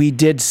 and we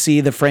did see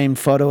the framed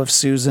photo of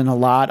Susan a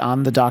lot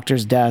on the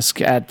Doctor's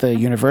desk at the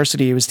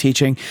university he was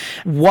teaching.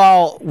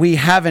 While we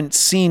haven't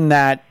seen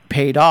that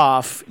paid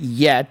off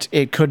yet,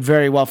 it could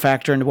very well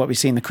factor into what we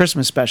see in the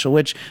Christmas special,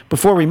 which,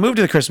 before we move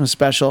to the Christmas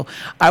special,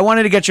 I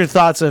wanted to get your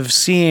thoughts of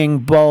seeing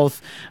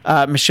both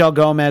Michelle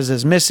Gomez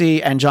as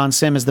Missy and John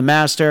Sim as the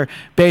Master,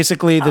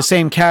 basically the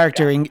same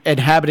character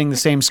inhabiting the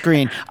same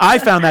screen. I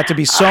found that to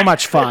be so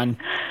much fun.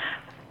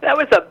 That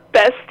was the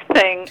best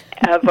thing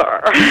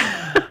ever.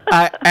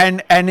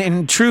 And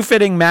in true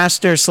fitting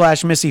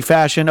Master/Missy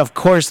fashion, of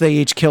course they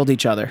each killed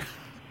each other.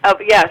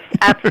 Yes,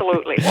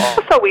 absolutely.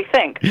 So we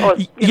think.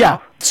 Yeah.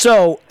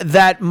 So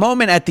that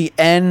moment at the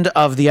end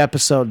of the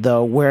episode,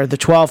 though, where the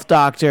 12th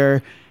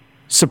Doctor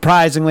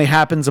surprisingly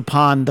happens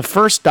upon the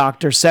first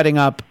Doctor setting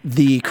up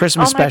the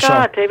Christmas special. Oh,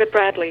 my God, David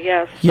Bradley,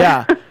 yes.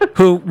 Yeah,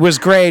 who was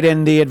great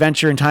in the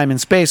Adventure in Time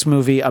and Space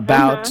movie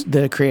about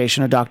the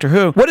creation of Doctor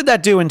Who. What did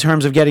that do in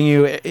terms of getting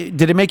you,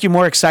 did it make you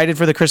more excited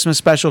for the Christmas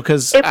special?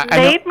 Because it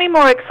made me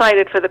more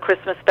excited for the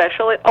Christmas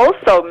special. It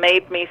also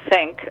made me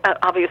think,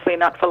 obviously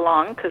not for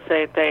long, because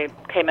they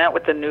came out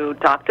with the new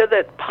Doctor,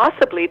 that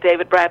possibly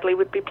David Bradley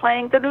would be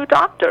playing the new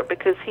Doctor,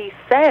 because he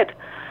said,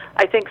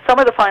 I think some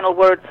of the final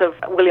words of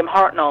William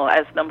Hartnell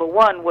as number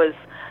one was,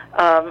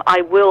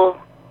 I will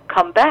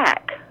come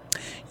back.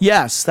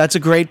 Yes, that's a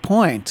great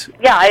point.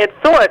 Yeah, I had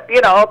thought,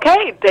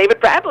 okay, David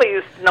Bradley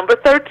is number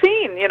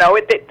 13.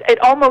 It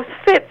almost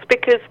fits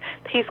because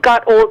he's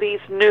got all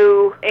these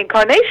new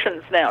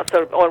incarnations now,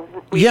 or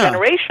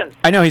regenerations.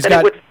 I know it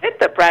would fit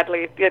that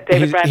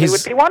David Bradley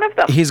would be one of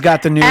them. He's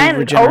got the new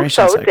regeneration And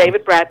also, cycle.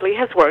 David Bradley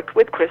has worked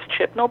with Chris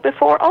Chibnall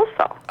before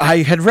also.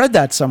 I had read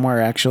that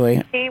somewhere,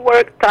 actually. He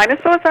worked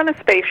Dinosaurs on a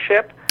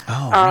Spaceship.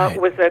 Oh,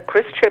 right. Was a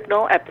Chris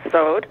Chibnall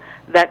episode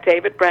that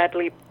David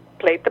Bradley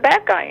played the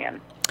bad guy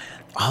in.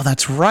 Oh,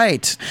 that's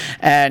right.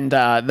 And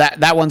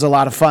that one's a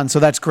lot of fun. So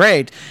that's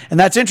great. And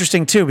that's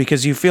interesting, too,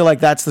 because you feel like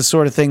that's the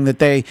sort of thing that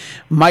they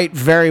might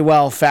very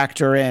well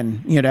factor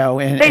in, you know.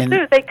 They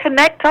do. They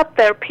connect up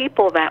their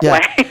people that way.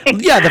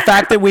 Yeah, the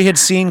fact that we had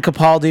seen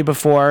Capaldi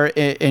before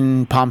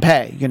in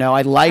Pompeii, you know,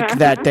 I like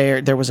that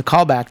there was a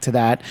callback to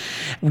that.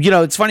 You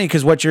know, it's funny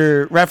because what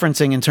you're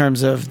referencing in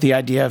terms of the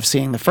idea of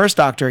seeing the first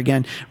Doctor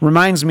again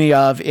reminds me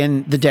of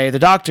in The Day of the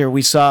Doctor,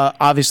 we saw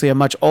obviously a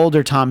much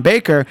older Tom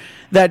Baker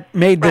that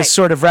made this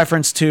sort of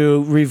reference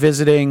to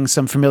revisiting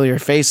some familiar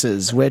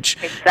faces, which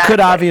could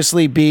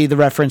obviously be the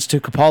reference to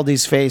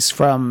Capaldi's face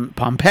from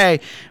Pompeii,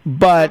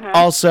 but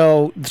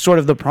also sort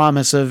of the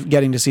promise of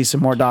getting to see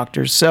some more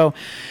Doctors. So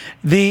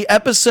the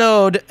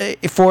episode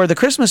for the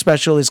Christmas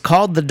special is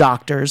called The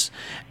Doctors,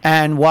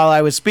 and while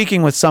I was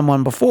speaking with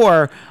someone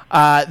before,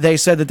 they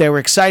said that they were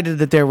excited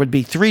that there would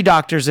be 3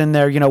 Doctors in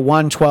there, you know,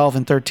 1, 12,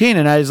 and 13,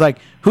 and I was like,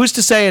 who's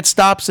to say it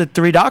stops at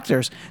 3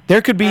 Doctors?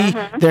 There could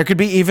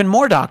be even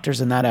more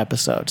Doctors in that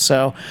episode.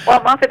 So,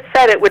 well, Moffat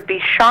said it would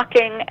be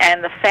shocking,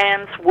 and the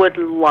fans would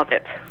love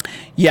it.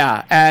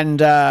 Yeah, and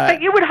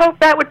but you would hope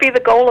that would be the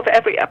goal of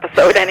every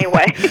episode,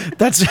 anyway.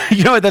 That's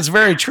that's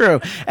very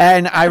true.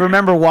 And I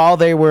remember while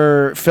they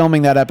were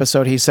filming that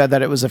episode, he said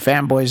that it was a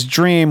fanboy's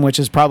dream, which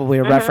is probably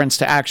a reference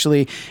to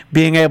actually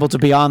being able to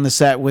be on the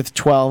set with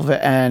 12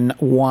 and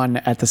 1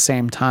 at the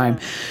same time.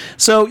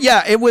 So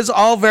yeah, it was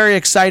all very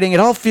exciting. It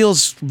all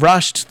feels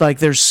rushed, like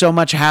there's so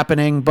much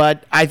happening,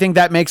 but I think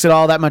that makes it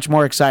all that much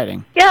more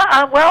exciting.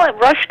 Yeah, well, it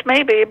rushed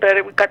maybe, but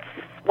it got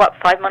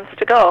 5 months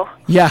to go.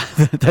 Yeah,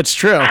 that's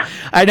true.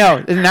 I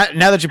know.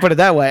 Now that you put it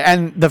that way.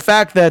 And the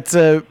fact that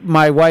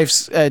my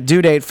wife's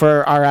due date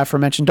for our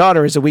aforementioned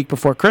daughter is a week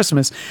before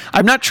Christmas,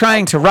 I'm not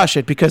trying to rush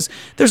it because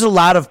there's a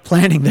lot of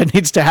planning that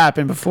needs to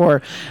happen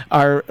before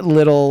our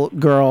little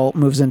girl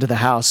moves into the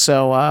house.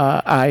 So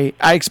I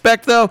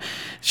expect, though,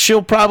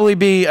 she'll probably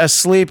be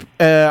asleep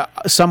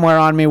somewhere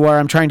on me where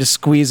I'm trying to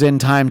squeeze in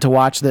time to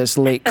watch this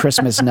late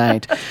Christmas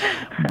night.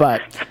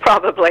 But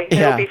probably.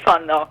 It'll be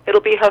fun, though.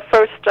 It'll be her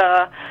first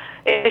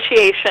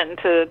initiation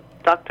to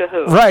Doctor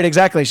Who. Right,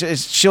 exactly.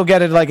 She'll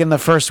get it like in the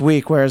first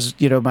week, whereas,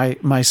 you know,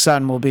 my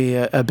son will be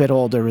a bit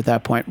older at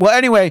that point. Well,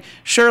 anyway,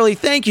 Shirley,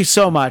 thank you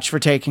so much for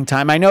taking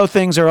time. I know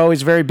things are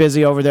always very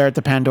busy over there at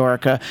the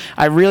Pandorica.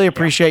 I really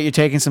appreciate you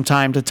taking some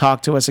time to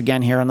talk to us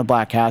again here on the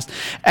Bladtcast.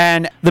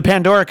 And the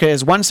Pandorica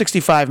is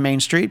 165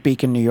 Main Street,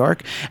 Beacon, New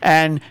York,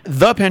 and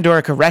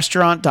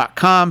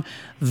thepandoricarestaurant.com.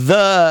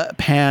 The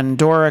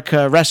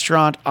Pandorica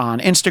Restaurant on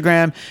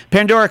Instagram,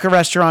 Pandorica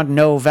Restaurant,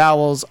 no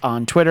vowels,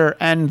 on Twitter,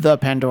 and The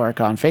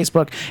Pandorica on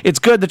Facebook. It's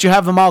good that you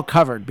have them all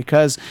covered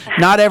because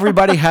not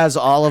everybody has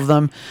all of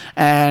them,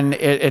 and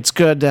it's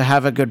good to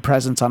have a good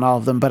presence on all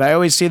of them. But I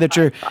always see that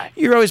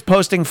you're always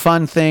posting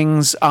fun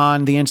things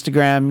on the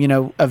Instagram, you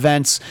know,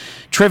 events,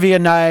 trivia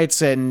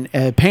nights, and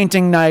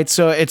painting nights.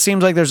 So it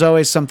seems like there's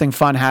always something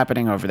fun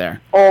happening over there.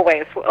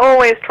 Always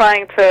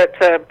trying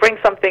to bring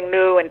something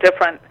new and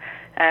different.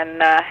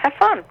 And have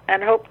fun,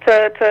 and hope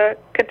to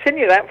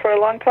continue that for a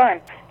long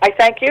time. I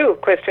thank you,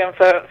 Christian,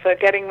 for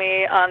getting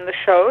me on the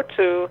show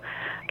to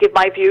give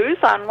my views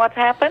on what's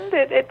happened.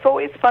 It's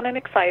always fun and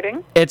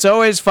exciting. It's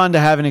always fun to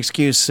have an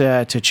excuse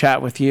to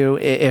chat with you.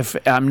 If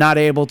I'm not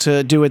able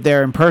to do it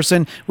there in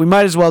person, we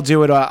might as well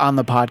do it on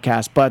the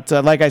podcast. But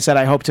like I said,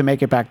 I hope to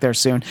make it back there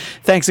soon.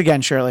 Thanks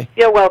again, Shirley.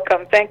 You're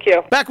welcome. Thank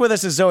you. Back with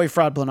us is Zoe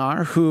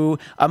Fraade-Blanar, who,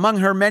 among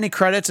her many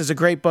credits, is a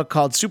great book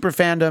called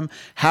Superfandom,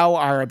 How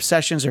Our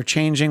Obsessions Are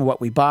Changing What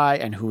We Buy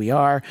and Who We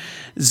Are.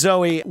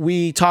 Zoe,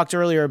 we talked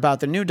earlier about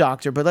the new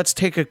Doctor, but let's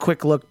take a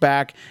quick look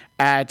back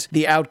at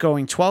the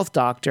outgoing 12th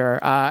Doctor.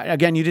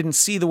 Again, you didn't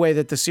see the way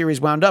that the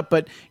series wound up,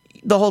 but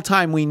the whole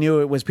time we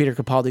knew it was Peter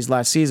Capaldi's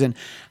last season.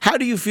 How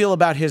do you feel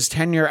about his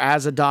tenure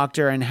as a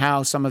Doctor and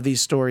how some of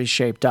these stories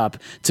shaped up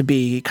to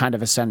be kind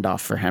of a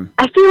send-off for him?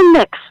 I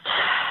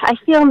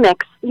feel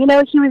mixed. You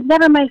know, he was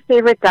never my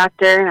favorite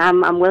Doctor.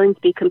 I'm willing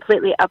to be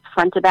completely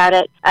upfront about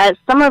it.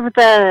 Some of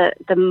the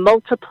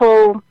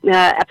multiple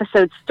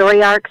episode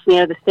story arcs, you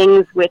know, the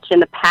things which in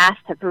the past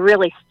have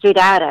really stood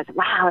out as,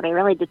 wow, they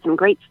really did some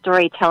great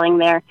storytelling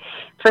there.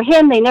 For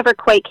him, they never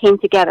quite came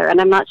together,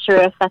 and I'm not sure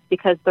if that's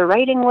because the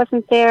writing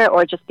wasn't there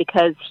or just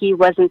because he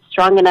wasn't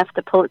strong enough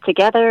to pull it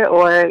together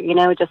or, you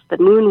know, just the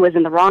moon was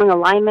in the wrong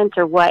alignment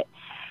or what.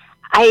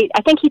 I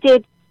think he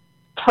did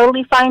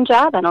totally fine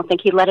job. I don't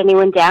think he let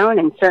anyone down,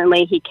 and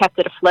certainly he kept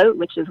it afloat,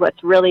 which is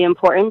what's really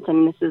important,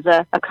 and this is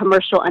a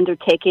commercial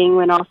undertaking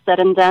when all's said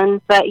and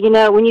done. But, you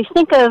know, when you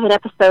think of an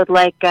episode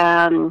like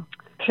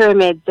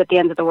Pyramids at the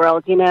End of the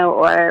World, you know,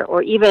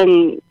 or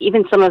even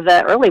some of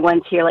the early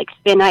ones here, like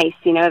Spin Ice,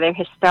 you know, their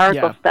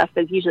historical stuff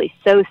is usually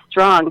so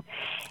strong.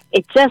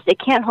 it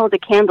can't hold a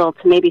candle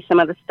to maybe some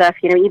of the stuff,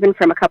 even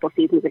from a couple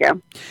seasons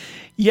ago.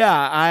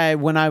 Yeah,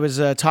 when I was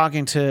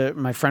talking to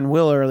my friend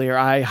Will earlier,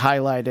 I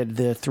highlighted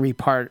the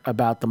 3-part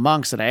about the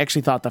monks, and I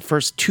actually thought the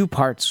first 2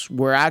 parts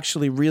were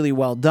actually really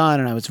well done,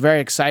 and I was very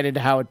excited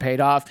how it paid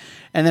off,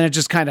 and then it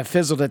just kind of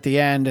fizzled at the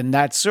end, and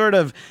that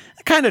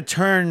kind of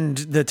turned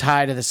the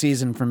tide of the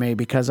season for me,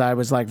 because I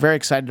was like very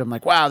excited. I'm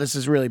like, wow, this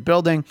is really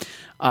building.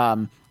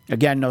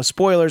 Again, no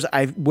spoilers.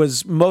 I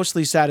was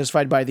mostly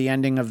satisfied by the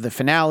ending of the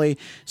finale,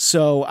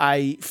 so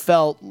I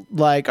felt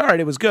like, all right,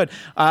 it was good.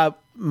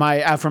 My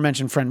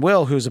aforementioned friend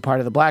Will, who's a part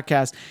of the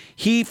Bladtcast,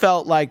 he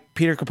felt like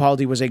Peter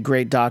Capaldi was a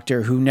great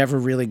doctor who never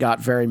really got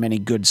very many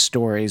good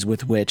stories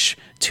with which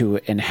to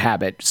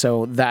inhabit.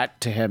 So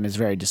that to him is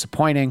very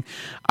disappointing.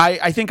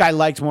 I think I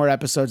liked more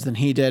episodes than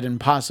he did, and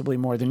possibly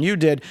more than you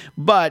did,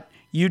 but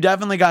you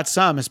definitely got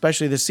some,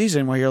 especially this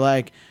season, where you're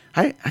like,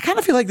 I kind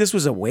of feel like this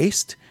was a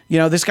waste.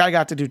 This guy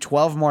got to do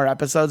 12 more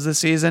episodes this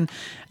season.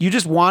 You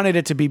just wanted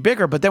it to be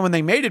bigger. But then when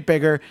they made it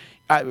bigger,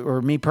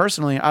 or me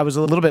personally, I was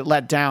a little bit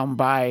let down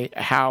by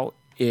how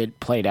it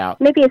played out.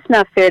 Maybe it's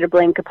not fair to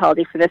blame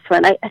Capaldi for this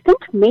one. I think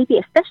maybe,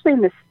 especially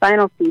in this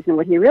final season,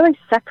 what he really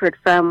suffered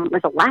from was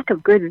a lack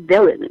of good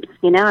villains.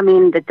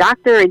 The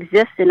Doctor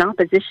exists in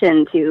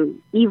opposition to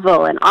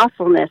evil and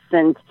awfulness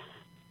and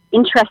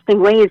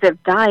interesting ways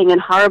of dying in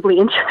horribly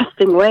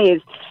interesting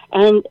ways.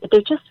 And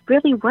there just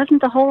really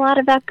wasn't a whole lot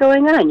of that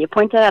going on. You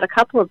pointed out a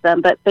couple of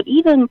them, but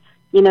even,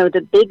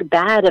 the big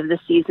bad of the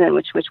season,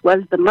 which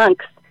was the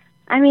monks,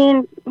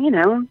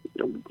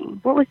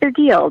 what was their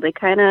deal? They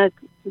kind of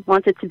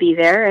wanted to be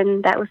there,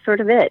 and that was sort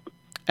of it.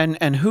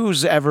 And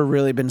who's ever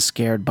really been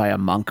scared by a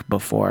monk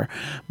before?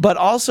 But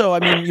also,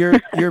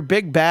 your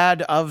big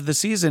bad of the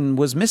season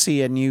was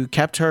Missy, and you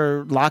kept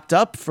her locked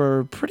up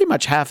for pretty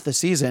much half the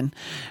season.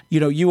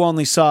 You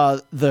only saw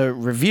the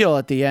reveal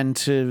at the end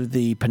to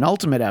the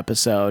penultimate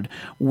episode,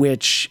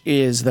 which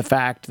is the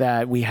fact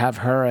that we have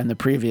her and the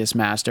previous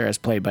master as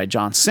played by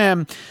John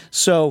Sim.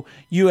 So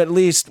you at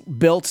least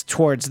built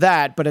towards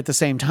that, but at the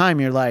same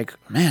time, you're like,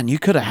 man, you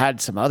could have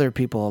had some other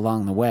people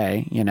along the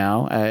way,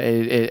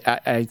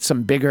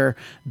 some bigger,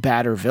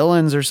 badder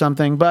villains or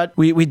something, but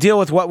we deal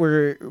with what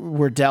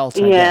we're dealt,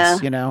 I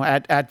guess,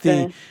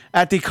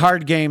 at the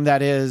card game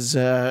that is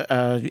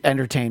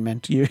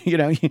entertainment.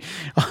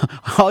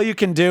 All you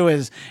can do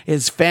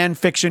is fan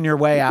fiction your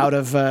way out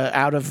of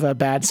a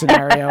bad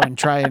scenario and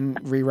try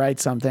and rewrite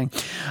something.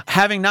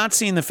 Having not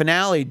seen the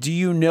finale, do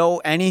you know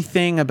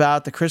anything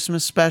about the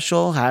Christmas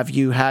special? Have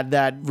you had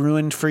that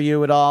ruined for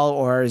you at all,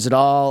 or is it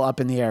all up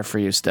in the air for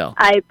you still?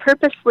 I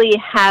purposely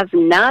have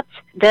not.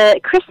 The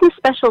Christmas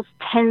specials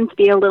tend to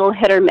be a little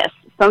hit or miss.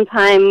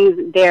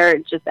 Sometimes they're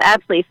just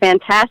absolutely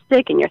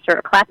fantastic, and you're sort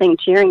of clapping,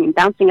 cheering, and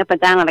bouncing up and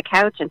down on the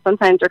couch, and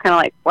sometimes they're kind of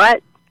like,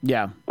 what?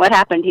 Yeah. What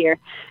happened here?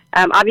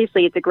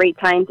 Obviously, it's a great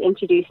time to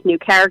introduce new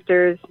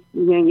characters.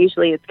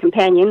 Usually it's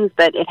companions,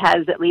 but it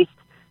has at least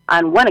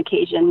on one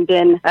occasion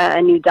been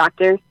a new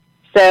Doctor.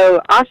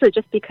 So also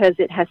just because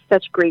it has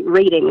such great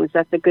ratings,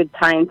 that's a good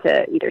time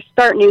to either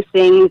start new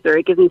things or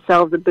give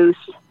themselves a boost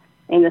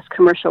in this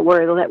commercial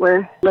world that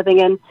we're living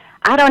in.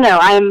 I don't know.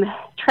 I'm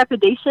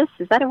trepidatious.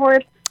 Is that a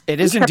word? It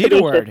is indeed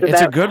a word.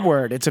 It's a good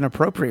word. It's an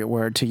appropriate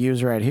word to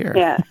use right here.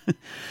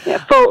 Yeah,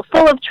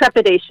 full of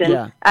trepidation.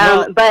 Yeah.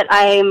 But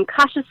I'm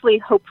cautiously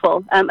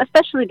hopeful,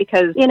 especially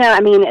because,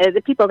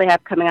 the people they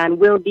have coming on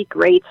will be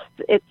great.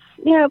 It's,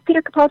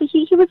 Peter Capaldi,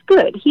 he was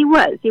good. He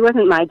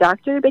wasn't my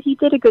Doctor, but he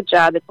did a good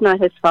job. It's not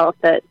his fault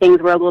that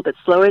things were a little bit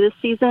slower this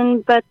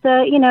season, but,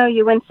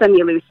 you win some,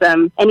 you lose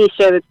some. Any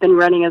show that's been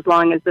running as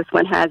long as this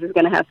one has is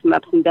going to have some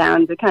ups and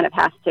downs. It kind of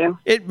has to.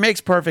 It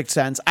makes perfect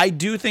sense. I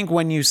do think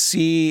when you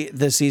see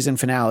the season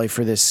finale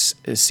for this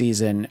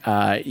season,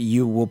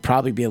 you will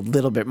probably be a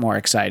little bit more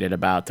excited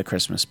about the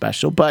Christmas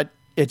special, but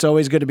it's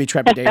always good to be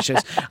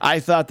trepidatious.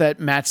 I thought that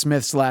Matt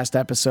Smith's last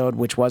episode,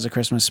 which was a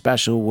Christmas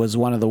special, was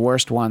one of the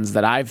worst ones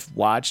that I've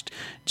watched,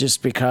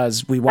 just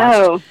because we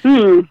watched.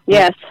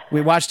 Yes.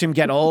 We watched him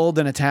get old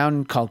in a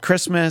town called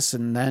Christmas,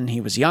 and then he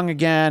was young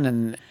again.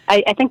 And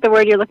I think the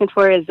word you're looking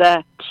for is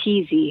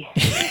cheesy.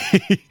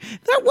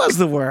 That was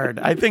the word.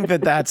 I think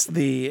that's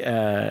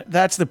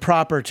the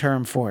proper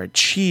term for it.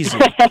 Cheesy.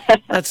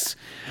 That's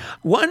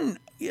one.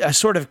 A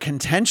sort of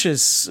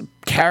contentious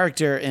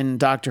character in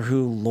Doctor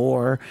Who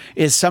lore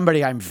is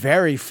somebody I'm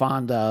very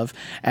fond of,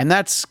 and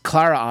that's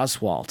Clara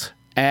Oswalt.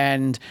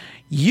 And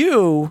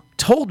you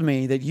told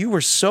me that you were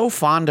so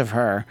fond of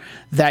her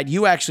that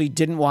you actually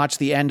didn't watch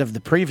the end of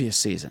the previous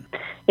season.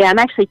 Yeah, I'm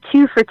actually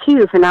 2 for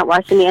 2 for not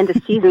watching the end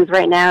of seasons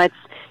right now.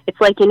 It's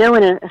like,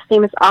 when a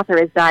famous author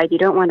has died, you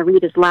don't want to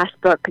read his last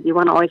book because you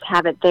want to always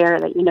have it there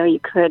that you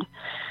could.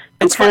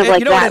 It's kind of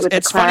like that with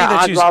the Clara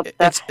Oswalt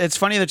stuff. It's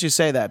funny that you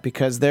say that,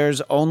 because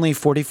there's only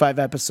 45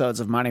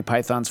 episodes of Monty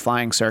Python's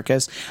Flying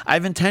Circus.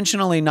 I've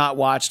intentionally not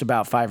watched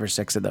about 5 or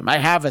 6 of them. I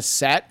have a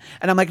set,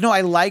 and I'm like, no,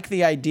 I like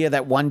the idea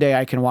that one day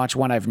I can watch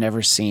one I've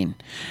never seen.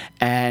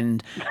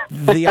 And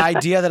the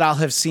idea that I'll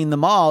have seen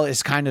them all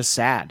is kind of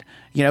sad.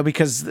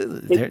 because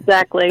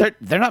Exactly.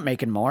 they're not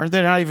making more.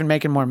 They're not even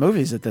making more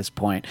movies at this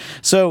point.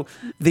 So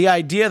the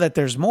idea that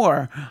there's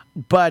more,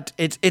 but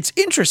it's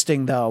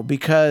interesting though,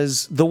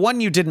 because the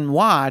one you didn't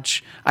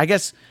watch, I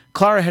guess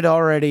Clara had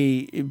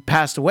already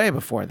passed away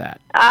before that.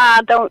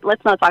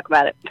 Let's not talk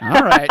about it.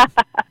 All right.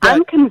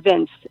 I'm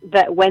convinced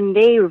that when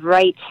they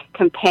write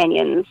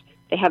companions,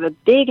 they have a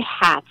big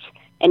hat,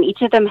 and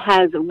each of them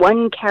has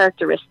one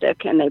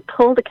characteristic, and they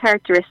pull the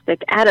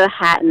characteristic out of the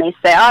hat, and they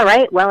say, all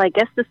right, well, I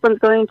guess this one's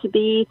going to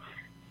be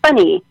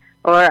funny,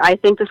 or I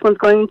think this one's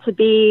going to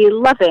be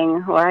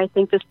loving, or I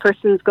think this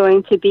person's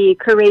going to be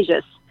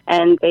courageous.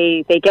 And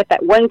they get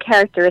that one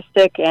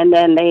characteristic, and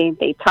then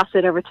they toss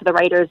it over to the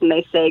writers, and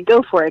they say,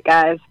 go for it,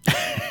 guys.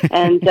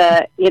 And,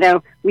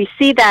 we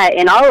see that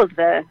in all of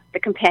the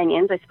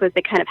companions. I suppose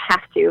they kind of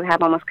have to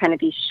have almost kind of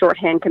these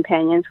shorthand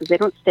companions because they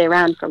don't stay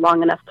around for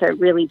long enough to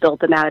really build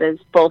them out as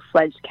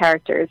full-fledged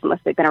characters unless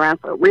they've been around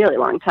for a really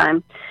long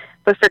time.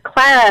 But for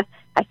Clara,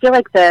 I feel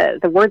like the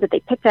word that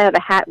they picked out of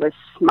the hat was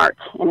smart,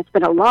 and it's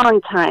been a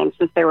long time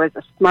since there was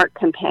a smart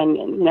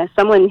companion,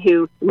 someone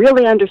who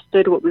really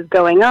understood what was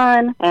going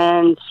on,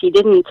 and she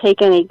didn't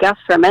take any guff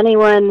from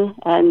anyone,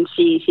 and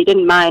she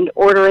didn't mind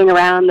ordering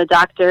around the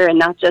doctor, and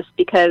not just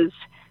because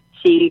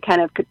she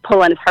kind of could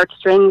pull on his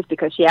heartstrings,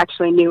 because she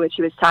actually knew what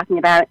she was talking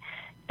about.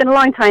 It's been a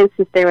long time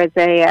since there was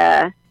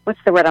a, what's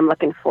the word I'm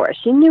looking for?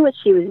 She knew what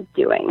she was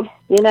doing,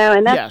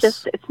 and that's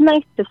Yes. it's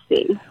nice to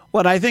see.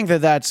 Well, I think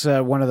that's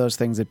one of those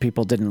things that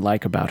people didn't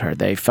like about her.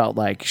 They felt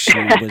like she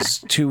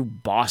was too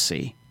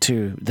bossy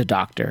to the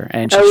doctor,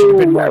 and she should have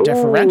been more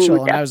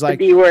deferential. And I was like,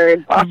 the B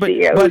word,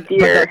 bossy.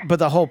 but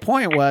the whole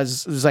point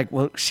was like,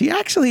 well, she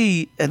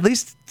actually, at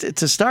least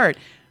to start,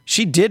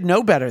 she did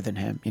know better than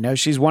him.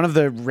 She's one of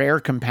the rare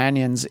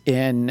companions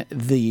in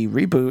the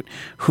reboot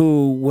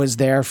who was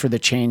there for the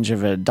change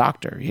of a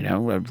doctor.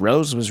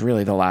 Rose was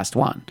really the last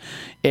one.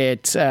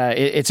 It's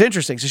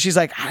interesting. So she's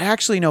like, I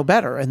actually know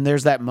better. And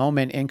there's that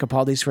moment in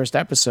Capaldi's first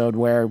episode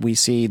where we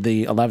see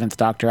the 11th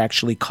Doctor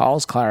actually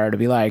calls Clara to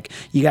be like,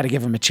 you got to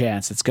give him a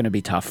chance. It's going to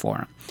be tough for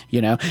him.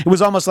 It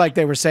was almost like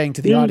they were saying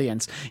to the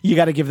audience, you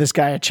got to give this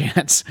guy a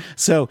chance.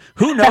 So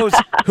who knows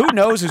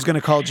who's going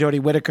to call Jodie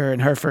Whittaker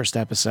in her first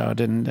episode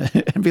and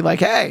be like,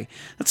 hey,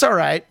 that's all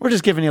right. We're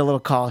just giving you a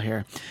little call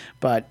here.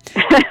 But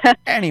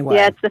anyway.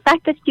 Yeah, it's the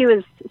fact that she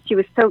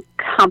was so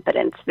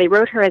competent. They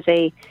wrote her as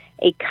a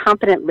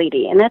competent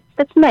lady, and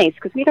that's nice,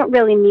 because we don't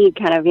really need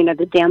kind of,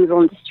 the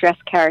damsel in distress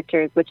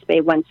characters, which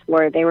they once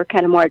were. They were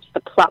kind of more just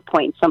a plot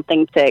point,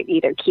 something to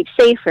either keep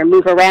safe or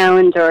move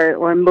around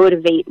or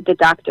motivate the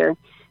doctor.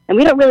 And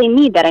we don't really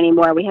need that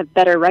anymore. We have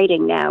better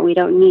writing now. We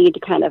don't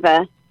need kind of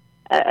a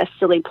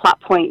silly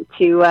plot point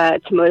to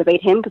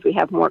motivate him, because we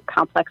have more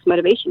complex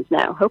motivations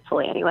now,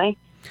 hopefully anyway,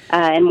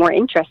 and more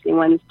interesting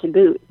ones to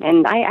boot.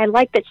 And I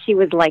like that she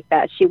was like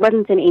that. She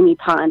wasn't an Amy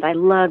Pond. I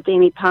loved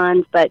Amy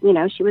Pond, but,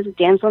 she was a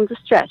damsel in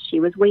distress. She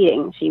was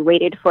waiting. She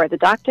waited for the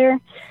doctor,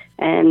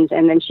 and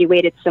then she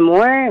waited some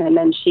more, and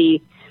then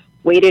she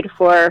waited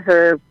for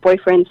her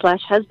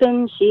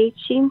boyfriend/husband. She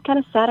kind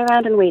of sat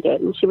around and waited,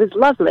 and she was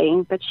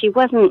lovely, but she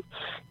wasn't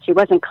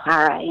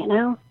Clara,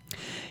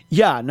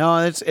 Yeah, no,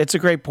 it's a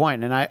great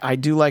point, and I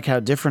do like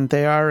how different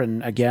they are,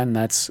 and again,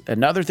 that's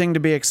another thing to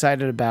be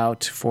excited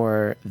about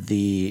for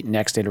the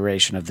next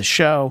iteration of the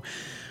show.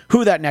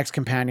 Who that next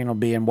companion will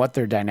be and what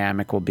their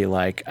dynamic will be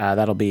like,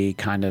 that'll be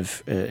kind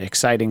of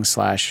exciting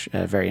 /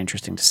 very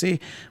interesting to see.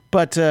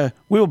 But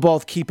we will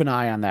both keep an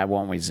eye on that,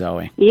 won't we,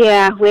 Zoe?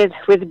 Yeah, with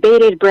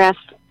bated breath.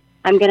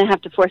 I'm going to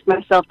have to force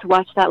myself to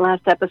watch that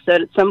last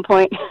episode at some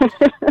point.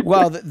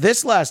 Well,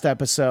 this last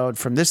episode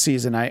from this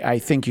season, I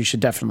think you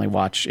should definitely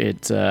watch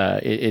it.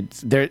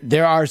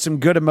 There are some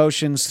good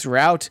emotions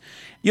throughout.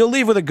 You'll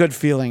leave with a good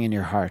feeling in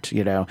your heart.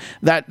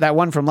 That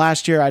one from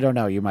last year, I don't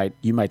know. You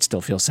might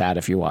still feel sad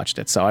if you watched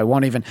it. So I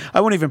won't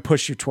even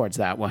push you towards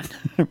that one.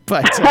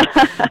 But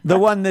the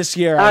one this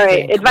year, all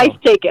right, advice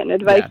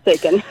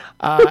taken.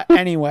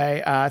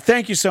 Anyway,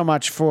 thank you so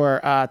much for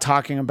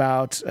talking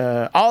about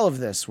all of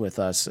this with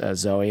us,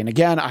 Zoe. And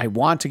again, I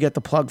want to get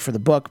the plug for the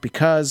book,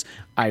 because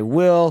I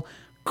will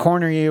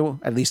corner you,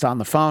 at least on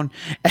the phone,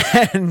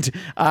 and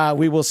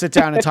we will sit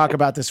down and talk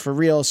about this for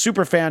real.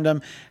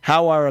 Superfandom,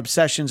 how our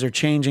obsessions are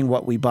changing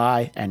what we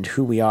buy and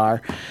who we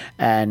are.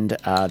 And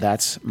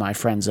that's my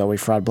friend Zoe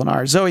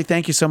Fraade-Blanar. Zoe,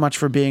 thank you so much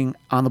for being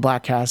on the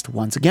Bladtcast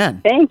once again.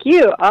 Thank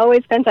you.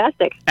 Always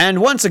fantastic. And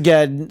once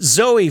again,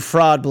 Zoe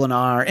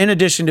Fraade-Blanar, in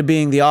addition to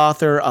being the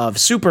author of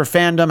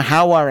Superfandom,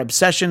 How Our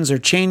Obsessions Are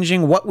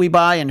Changing What We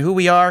Buy and Who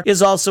We Are,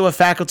 is also a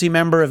faculty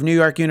member of New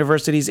York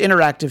University's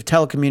Interactive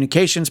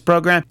Telecommunications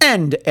Program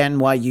and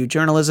NYU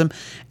Journalism,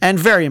 and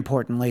very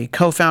importantly,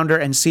 co-founder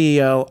and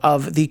CEO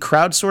of the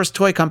crowdsourced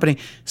toy company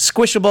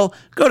Squishable.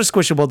 Go to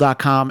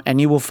squishable.com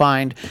and you will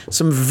find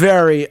some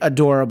very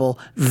adorable,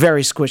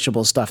 very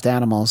squishable stuffed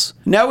animals.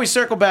 Now we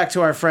circle back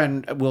to our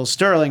friend Will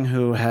Starling,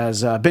 who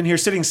has been here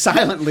sitting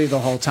silently the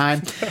whole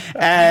time,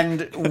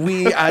 and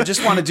we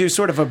just want to do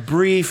sort of a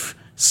brief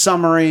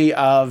summary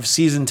of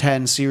season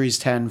 10, series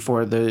 10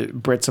 for the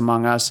Brits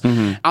among us.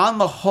 On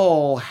the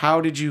whole, how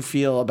did you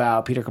feel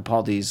about Peter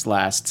Capaldi's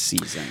last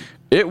season?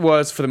 It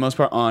was, for the most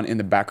part, on in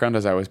the background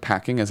as I was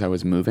packing, as I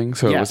was moving.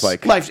 So it was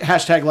like...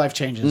 life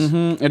changes.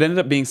 It ended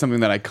up being something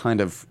that I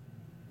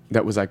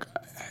that was like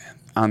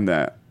on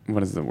the...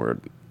 What is the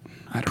word?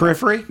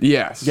 Periphery?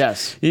 Yes.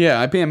 Yes. Yeah,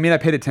 I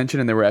paid attention,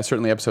 and there were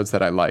certainly episodes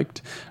that I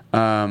liked.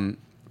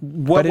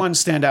 What ones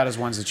stand out as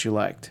ones that you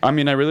liked? I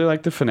mean, I really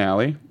liked the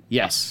finale.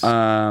 Yes.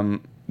 The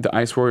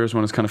Ice Warriors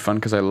one was kind of fun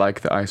because I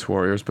like the Ice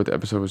Warriors, but the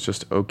episode was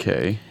just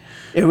okay.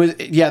 It was,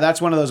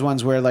 that's one of those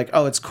ones where like,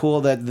 oh, it's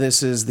cool that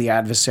this is the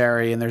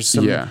adversary, and there's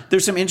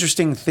some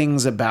interesting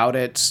things about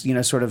it.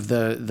 Sort of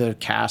the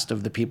cast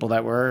of the people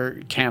that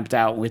were camped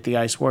out with the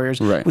Ice Warriors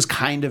was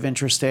kind of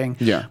interesting.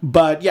 Yeah,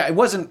 but it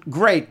wasn't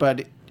great.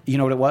 But you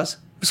know what it was?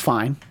 It was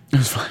fine. It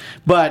was fine.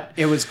 But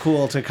it was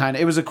cool to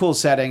it was a cool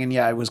setting, and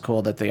it was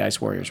cool that the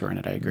Ice Warriors were in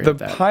it. I agree with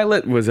that. The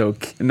pilot was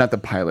okay. Not the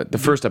pilot. The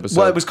first episode.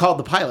 Well, it was called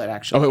the pilot,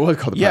 actually. Oh, it was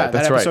called the pilot. Yeah,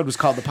 that's that right. episode was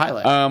called the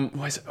pilot.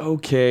 Was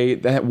okay.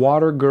 That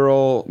water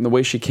girl, the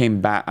way she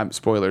came back.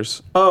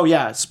 Spoilers. Oh,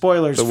 yeah.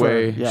 Spoilers. The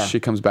way she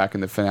comes back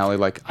in the finale.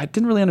 Like, I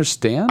didn't really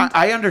understand.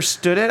 I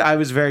understood it. I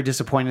was very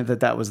disappointed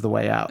that was the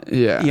way out.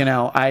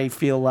 Yeah. I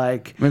feel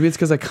like... Maybe it's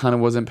because I kind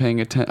of wasn't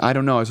paying attention. I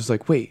don't know. I was just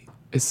like, wait,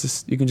 it's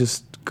just... You can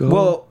just... Go.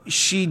 Well,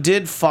 she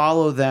did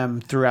follow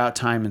them throughout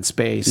time and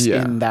space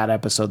in that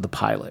episode, the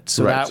pilot.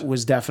 So that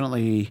was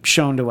definitely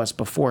shown to us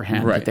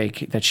beforehand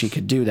that she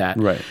could do that.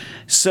 Right.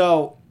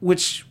 So,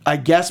 which I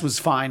guess was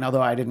fine,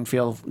 although I didn't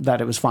feel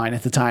that it was fine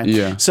at the time.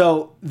 Yeah.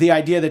 So the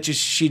idea that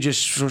she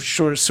just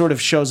sort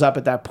of shows up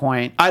at that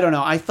point, I don't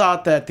know. I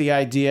thought that the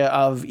idea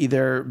of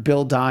either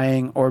Bill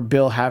dying or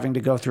Bill having to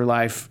go through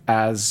life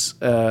as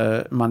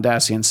a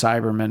Mondasian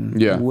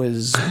Cyberman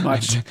was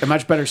a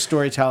much better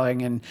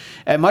storytelling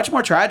and much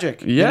more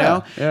tragic.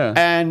 Yeah.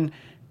 And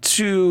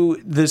to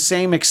the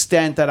same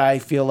extent that I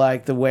feel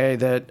like the way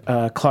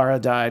that Clara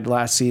died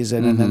last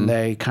season, and then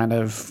they kind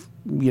of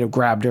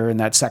grabbed her in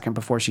that second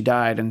before she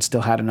died and still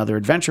had another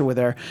adventure with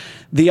her.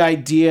 The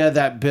idea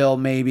that Bill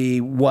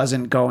maybe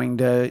wasn't going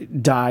to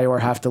die or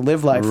have to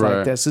live life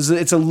like this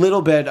it's a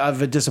little bit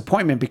of a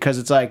disappointment, because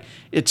it's like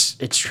it's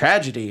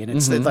tragedy, and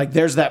it's like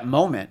there's that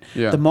moment,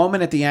 the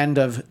moment at the end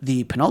of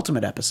the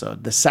penultimate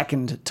episode, the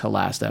second to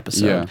last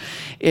episode,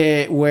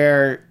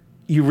 where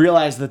you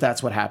realize that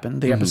that's what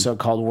happened. The episode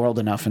called World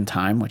Enough in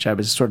Time, which I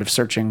was sort of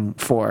searching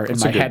for in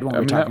my head when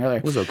we were talking earlier.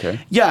 It was okay.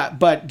 Yeah,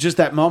 but just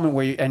that moment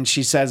where and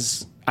she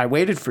says, I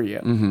waited for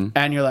you.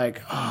 And you're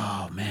like,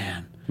 oh,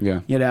 man. Yeah.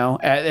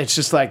 It's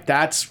just like,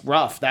 that's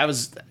rough. That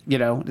was,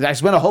 I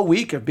spent a whole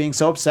week of being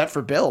so upset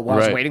for Bill while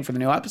I was waiting for the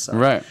new episode.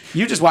 Right.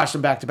 You just watched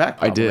them back to back.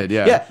 I did,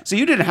 yeah. Yeah, so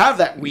you didn't have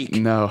that week.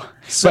 No.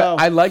 So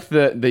but I like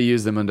they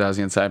use the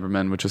Mondasian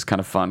Cybermen, which is kind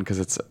of fun because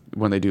it's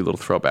when they do little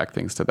throwback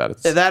things to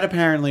that. That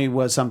apparently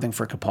was something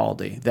for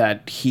Capaldi,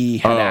 that he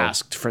had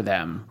asked for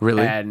them.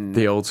 Really? And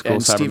the old school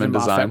Cybermen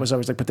design? Moffat was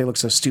always like, but they look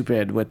so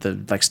stupid with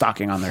the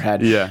stocking on their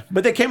head. Yeah.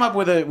 But they came up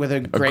with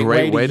a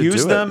great way to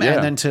use them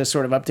and then to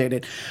sort of update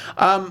it.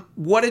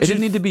 It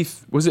didn't need to be,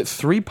 was it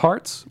 3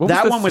 parts?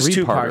 That one was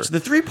 2 parts. The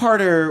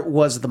 3-parter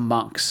was the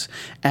monks.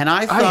 And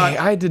I thought...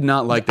 I did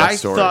not like that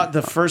story. I thought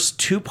the first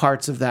 2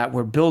 parts of that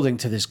were building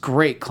to this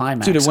great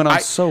climax. Dude, it went on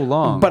so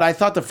long. But I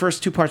thought the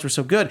first 2 parts were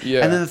so good.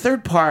 Yeah. And then the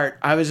 3rd part,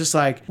 I was just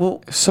like,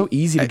 well... So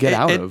easy to get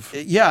out of.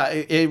 Yeah,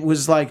 it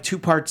was like 2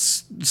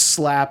 parts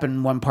slap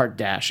and 1 part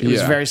dash. It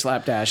was very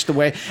slapdash.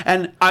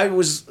 And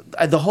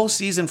the whole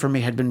season for me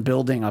had been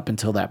building up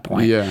until that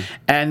point. Yeah.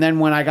 And then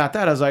when I got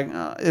that, I was like,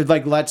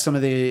 it let some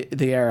of the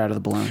air out of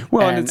the balloon.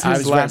 Well, and it's I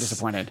was very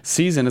disappointed.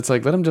 Season, it's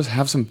like, let him just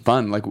have some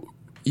fun. Like,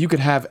 you could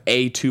have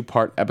a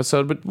 2-part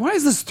episode, but why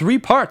is this 3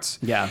 parts?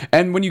 Yeah.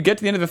 And when you get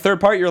to the end of the 3rd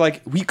part, you're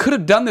like, we could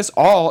have done this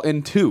all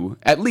in 2.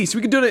 At least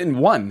we could do it in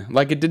 1.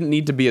 Like, it didn't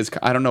need to be as...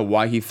 I don't know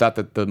why he thought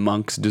that the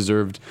monks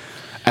deserved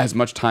as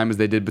much time as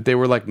they did, but they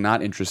were like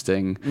not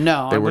interesting.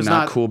 No, they were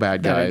not cool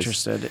bad guys.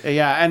 Interested.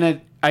 Yeah,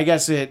 and I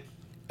guess it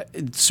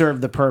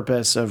served the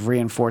purpose of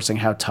reinforcing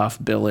how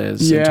tough Bill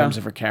is in terms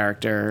of her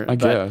character. I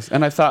guess.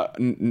 And I thought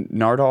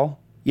Nardole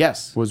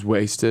was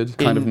wasted,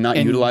 kind of not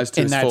utilized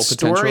to his full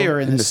potential. In that story or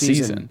in the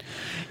season?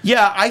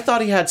 Yeah, I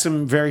thought he had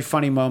some very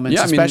funny moments,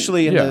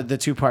 especially in the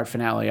 2-part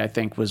finale, I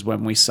think, was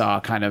when we saw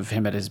kind of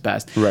him at his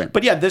best. Right.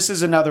 But yeah, this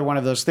is another one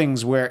of those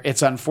things where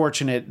it's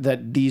unfortunate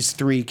that these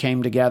 3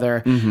 came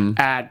together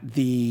at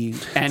the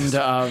end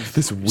of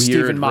this weird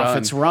Stephen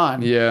Moffat's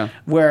run. Yeah.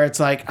 Where it's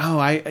like,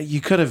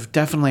 you could have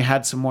definitely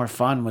had some more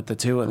fun with the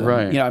 2 of them.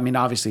 Right.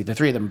 Obviously the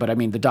 3 of them, but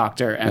the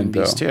Doctor and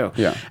these Bill.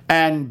 2. Yeah.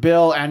 And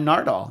Bill and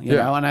Nardole, you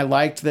know, and I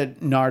liked that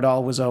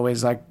Nardole was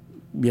always like,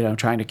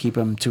 trying to keep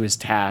him to his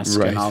task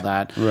and all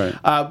that. Right.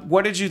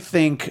 What did you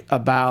think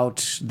about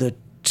the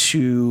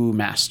 2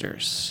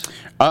 masters?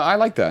 I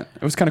like that.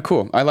 It was kind of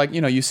cool. I like,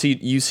 you see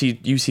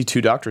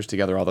 2 doctors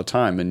together all the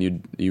time,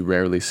 and you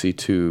rarely see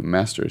 2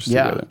 masters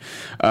together.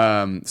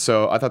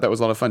 So I thought that was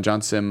a lot of fun.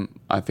 John Sim,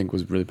 I think,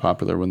 was really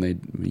popular when they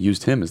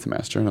used him as the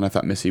master, and I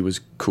thought Missy was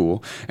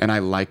cool, and I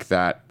like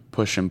that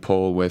push and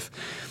pull with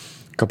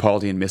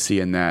Capaldi and Missy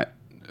in that.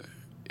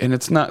 And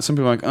it's not, some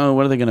people are like, oh,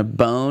 what are they going to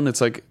bone?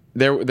 It's like,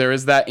 there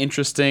is that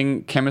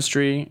interesting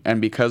chemistry, and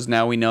because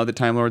now we know that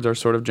Time Lords are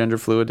sort of gender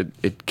fluid,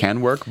 it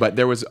can work. But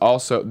there was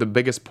also, the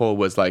biggest pull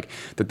was like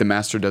that the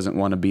Master doesn't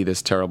want to be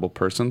this terrible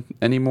person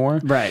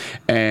anymore. Right.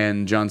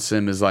 And John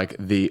Sim is like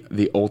the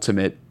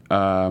ultimate,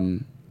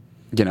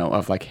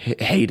 of like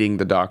hating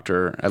the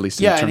Doctor, at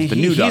least in terms of the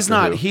new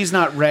Doctor Who. He's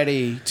not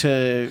ready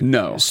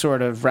to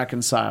sort of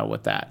reconcile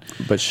with that.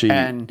 But she, I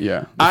found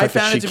found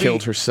that she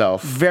killed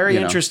herself. Very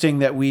interesting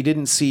that we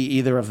didn't see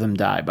either of them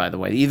die, by the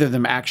way. Either of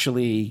them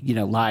actually,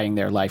 lying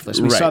there lifeless.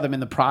 We saw them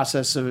in the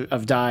process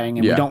of dying,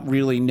 and we don't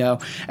really know.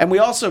 And we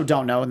also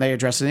don't know, and they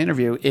addressed in the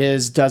interview,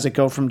 does it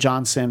go from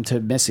John Sim to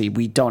Missy?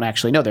 We don't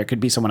actually know. There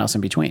could be someone else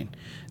in between.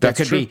 There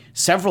could be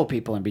several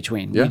people in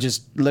between. Yeah. We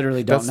just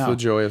literally don't know. That's the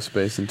joy of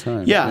space and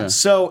time. Yeah.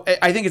 So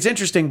I think it's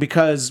interesting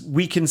because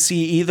we can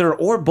see either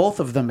or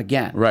both of them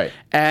again. Right.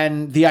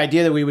 And the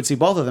idea that we would see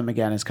both of them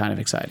again is kind of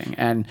exciting.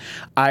 And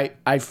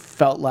I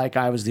felt like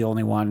I was the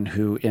only one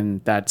who,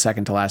 in that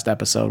second to last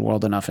episode,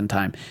 World Enough in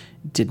Time,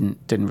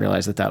 didn't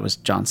realize that was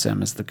John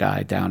Sim as the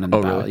guy down in the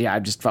ballot. Really? Yeah, I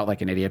just felt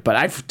like an idiot. But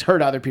I've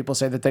heard other people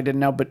say that they didn't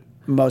know, but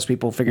most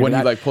people figured it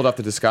out. When he pulled off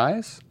the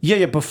disguise?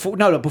 Yeah,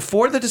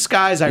 before the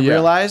disguise I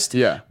realized.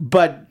 Yeah.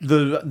 But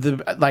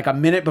the like a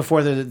minute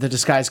before the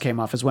disguise came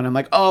off is when I'm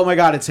like, oh my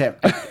God, it's him.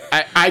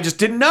 I just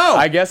didn't know.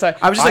 I guess I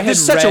was just like, this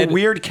is such a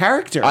weird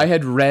character. I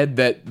had read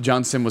that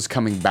John Sim was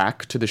coming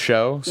back to the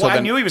show. So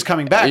I knew he was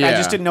coming back. I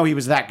just didn't know he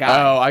was that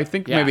guy. Oh, I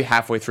think maybe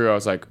halfway through I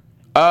was like,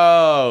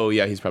 oh,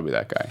 yeah, he's probably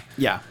that guy.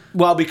 Yeah.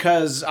 Well,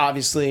 because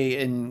obviously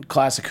in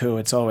Classic Who,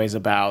 it's always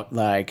about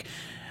like,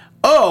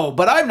 oh,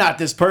 but I'm not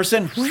this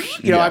person.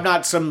 I'm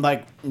not some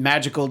like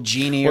magical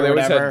genie or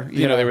whatever.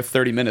 They were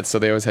 30 minutes, so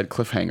they always had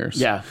cliffhangers.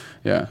 Yeah.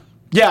 Yeah.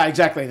 Yeah,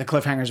 exactly. The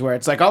cliffhangers where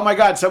it's like, oh my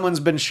God,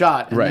 someone's been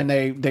shot. And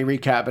then they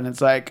recap and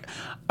it's like,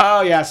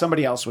 oh yeah,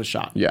 somebody else was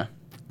shot. Yeah.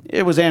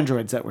 It was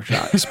androids that were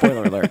shot.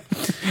 Spoiler alert.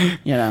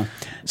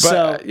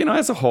 But,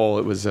 as a whole,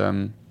 it was...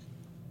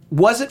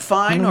 Was it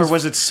fine or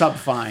was it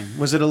sub-fine?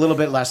 Was it a little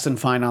bit less than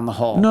fine on the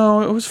whole?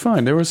 No, it was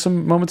fine. There were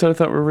some moments that I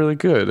thought were really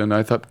good. And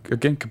I thought,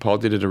 again,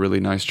 Capaldi did a really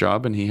nice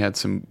job, and he had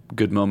some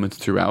good moments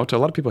throughout. A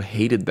lot of people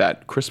hated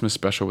that Christmas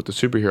special with the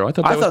superhero. I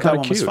thought that was kind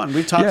of cute. Was fun.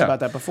 We've talked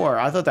about that before.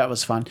 I thought that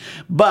was fun.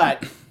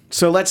 But...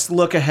 So let's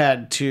look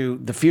ahead to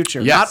the future.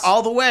 Yes. Not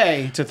all the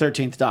way to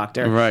 13th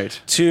Doctor. Right.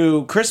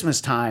 To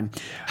Christmas time.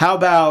 How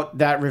about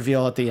that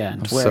reveal at the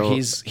end where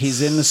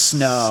he's in the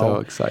snow? So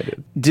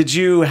excited. Did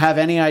you have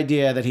any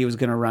idea that he was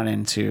going to run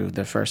into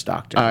the first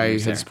Doctor? I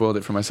had spoiled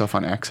it for myself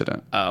on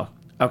accident. Oh.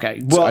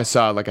 Okay. Well, so I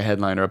saw like a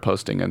headline or a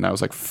posting and I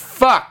was like,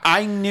 fuck.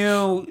 I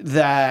knew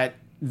that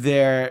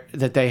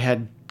they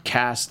had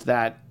cast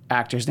that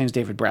actor. His name's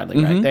David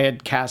Bradley, right? They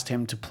had cast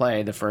him to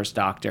play the first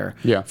Doctor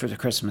for the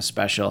Christmas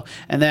special.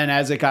 And then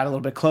as it got a little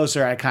bit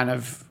closer, I kind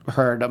of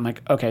heard, I'm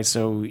like, okay,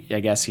 so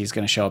I guess he's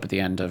going to show up at the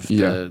end of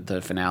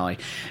the finale.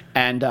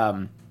 And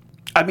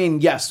I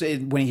mean, yes,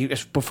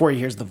 before he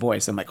hears the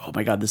voice, I'm like, oh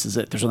my God, this is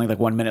it. There's only like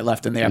 1 minute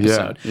left in the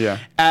episode. Yeah.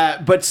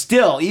 But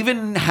still,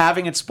 even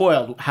having it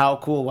spoiled, how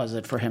cool was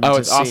it for him to see? Oh,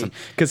 it's awesome.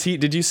 Because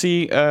did you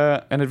see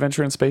An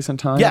Adventure in Space and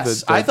Time?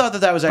 Yes, I thought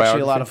that was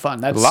actually a lot of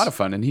fun. That's a lot of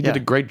fun, and he did a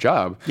great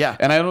job. Yeah.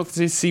 And I don't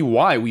see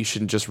why we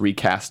shouldn't just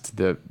recast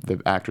the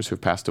actors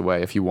who've passed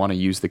away if you want to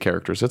use the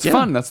characters. It's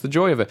fun. That's the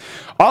joy of it.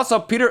 Also,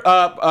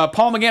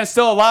 Paul McGann is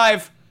still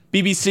alive,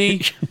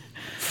 BBC.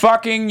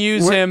 Fucking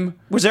use him.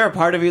 Was there a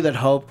part of you that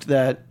hoped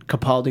that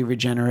Capaldi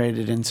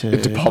regenerated into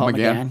Paul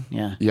McGann?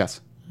 Yeah.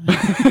 Yes.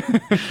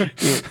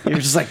 You're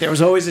just like, there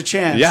was always a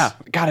chance. Yeah.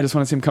 God, I just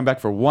want to see him come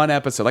back for one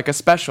episode, like a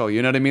special.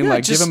 You know what I mean?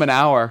 Like, give him an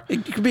hour.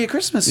 It could be a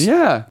Christmas.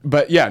 Yeah.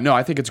 But yeah, no,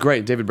 I think it's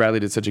great. David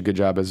Bradley did such a good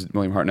job as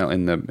William Hartnell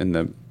in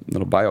the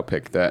little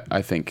biopic that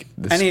I think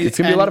it's going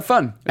to be a lot of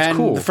fun. It's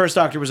cool. The first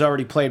Doctor was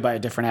already played by a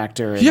different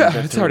actor.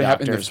 It's already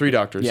happened. There's 3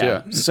 Doctors.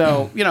 Yeah.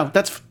 So,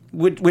 that's...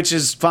 Which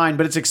is fine,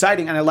 but it's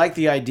exciting, and I like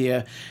the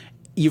idea.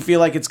 You feel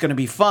like it's going to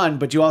be fun,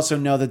 but you also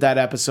know that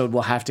episode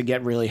will have to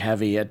get really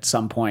heavy at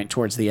some point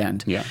towards the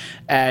end. Yeah,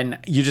 and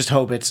you just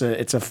hope it's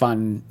a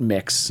fun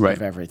mix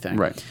of everything.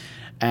 Right,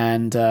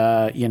 and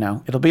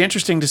it'll be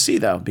interesting to see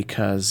though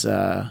because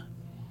that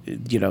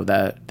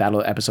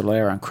episode will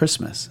air on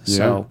Christmas. Yeah.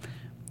 So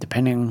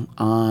depending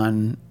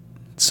on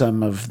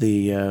some of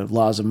the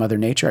laws of Mother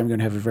Nature, I'm going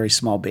to have a very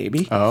small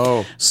baby.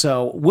 Oh.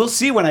 So we'll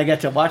see when I get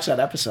to watch that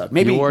episode.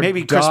 Maybe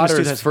Christmas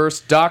daughter's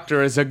first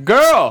Doctor is a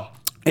girl.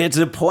 It's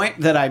a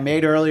point that I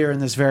made earlier in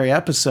this very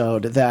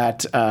episode that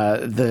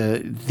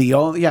the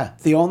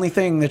only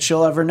thing that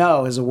she'll ever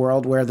know is a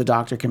world where the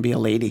Doctor can be a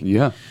lady.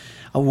 Yeah.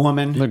 A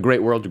woman. What a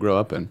great world to grow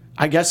up in.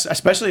 I guess,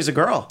 especially as a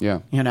girl.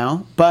 Yeah.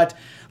 But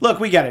look,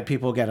 we get it.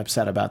 People get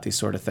upset about these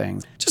sort of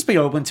things. Just be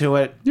open to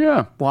it.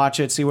 Yeah. Watch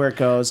it. See where it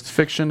goes. It's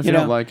fiction. If you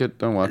don't like it,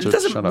 don't watch it.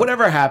 Shut up.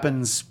 Whatever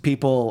happens,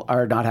 people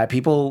are not happy.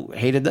 People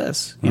hated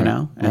this, you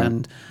know? Right.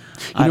 And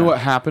you know what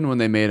happened when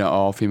they made an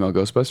all-female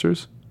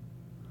Ghostbusters?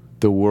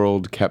 The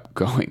world kept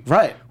going.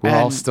 Right. We're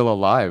all still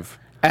alive.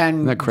 And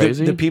isn't that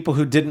crazy? The people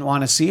who didn't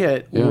want to see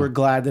it were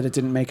glad that it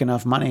didn't make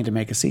enough money to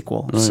make a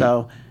sequel. Right.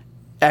 So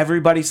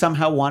everybody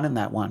somehow won in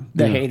that one.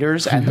 The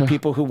haters and the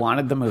people who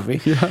wanted the movie.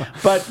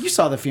 But you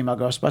saw the female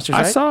Ghostbusters,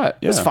 right? I saw it.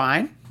 It was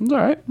fine. It was all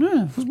right.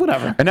 Yeah, it was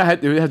whatever. And it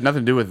had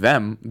nothing to do with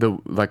them.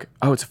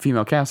 It's a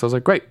female cast. I was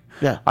like, great.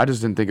 Yeah. I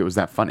just didn't think it was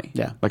that funny.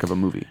 Yeah. Like of a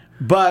movie.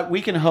 But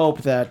we can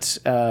hope that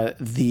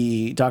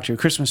the Doctor Who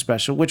Christmas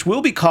special, which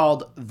will be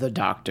called The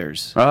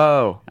Doctors.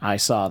 Oh. I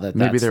saw that.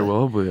 Maybe there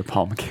will be a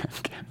Paul McGann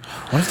again.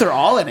 What if they're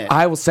all in it?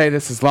 I will say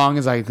this as long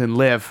as I can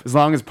live. As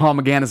long as Paul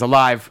McGann is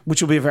alive.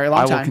 Which will be a very long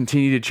I time. will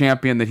continue to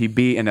champion that he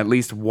be in at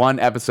least one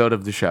episode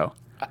of the show.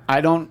 I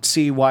don't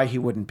see why he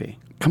wouldn't be.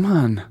 Come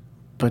on.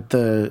 But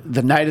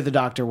the Night of the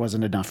Doctor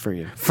wasn't enough for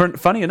you.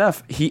 Funny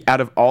enough, he out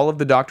of all of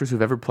the Doctors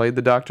who've ever played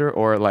the Doctor,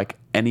 or like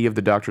any of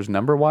the Doctors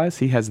number-wise,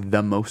 he has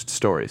the most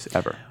stories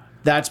ever.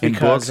 That's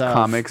because in books, of,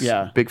 comics,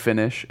 Big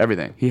Finish,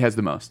 everything. He has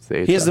the most.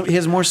 He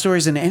has more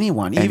stories than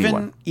anyone.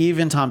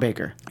 Even Tom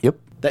Baker. Yep.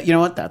 That, you know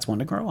what? That's one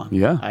to grow on.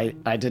 Yeah.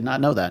 I did not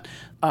know that.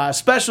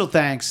 Special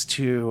thanks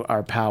to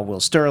our pal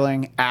Will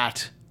Sterling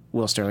at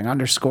Will Sterling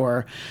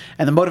 _.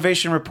 And the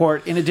Motivation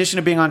Report, in addition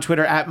to being on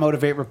Twitter at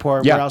Motivate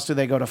Report, where else do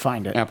they go to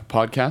find it? Apple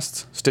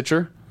Podcasts,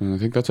 Stitcher, and I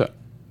think that's it.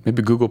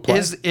 Maybe Google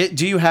Play.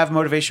 Do you have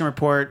Motivation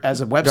Report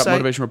as a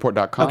website?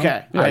 Motivationreport.com.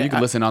 Okay. Yeah, you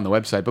can listen on the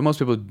website, but most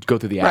people go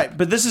through the app. Right,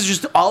 but this is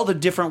just all the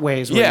different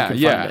ways where you can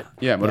find it.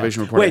 Yeah,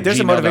 Motivation Report. Wait, there's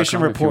a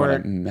Motivation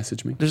Report.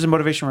 Message me. There's a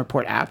Motivation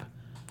Report app?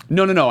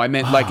 No. I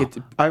meant like it.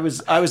 I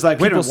was like,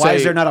 wait a minute, why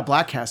is there not a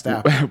Bladtcast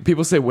app?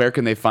 People say, where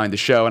can they find the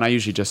show? And I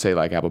usually just say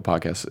like Apple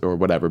Podcasts or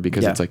whatever,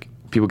 because it's like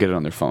people get it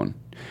on their phone.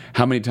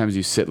 How many times do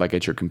you sit like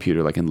at your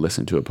computer like and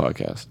listen to a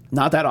podcast?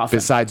 Not that often.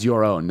 Besides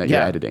your own that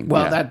you're editing.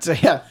 Well, that's I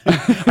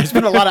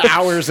spend a lot of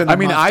hours in the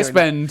I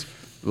spend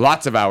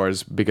lots of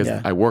hours because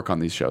I work on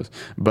these shows.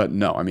 But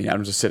no, I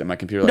don't just sit at my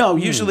computer. No,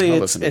 usually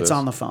it's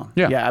on the phone.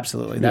 Yeah,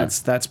 absolutely.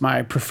 That's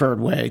my preferred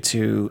way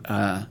to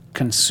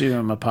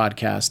consume a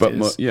podcast. But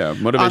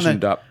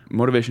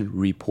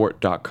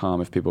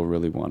motivationreport.com if people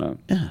really want to.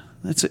 Yeah,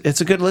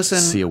 it's a good listen.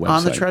 See a website.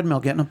 On the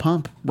treadmill, getting a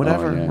pump,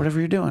 whatever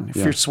you're doing. If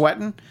you're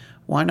sweating,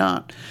 why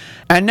not?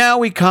 And now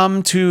we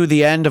come to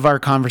the end of our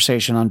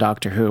conversation on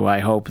Doctor Who. I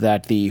hope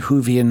that the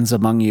Whovians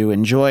among you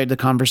enjoyed the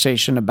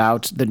conversation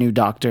about the new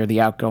Doctor,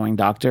 the outgoing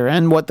Doctor,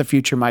 and what the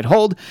future might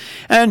hold.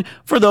 And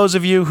for those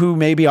of you who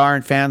maybe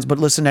aren't fans but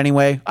listen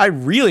anyway, I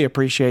really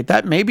appreciate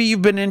that. Maybe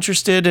you've been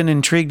interested and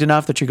intrigued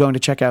enough that you're going to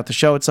check out the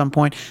show at some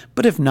point.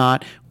 But if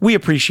not, we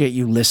appreciate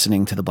you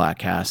listening to the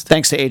Bladtcast.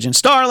 Thanks to Agent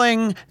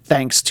Starling.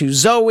 Thanks to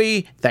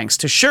Zoe. Thanks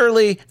to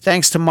Shirley.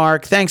 Thanks to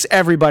Mark. Thanks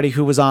everybody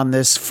who was on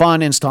this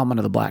fun installment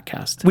of the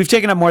Bladtcast. We've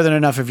taken up more than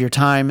enough of your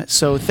time,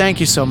 so thank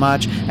you so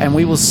much, and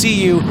we will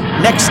see you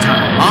next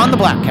time on the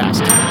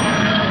Bladtcast.